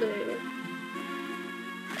 blue.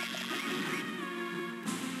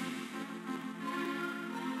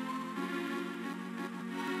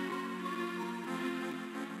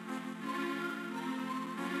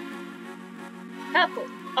 Purple.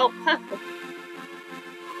 Oh, purple.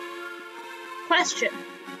 Question.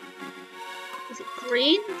 Is it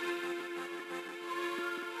green?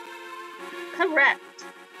 Correct.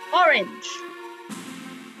 Orange.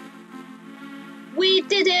 We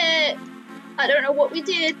did it! I don't know what we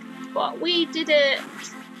did, but we did it.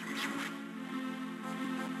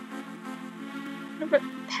 I'm gonna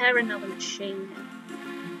repair another machine here.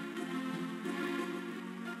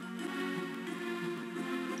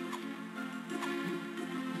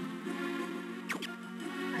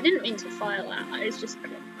 I didn't mean to fire that, I was just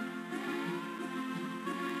clicking.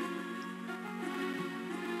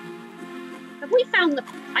 Have we found the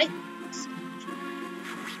pipe?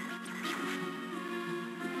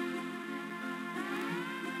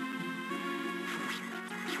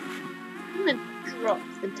 I'm gonna drop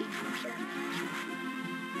the D again.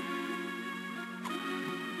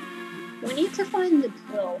 We need to find the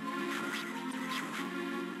drill.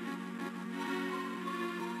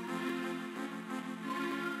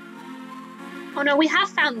 Oh no, we have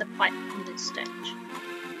found the pipe on this stage.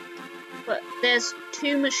 But there's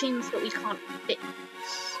two machines that we can't fix.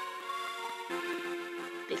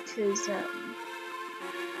 Because,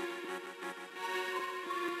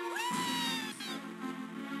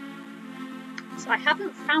 so I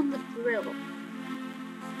haven't found the drill.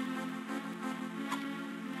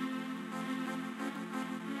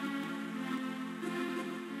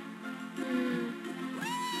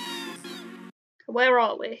 Where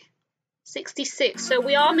are we? 66. So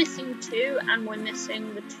we are missing two, and we're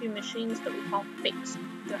missing the two machines that we can't fix.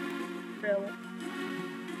 The drill.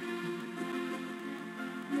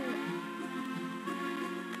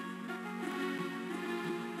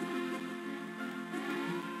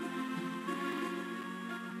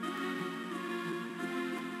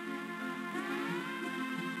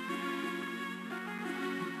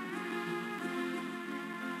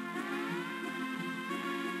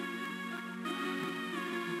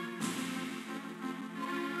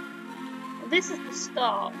 This is the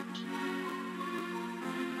start.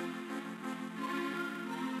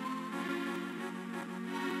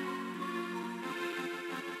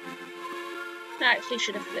 I actually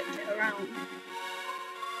should have flipped it around.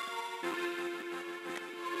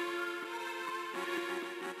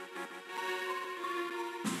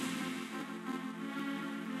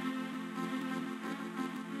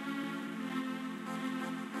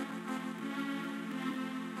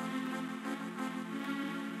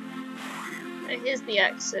 Here's the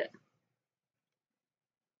exit.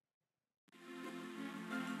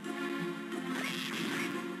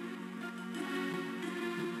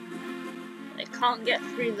 I can't get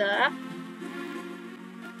through there.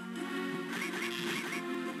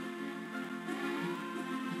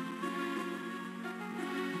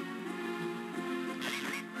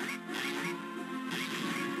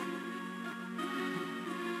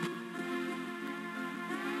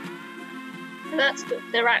 That's good.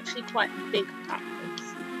 They're actually quite big platforms.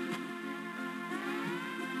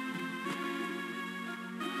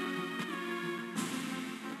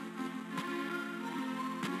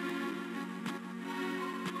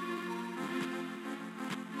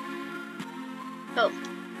 Oh.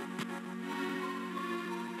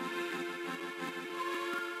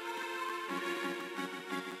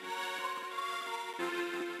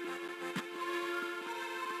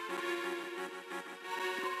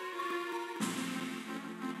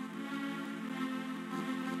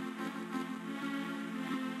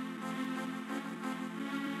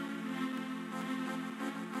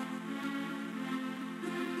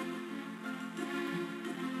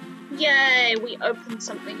 Yay, we opened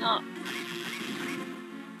something up.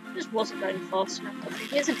 This wasn't going fast enough. Okay,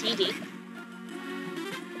 here's a Dee-Dee.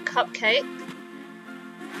 A cupcake.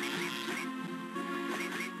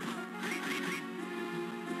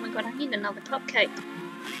 Oh my god, I need another cupcake.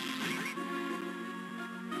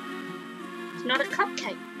 It's not a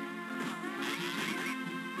cupcake.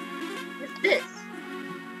 What's this?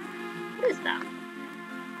 What is that?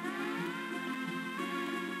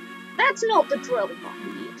 That's not the drill I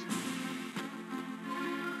need.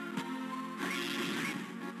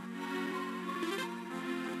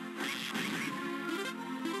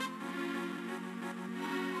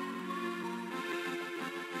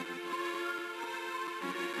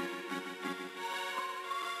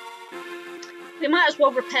 We might as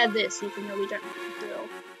well repair this, even though we don't have the drill.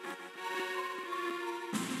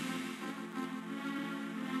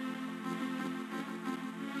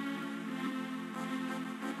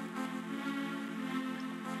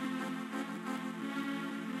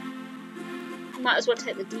 Might as well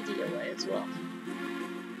take the Dee-Dee away as well.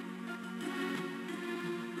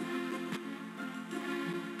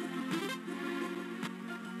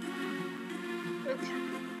 Okay.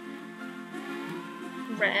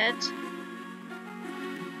 Red.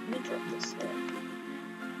 Let me drop this here.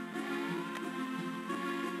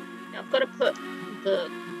 Yeah, I've got to put the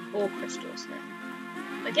ore crystals there.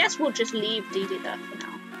 I guess we'll just leave Dee-Dee there for now.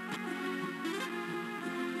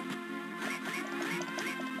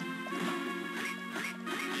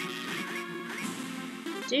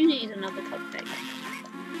 I do need another cupcake.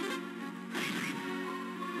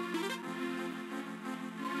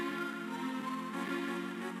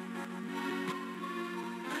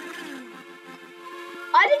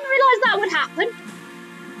 I didn't realise that would happen.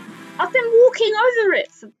 I've been walking over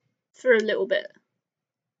it for a little bit.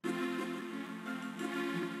 A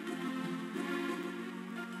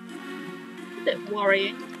bit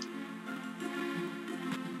worrying.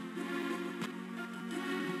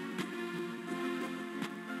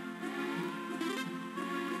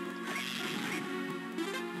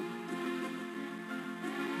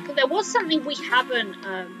 There was something we haven't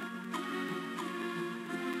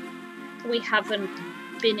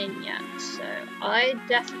been in yet, so I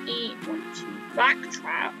definitely want to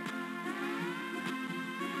backtrack.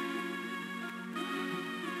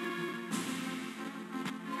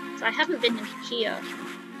 So I haven't been in here.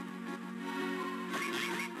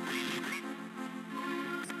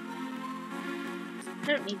 I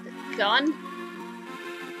don't need the gun.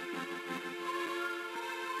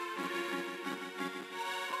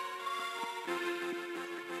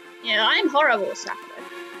 Yeah, I'm horrible, Sappho.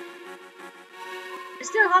 I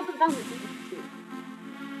still haven't done the Dee-Dee.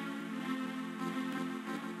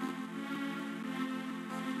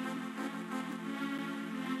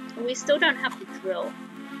 We still don't have the drill.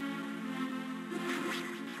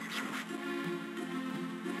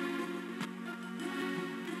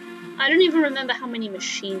 I don't even remember how many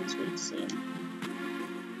machines we've seen.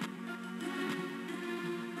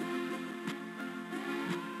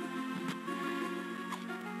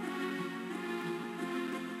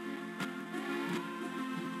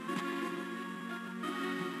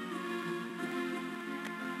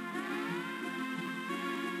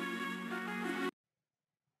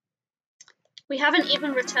 We haven't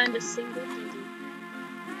even returned a single Dee-Dee.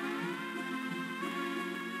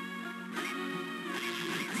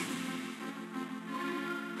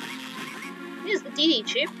 Here's the Dee-Dee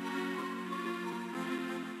chip.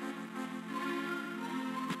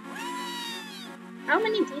 How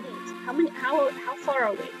many Dee-Dees? How far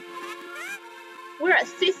are we? We're at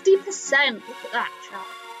 50%. Look at that, chat.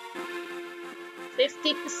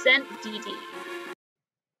 50% Dee-Dee.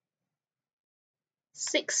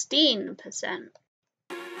 16%.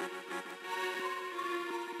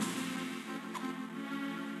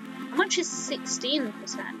 How much is 16%?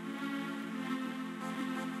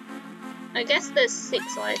 I guess there's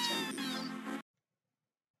 6 items.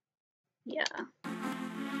 Yeah.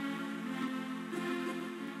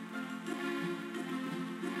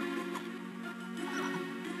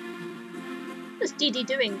 What's Dee-Dee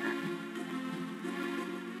doing there?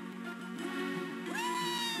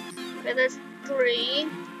 Okay, there's 3.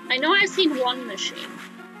 I know I've seen 1 machine.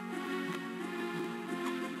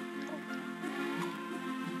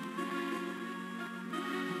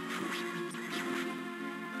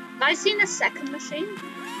 I seen a second machine?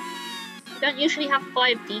 You don't usually have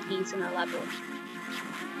 5 DDs in a level.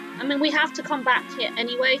 I mean, we have to come back here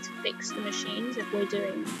anyway to fix the machines if we're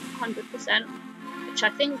doing 100%, which I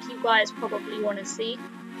think you guys probably want to see.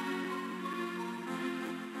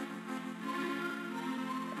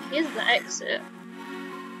 Here's the exit.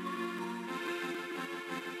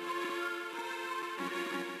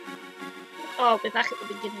 Oh, we're back at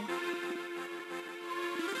the beginning.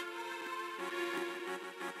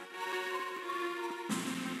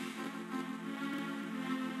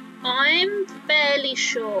 I'm fairly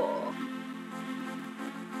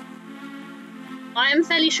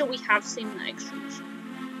sure we have seen the extra machine.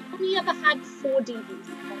 We've only ever had 4 DVs.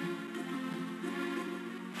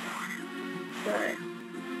 So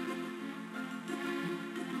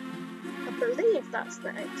I believe that's the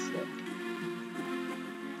exit.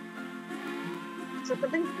 Because I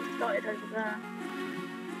believe we started over there.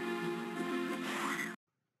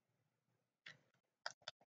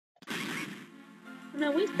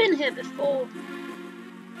 No, we've been here before.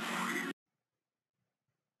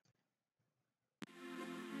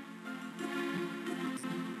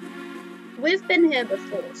 We've been here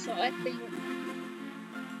before, so I think...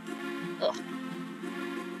 Ugh.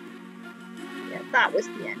 Yeah, that was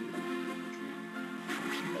the end.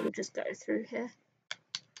 We'll just go through here.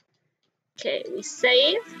 Okay, we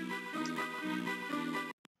save.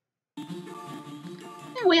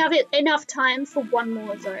 And we have enough time for one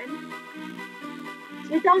more zone. So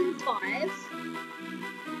we've done 5.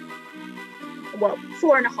 Well,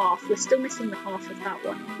 4.5. We're still missing the half of that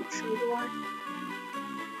one. I'm not sure why.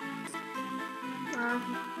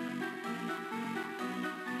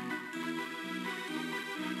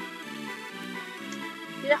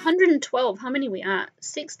 We did 112. How many are we at?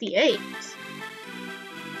 68.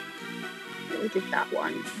 We did that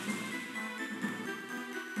one.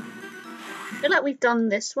 I feel like we've done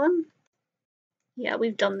this one. Yeah,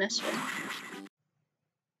 we've done this one.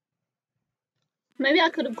 Maybe I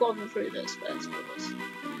could have gone through this first for this.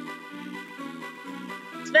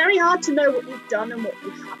 It's very hard to know what you've done and what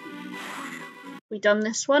you haven't. We done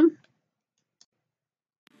this one.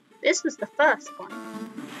 This was the first one.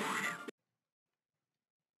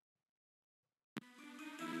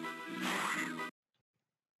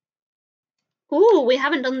 Ooh, we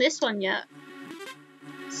haven't done this one yet.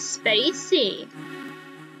 Spacey.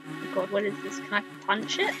 Oh god, what is this? Can I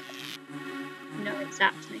punch it? No, it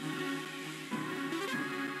zapped me.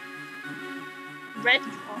 Red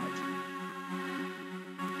card.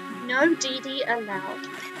 No DD allowed.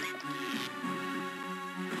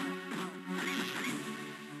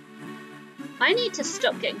 I need to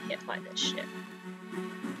stop getting hit by this shit.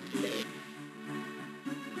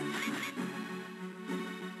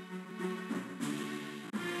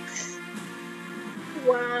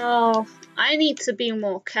 Wow, I need to be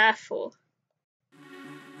more careful.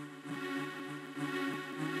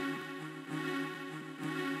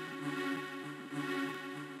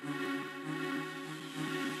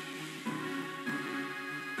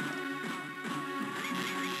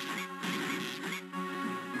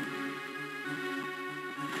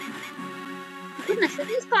 Goodness, are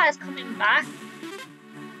these guys coming back?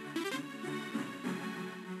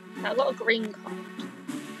 I got a green card.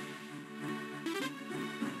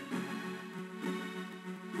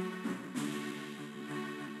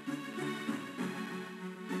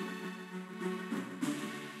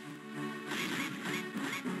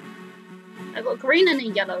 I got a green and a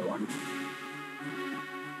yellow one.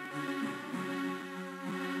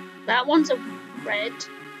 That one's a red.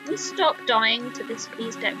 Can you stop dying to this,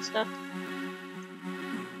 please, Dexter?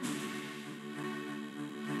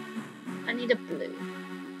 I need a blue.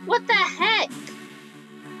 What the heck?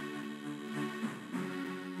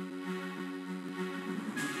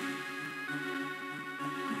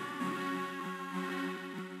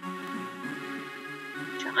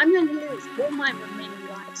 I'm going to lose all my remaining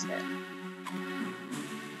lives here.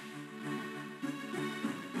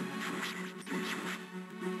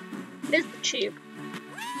 There's the tube.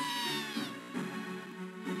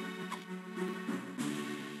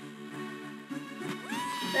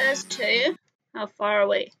 There's 2. How far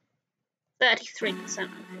away? 33%.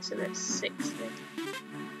 Okay, so there's 60.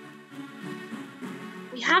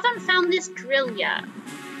 We haven't found this drill yet.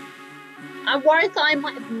 I'm worried that I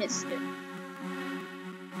might have missed it.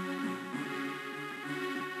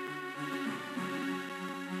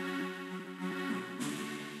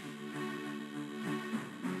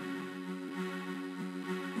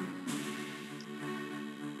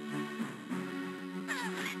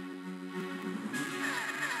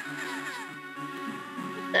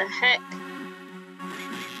 What the heck?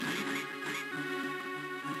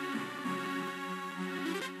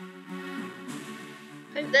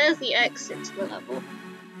 there's the exit to the level.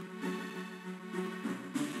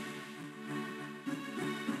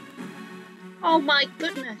 Oh my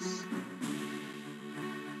goodness.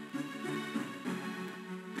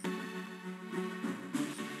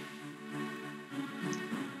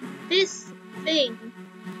 This thing,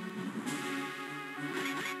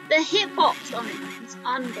 the hitbox on it is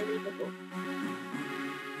unbelievable.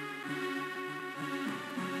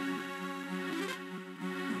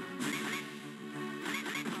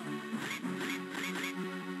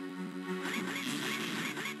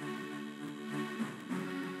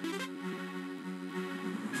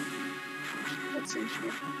 What's in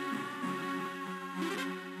here?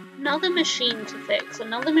 Another machine to fix,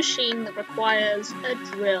 another machine that requires a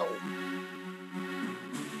drill.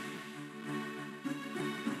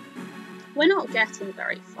 We're not getting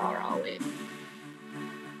very far, are we?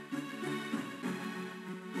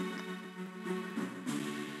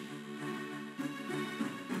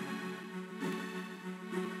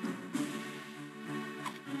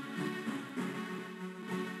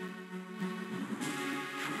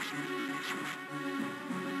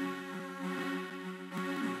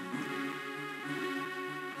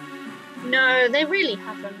 No, they really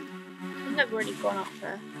haven't. I think I've already gone up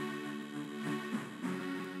there.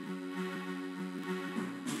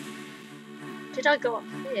 Did I go up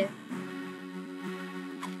here?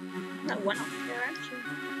 No, I went up there actually.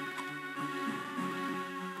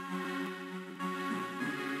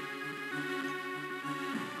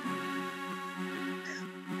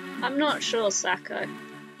 I'm not sure, Sacco. Yeah,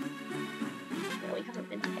 we haven't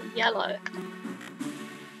been to yellow.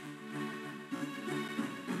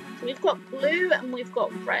 So we've got blue and we've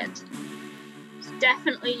got red. So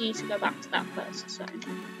definitely need to go back to that first zone.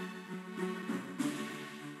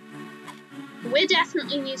 We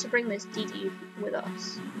definitely need to bring this DD with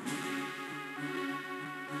us.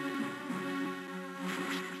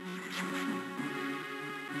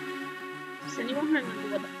 Does anyone remember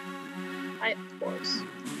what the pipe was?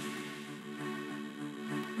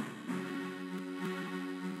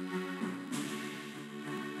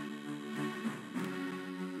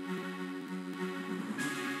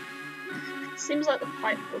 Seems like the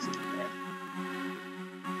pipe wasn't there.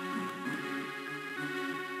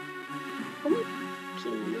 Can we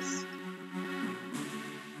please?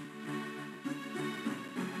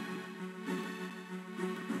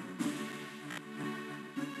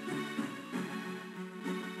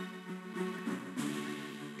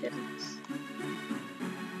 Goodness.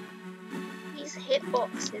 These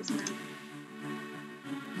hitboxes now.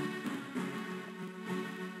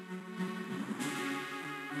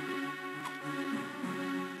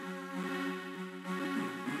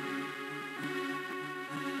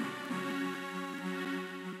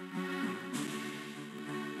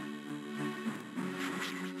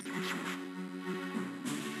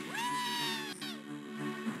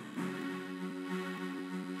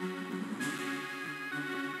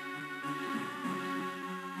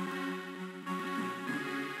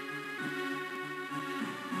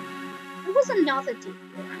 There was another DD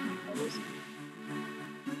around there, wasn't there?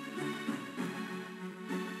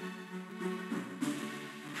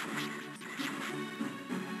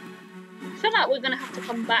 I feel like we're gonna have to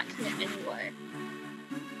come back here anyway.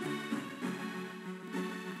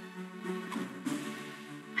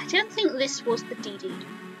 I don't think this was the DD.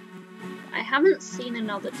 I haven't seen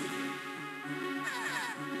another DD.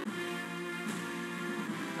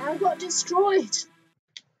 I got destroyed!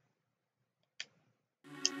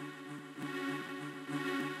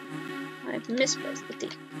 I've misplaced the D.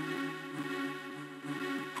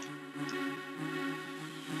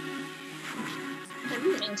 I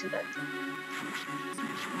didn't mean to go there.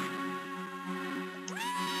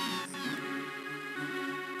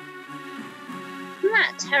 Isn't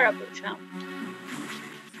that terrible, chap?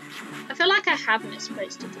 I feel like I have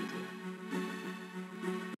misplaced a DD.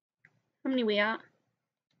 How many are we at?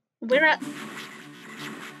 We're at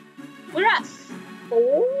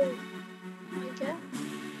 4, I guess.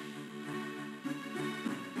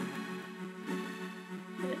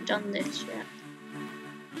 I haven't done this yet.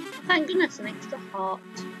 Thank goodness, an extra heart.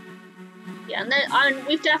 Yeah, and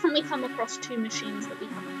we've definitely come across 2 machines that we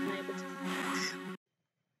haven't been able to finish.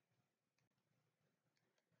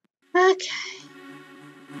 Okay.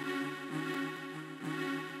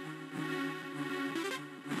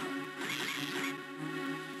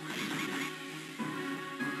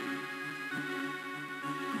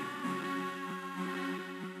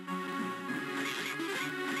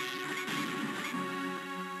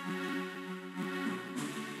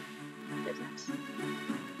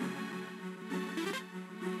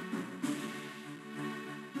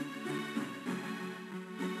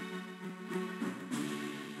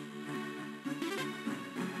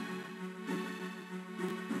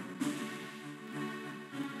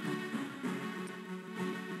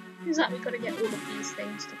 Seems like we've got to get all of these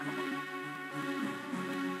things to come on.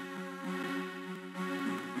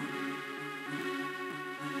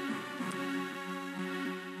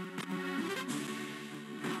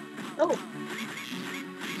 Oh.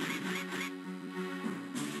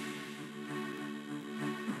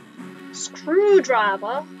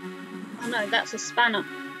 Screwdriver? Oh no, that's a spanner.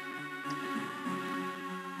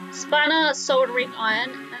 Spanner, soldering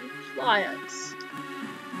iron, and pliers.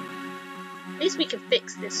 At least we can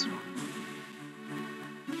fix this one.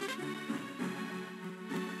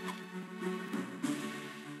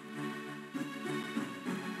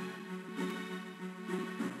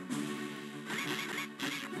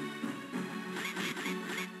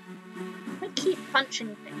 I keep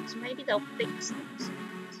punching things, maybe they'll fix things.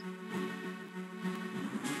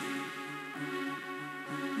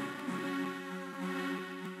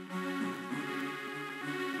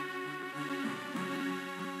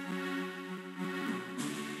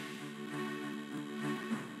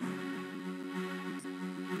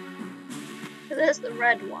 So there's the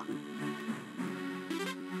red one.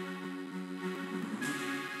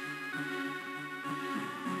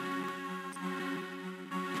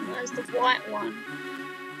 There's the white one.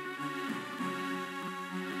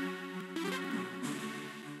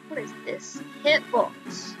 What is this?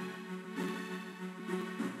 Hitbox.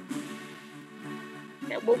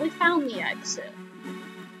 Okay, well we found the exit.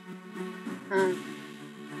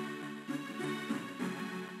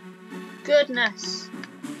 Goodness.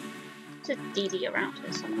 There's a Dee around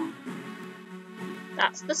here somewhere.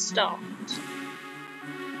 That's the start.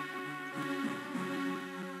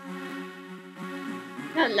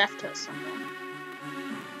 I left her somewhere.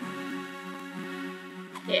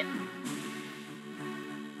 Here.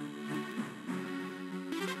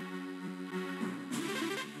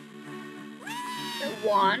 So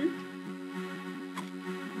 1,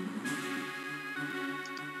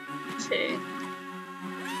 2.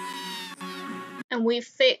 And we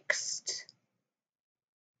fixed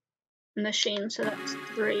the machine, so that's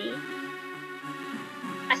 3.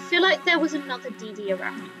 I feel like there was another Dee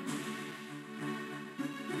around.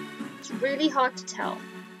 It's really hard to tell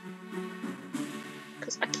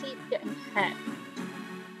because I keep getting hit.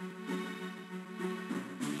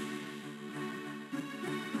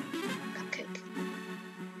 Cupcake.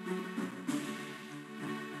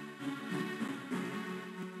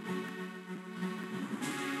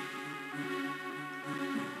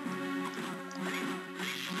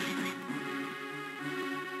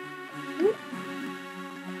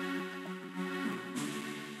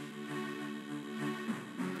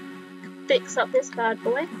 Fix up this bad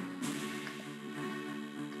boy.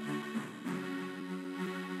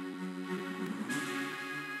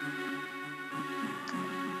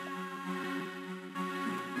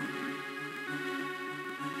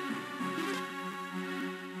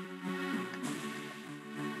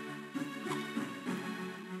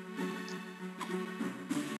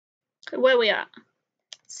 Where are we at?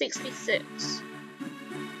 66.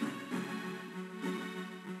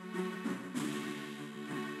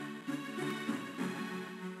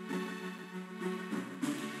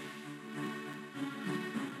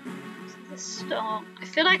 Start. I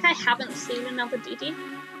feel like I haven't seen another Dee.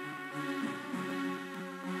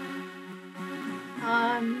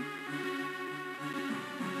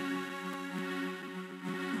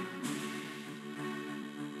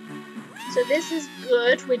 So this is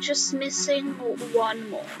good. We're just missing 1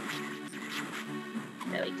 more.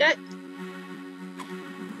 There we go.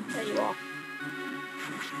 There you are.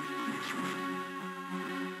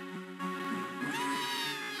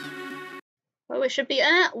 Well, we should be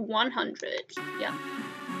at 100. Yeah.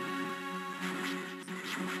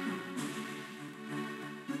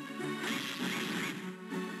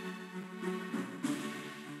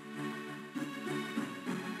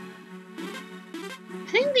 I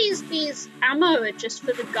think these ammo are just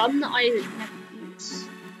for the gun that I never use.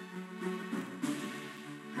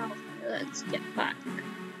 Oh, let's get back.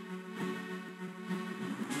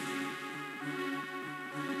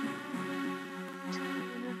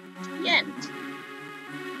 The end.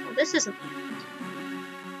 Well, this isn't the end.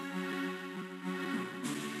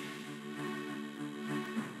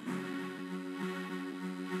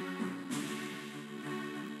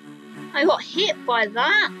 I got hit by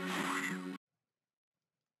that.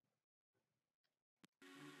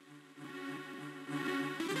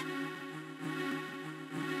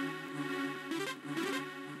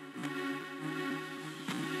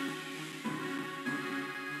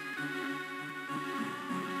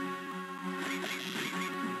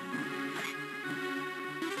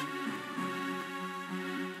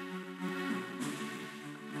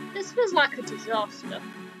 This was like a disaster.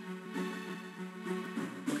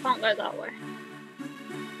 Can't go that way.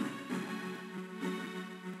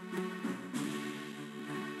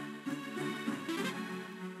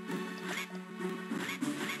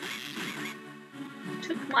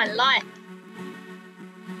 Took my life.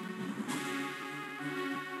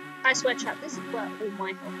 I swear, chat, this is where all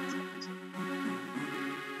my health is going to.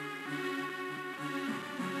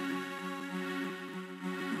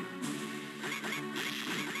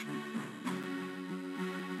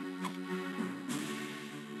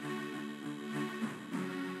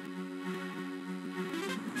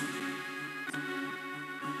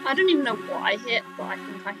 I don't even know what I hit, but I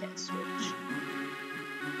think I hit a switch.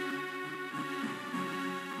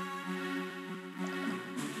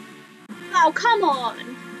 Oh, come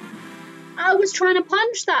on! I was trying to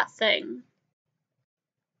punch that thing.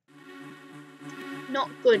 Not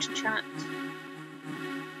good, chat.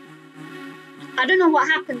 I don't know what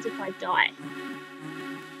happens if I die.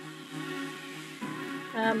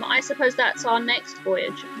 I suppose that's our next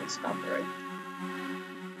voyage of discovery.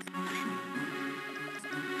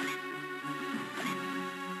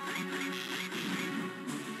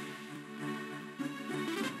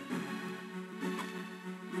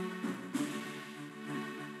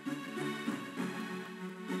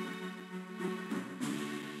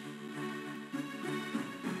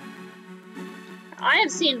 I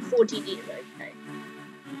have seen 4 DDs, okay.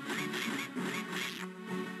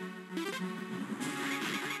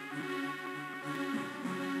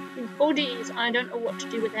 In 4 DDs, I don't know what to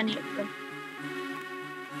do with any of them.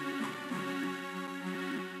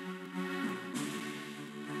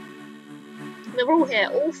 They're all here,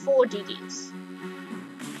 all 4 DDs.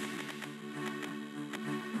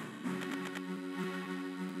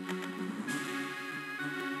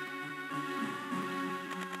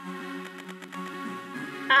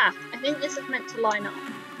 Ah, I think this is meant to line up.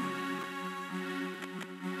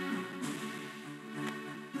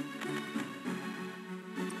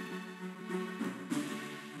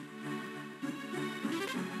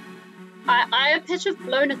 I appear to have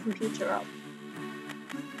blown a computer up.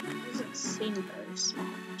 It doesn't seem very smart.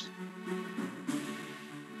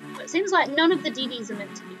 But it seems like none of the DDs are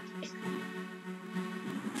meant to be here.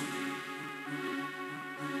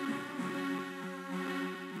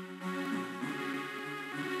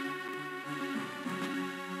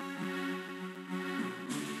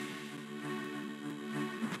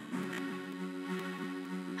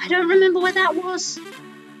 I don't remember where that was.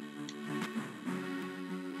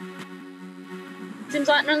 Seems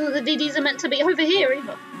like none of the DDs are meant to be over here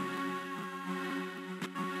either.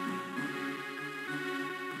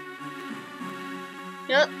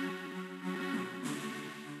 Yep.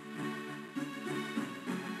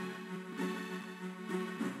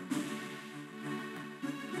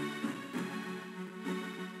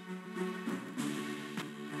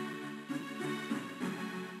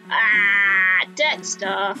 Ah,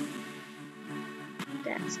 Dexter.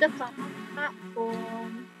 Dexter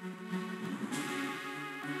platform.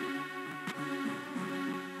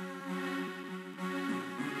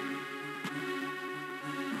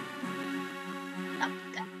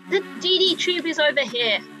 The DD tube is over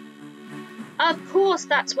here. Of course,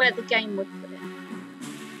 that's where the game would put it.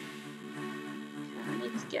 Okay, I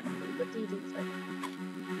need to get all the DDs over here.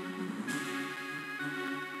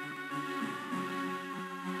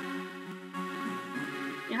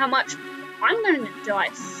 You know how much? I'm going to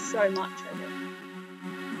die so much over it.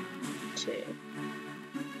 2.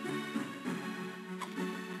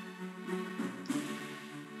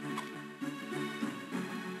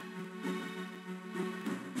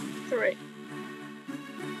 3.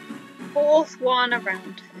 4th one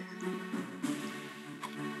around here.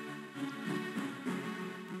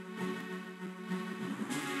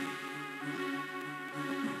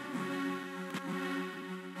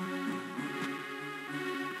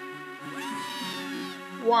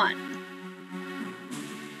 One.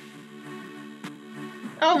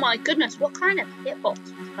 Oh my goodness, what kind of hitbox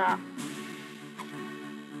was that?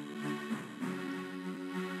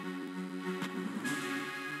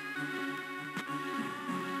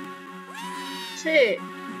 Two.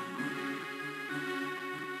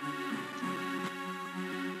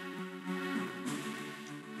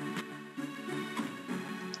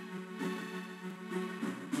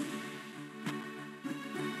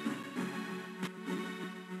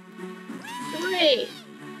 Three.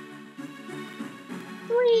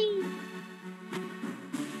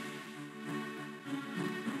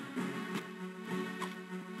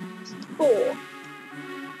 4.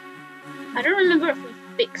 I don't remember if we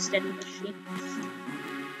fixed any machines.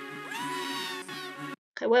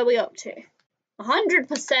 Okay, where are we up to?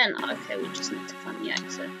 100%. Okay, we just need to find the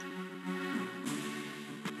exit.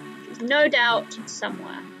 Which is no doubt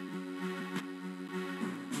somewhere.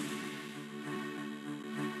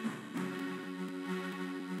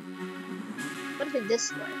 Gotta be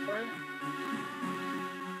this way, right?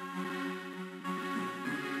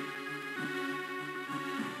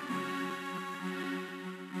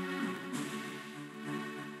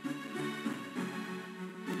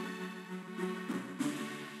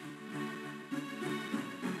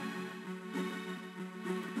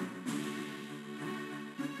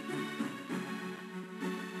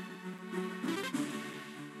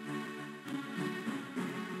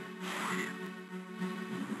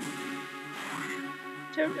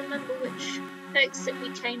 I don't remember which exit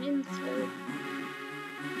we came in through.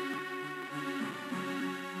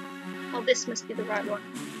 Oh, this must be the right one.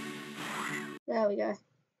 There we go.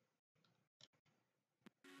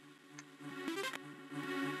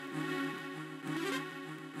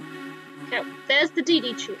 Okay, there's the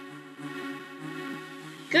DD tube.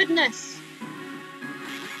 Goodness!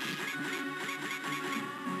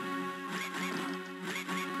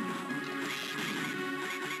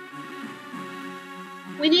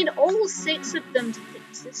 We need all 6 of them to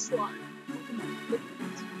fix this one. Oh my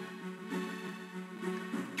goodness.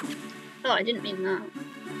 Oh, I didn't mean that.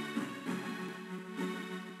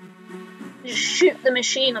 Just shoot the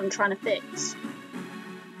machine I'm trying to fix.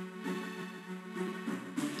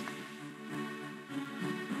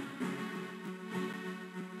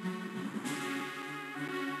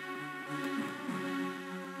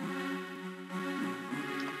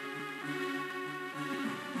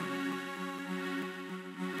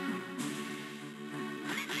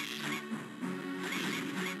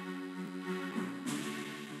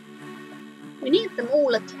 We need them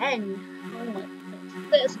all again. Oh my goodness.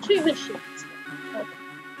 There's 2 machines. Okay.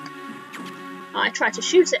 I tried to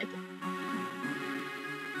shoot it again.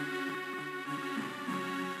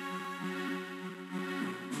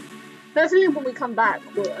 Hopefully when we come back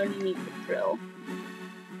we'll only need the drill.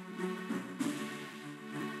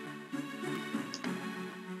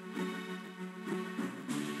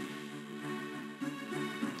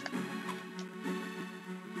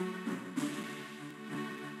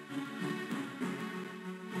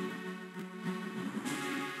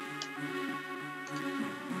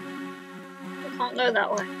 Can't go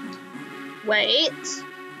that way. Wait.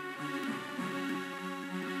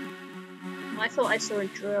 I thought I saw a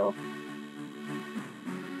drill.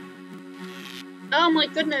 Oh my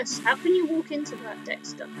goodness, how can you walk into that,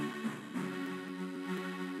 Dexter?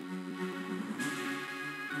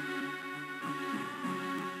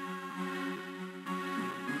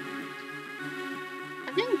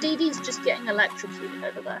 I think Dee Dee's just getting electrocuted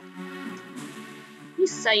over there. You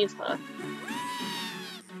save her.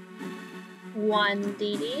 1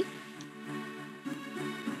 Dee Dee.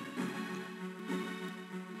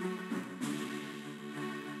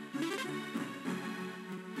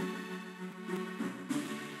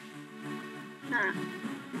 Ah.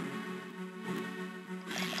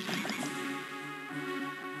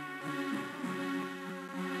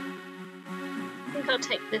 I think I'll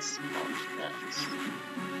take this one first.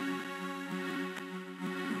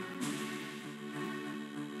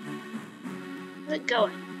 Where's it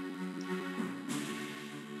going?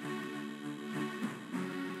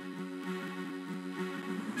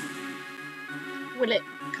 Will it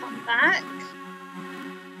come back?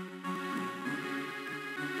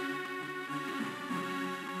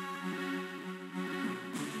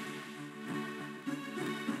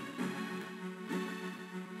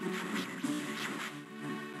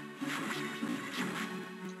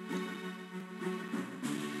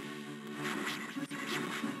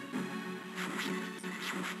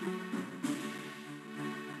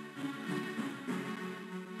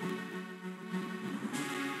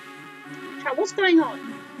 Chat, what's going on?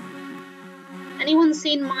 Anyone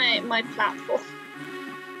seen my platform?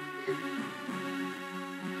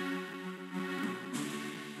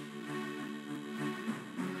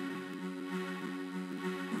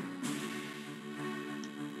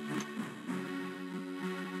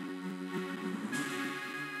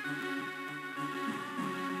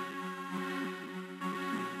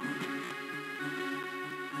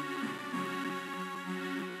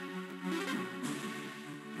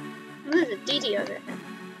 There's a Dee Dee over here.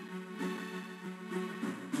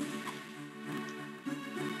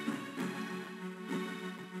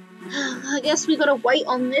 I guess we gotta wait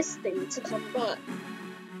on this thing to come back.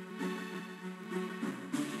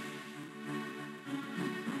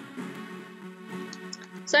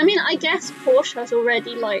 So I mean, I guess Porsche has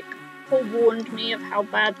already like forewarned me of how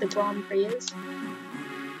bad the Grand Prix is.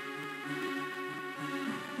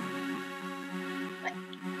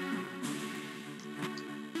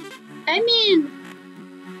 I mean,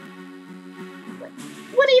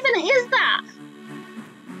 even is that?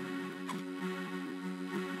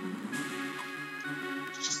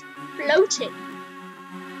 It's just floating.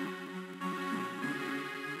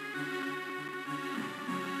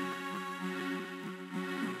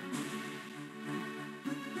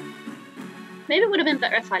 Maybe it would have been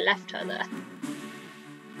better if I left her there.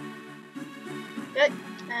 Go.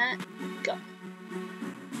 Go.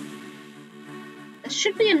 There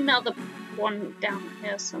should be another one down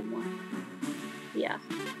here somewhere. Yeah,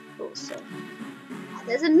 also. Oh,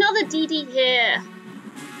 there's another DD here.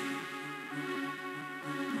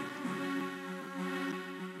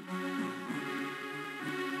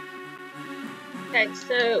 Okay,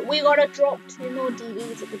 so we gotta drop 2 more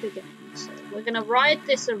DDs at the beginning. So we're gonna ride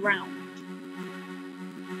this around.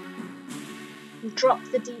 And drop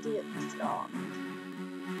the DD at the start.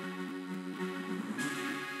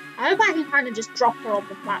 I hope I can kind of just drop her on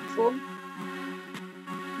the platform.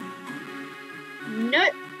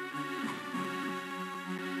 Nope.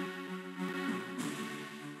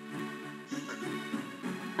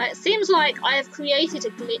 It seems like I have created a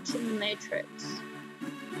glitch in the Matrix.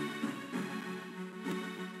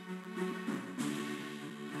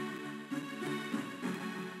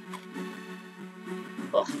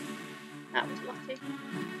 Oh, that was lucky.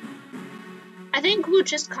 I think we'll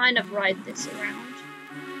just kind of ride this around.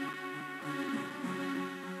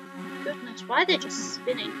 Goodness, why are they just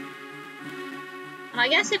spinning? And I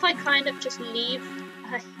guess if I kind of just leave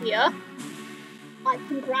her here, I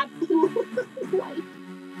can grab them all the way.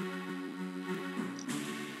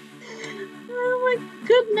 Oh my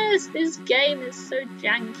goodness, this game is so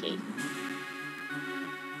janky.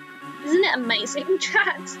 Isn't it amazing,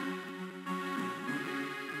 chat?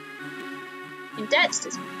 And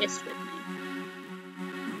Dexter's pissed with me.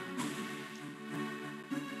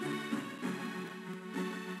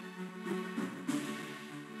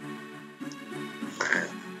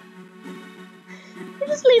 I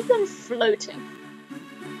just leave them floating.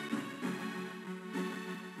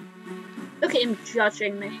 Look at him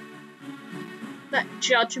judging me. That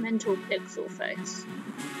judgmental pixel face.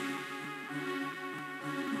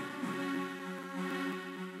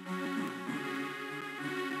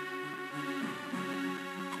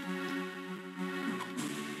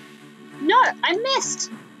 No, I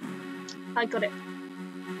missed! I got it.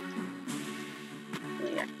 There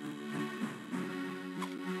we go.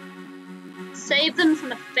 Save them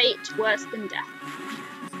from a fate worse than death.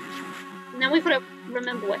 Now we've got to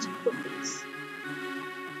remember where to put these.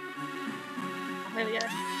 Oh, here we go.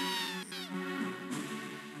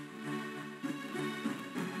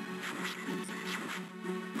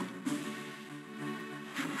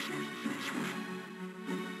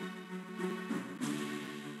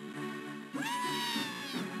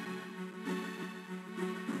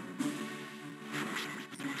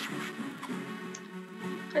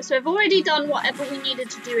 Okay, so I've already done whatever we needed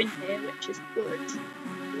to do in here, which is good.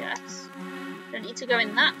 Yes. Don't need to go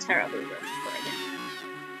in that terrible room again.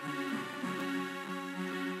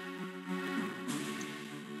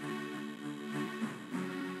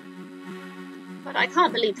 But I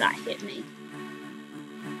can't believe that hit me.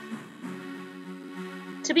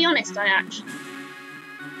 To be honest, I actually...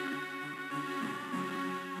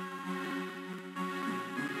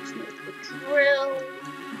 Just need the drill.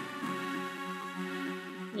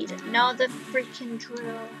 Need another freaking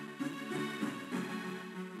drill.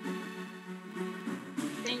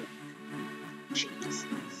 Jesus.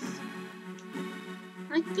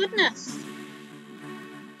 My goodness.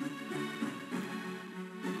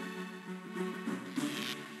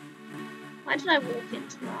 Why did I walk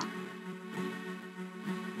into that?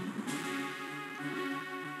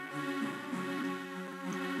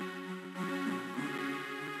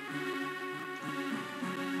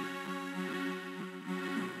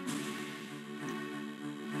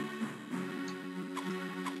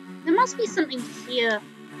 There must be something here.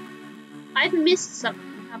 I've missed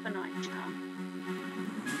something, haven't I, chat?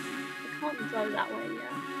 I can't go that way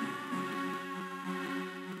yet.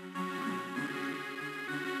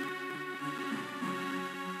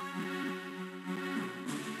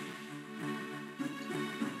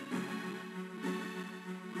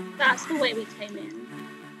 That's the way we came in.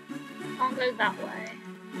 Can't go that way.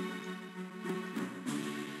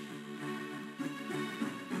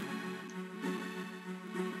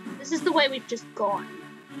 This is the way we've just gone.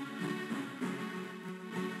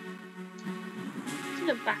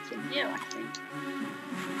 Let's go back in here, I think.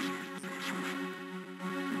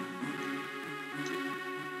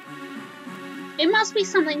 It must be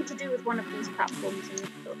something to do with one of these platforms in the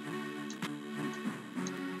book.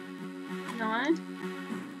 No?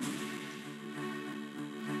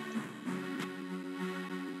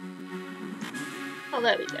 Oh,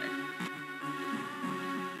 there we go.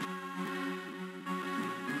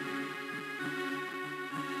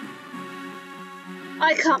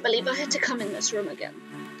 I can't believe I had to come in this room again.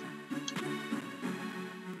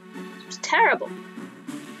 It was terrible.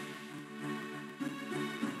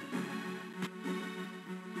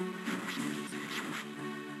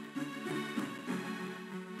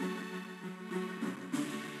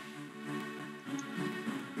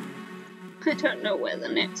 I don't know where the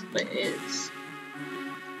next bit is.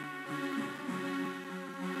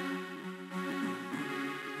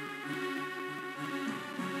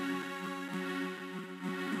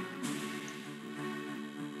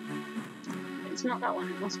 It's not that one,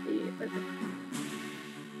 it must be over.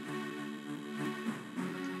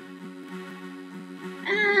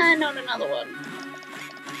 Ah, not another one.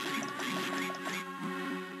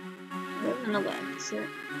 There's another exit.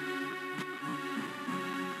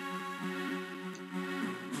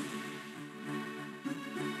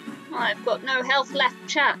 I've got no health left,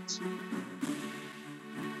 chat.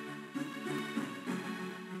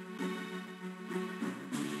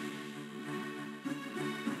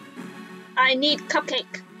 I need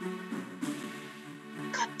cupcake.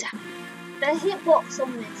 God damn. The hitbox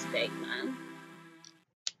on this thing, man.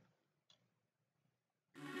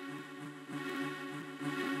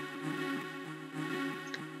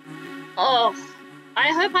 Oh,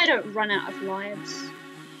 I hope I don't run out of lives.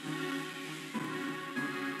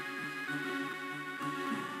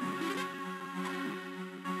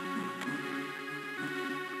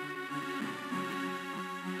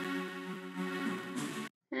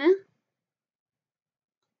 Huh?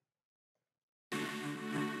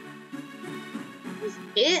 Is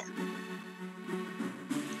it?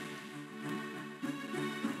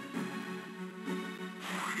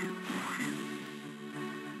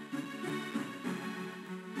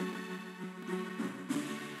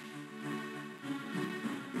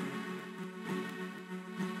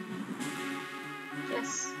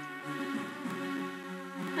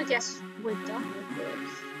 I guess we're done with this.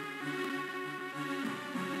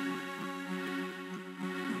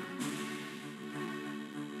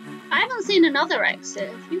 I haven't seen another exit,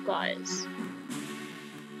 have you guys?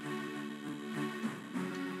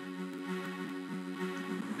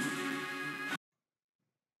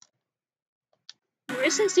 We're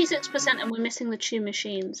at 66% and we're missing the 2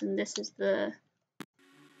 machines, and this is the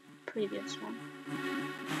previous one.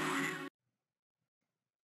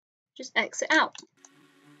 Just exit out.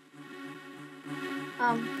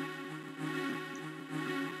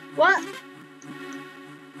 What?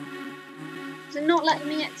 Is it not letting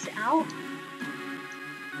me exit out?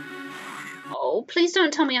 Oh, please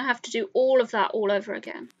don't tell me I have to do all of that all over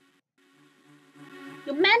again.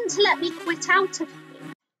 You're meant to let me quit out of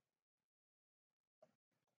here.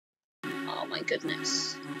 Oh my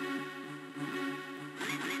goodness.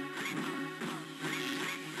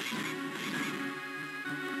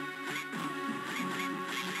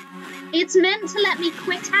 It's meant to let me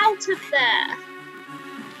quit out of there.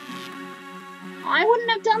 I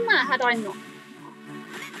wouldn't have done that had I not.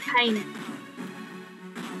 Pain.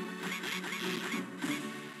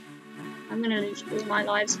 I'm gonna lose all my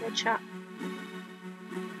lives here, chat.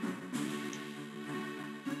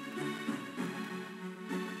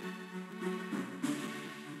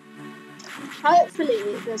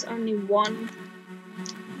 Hopefully there's only one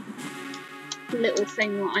little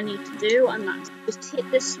thing that I need to do, and that's just hit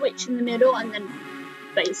this switch in the middle and then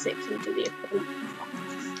basically do the equivalent of that.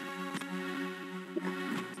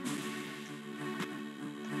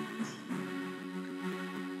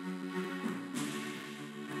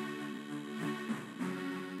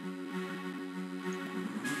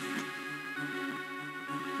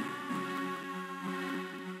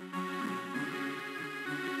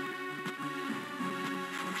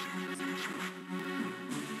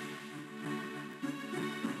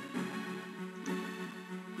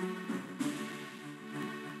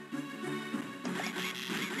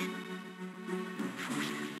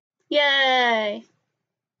 Yay!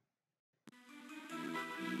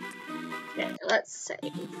 Okay, let's save.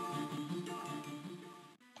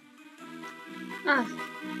 Ah.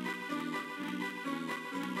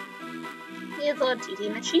 Here's our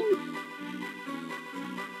DD machine.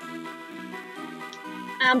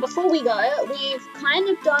 And before we go, we've kind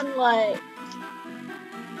of done like...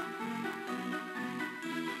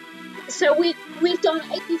 So we've done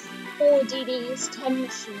 84 DDs, 10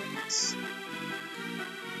 machines.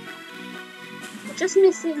 We're just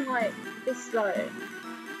missing like this zone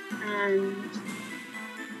and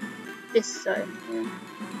this zone here.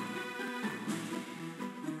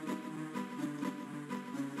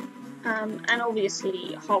 And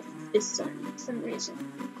obviously half of this zone for some reason.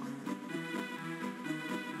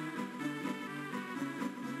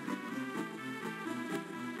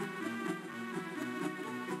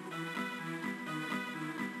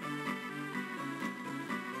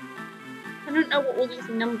 know what all these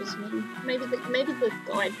numbers mean. Maybe the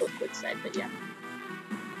guidebook would say, but yeah.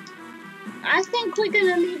 I think we're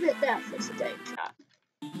gonna leave it there for today, chat.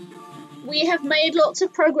 We have made lots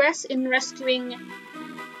of progress in rescuing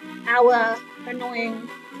our annoying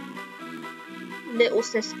little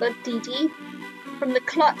sister, Dee Dee, from the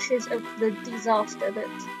clutches of the Dee-Saster that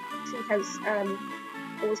she has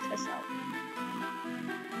caused herself.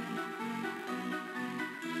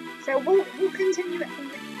 So we'll continue it from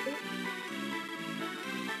next week.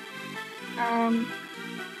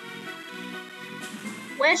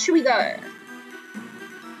 Where should we go?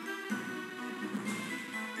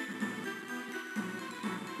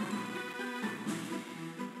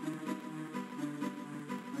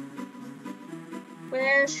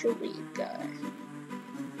 Where should we go?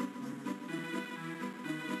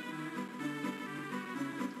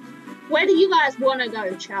 Where do you guys want to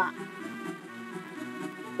go, chat?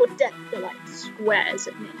 Or Dexter like swears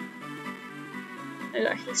at me?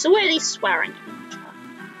 Okay, he's already swearing at me, chat.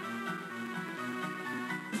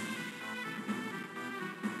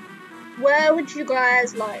 Where would you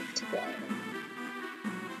guys like to go?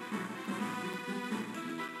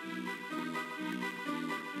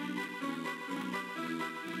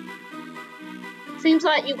 Seems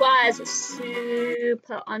like you guys are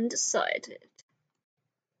super undecided.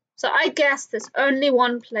 So I guess there's only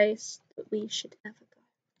one place that we should ever go.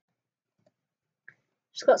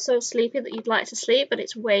 Just got so sleepy that you'd like to sleep, but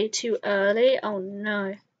it's way too early. Oh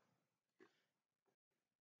no.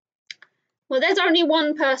 Well, there's only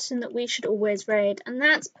one person that we should always raid, and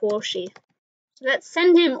that's Portia. So let's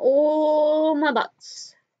send him all my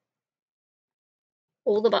butts.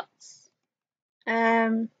 All the butts.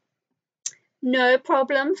 No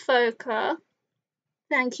problem, Foka.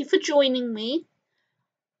 Thank you for joining me.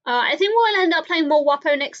 I think we'll end up playing more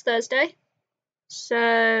WAPO next Thursday.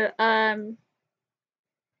 So,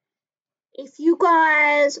 if you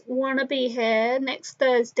guys want to be here next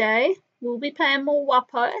Thursday, we'll be playing more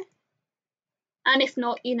WAPO. And if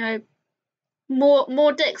not, you know,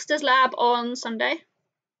 more Dexter's Lab on Sunday.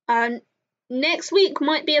 Next week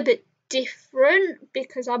might be a bit different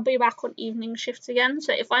because I'll be back on evening shifts again.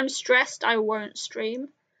 So if I'm stressed, I won't stream.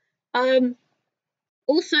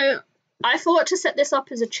 Also, I thought to set this up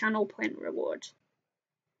as a channel point reward.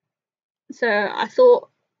 So I thought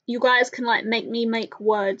you guys can like make me make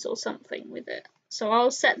words or something with it. So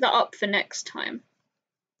I'll set that up for next time.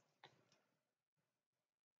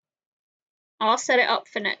 I'll set it up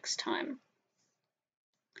for next time.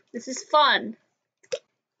 This is fun.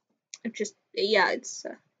 It just, yeah, it's...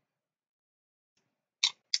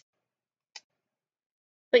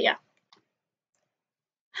 But yeah.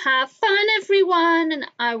 Have fun, everyone, and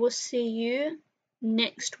I will see you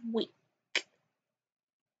next week.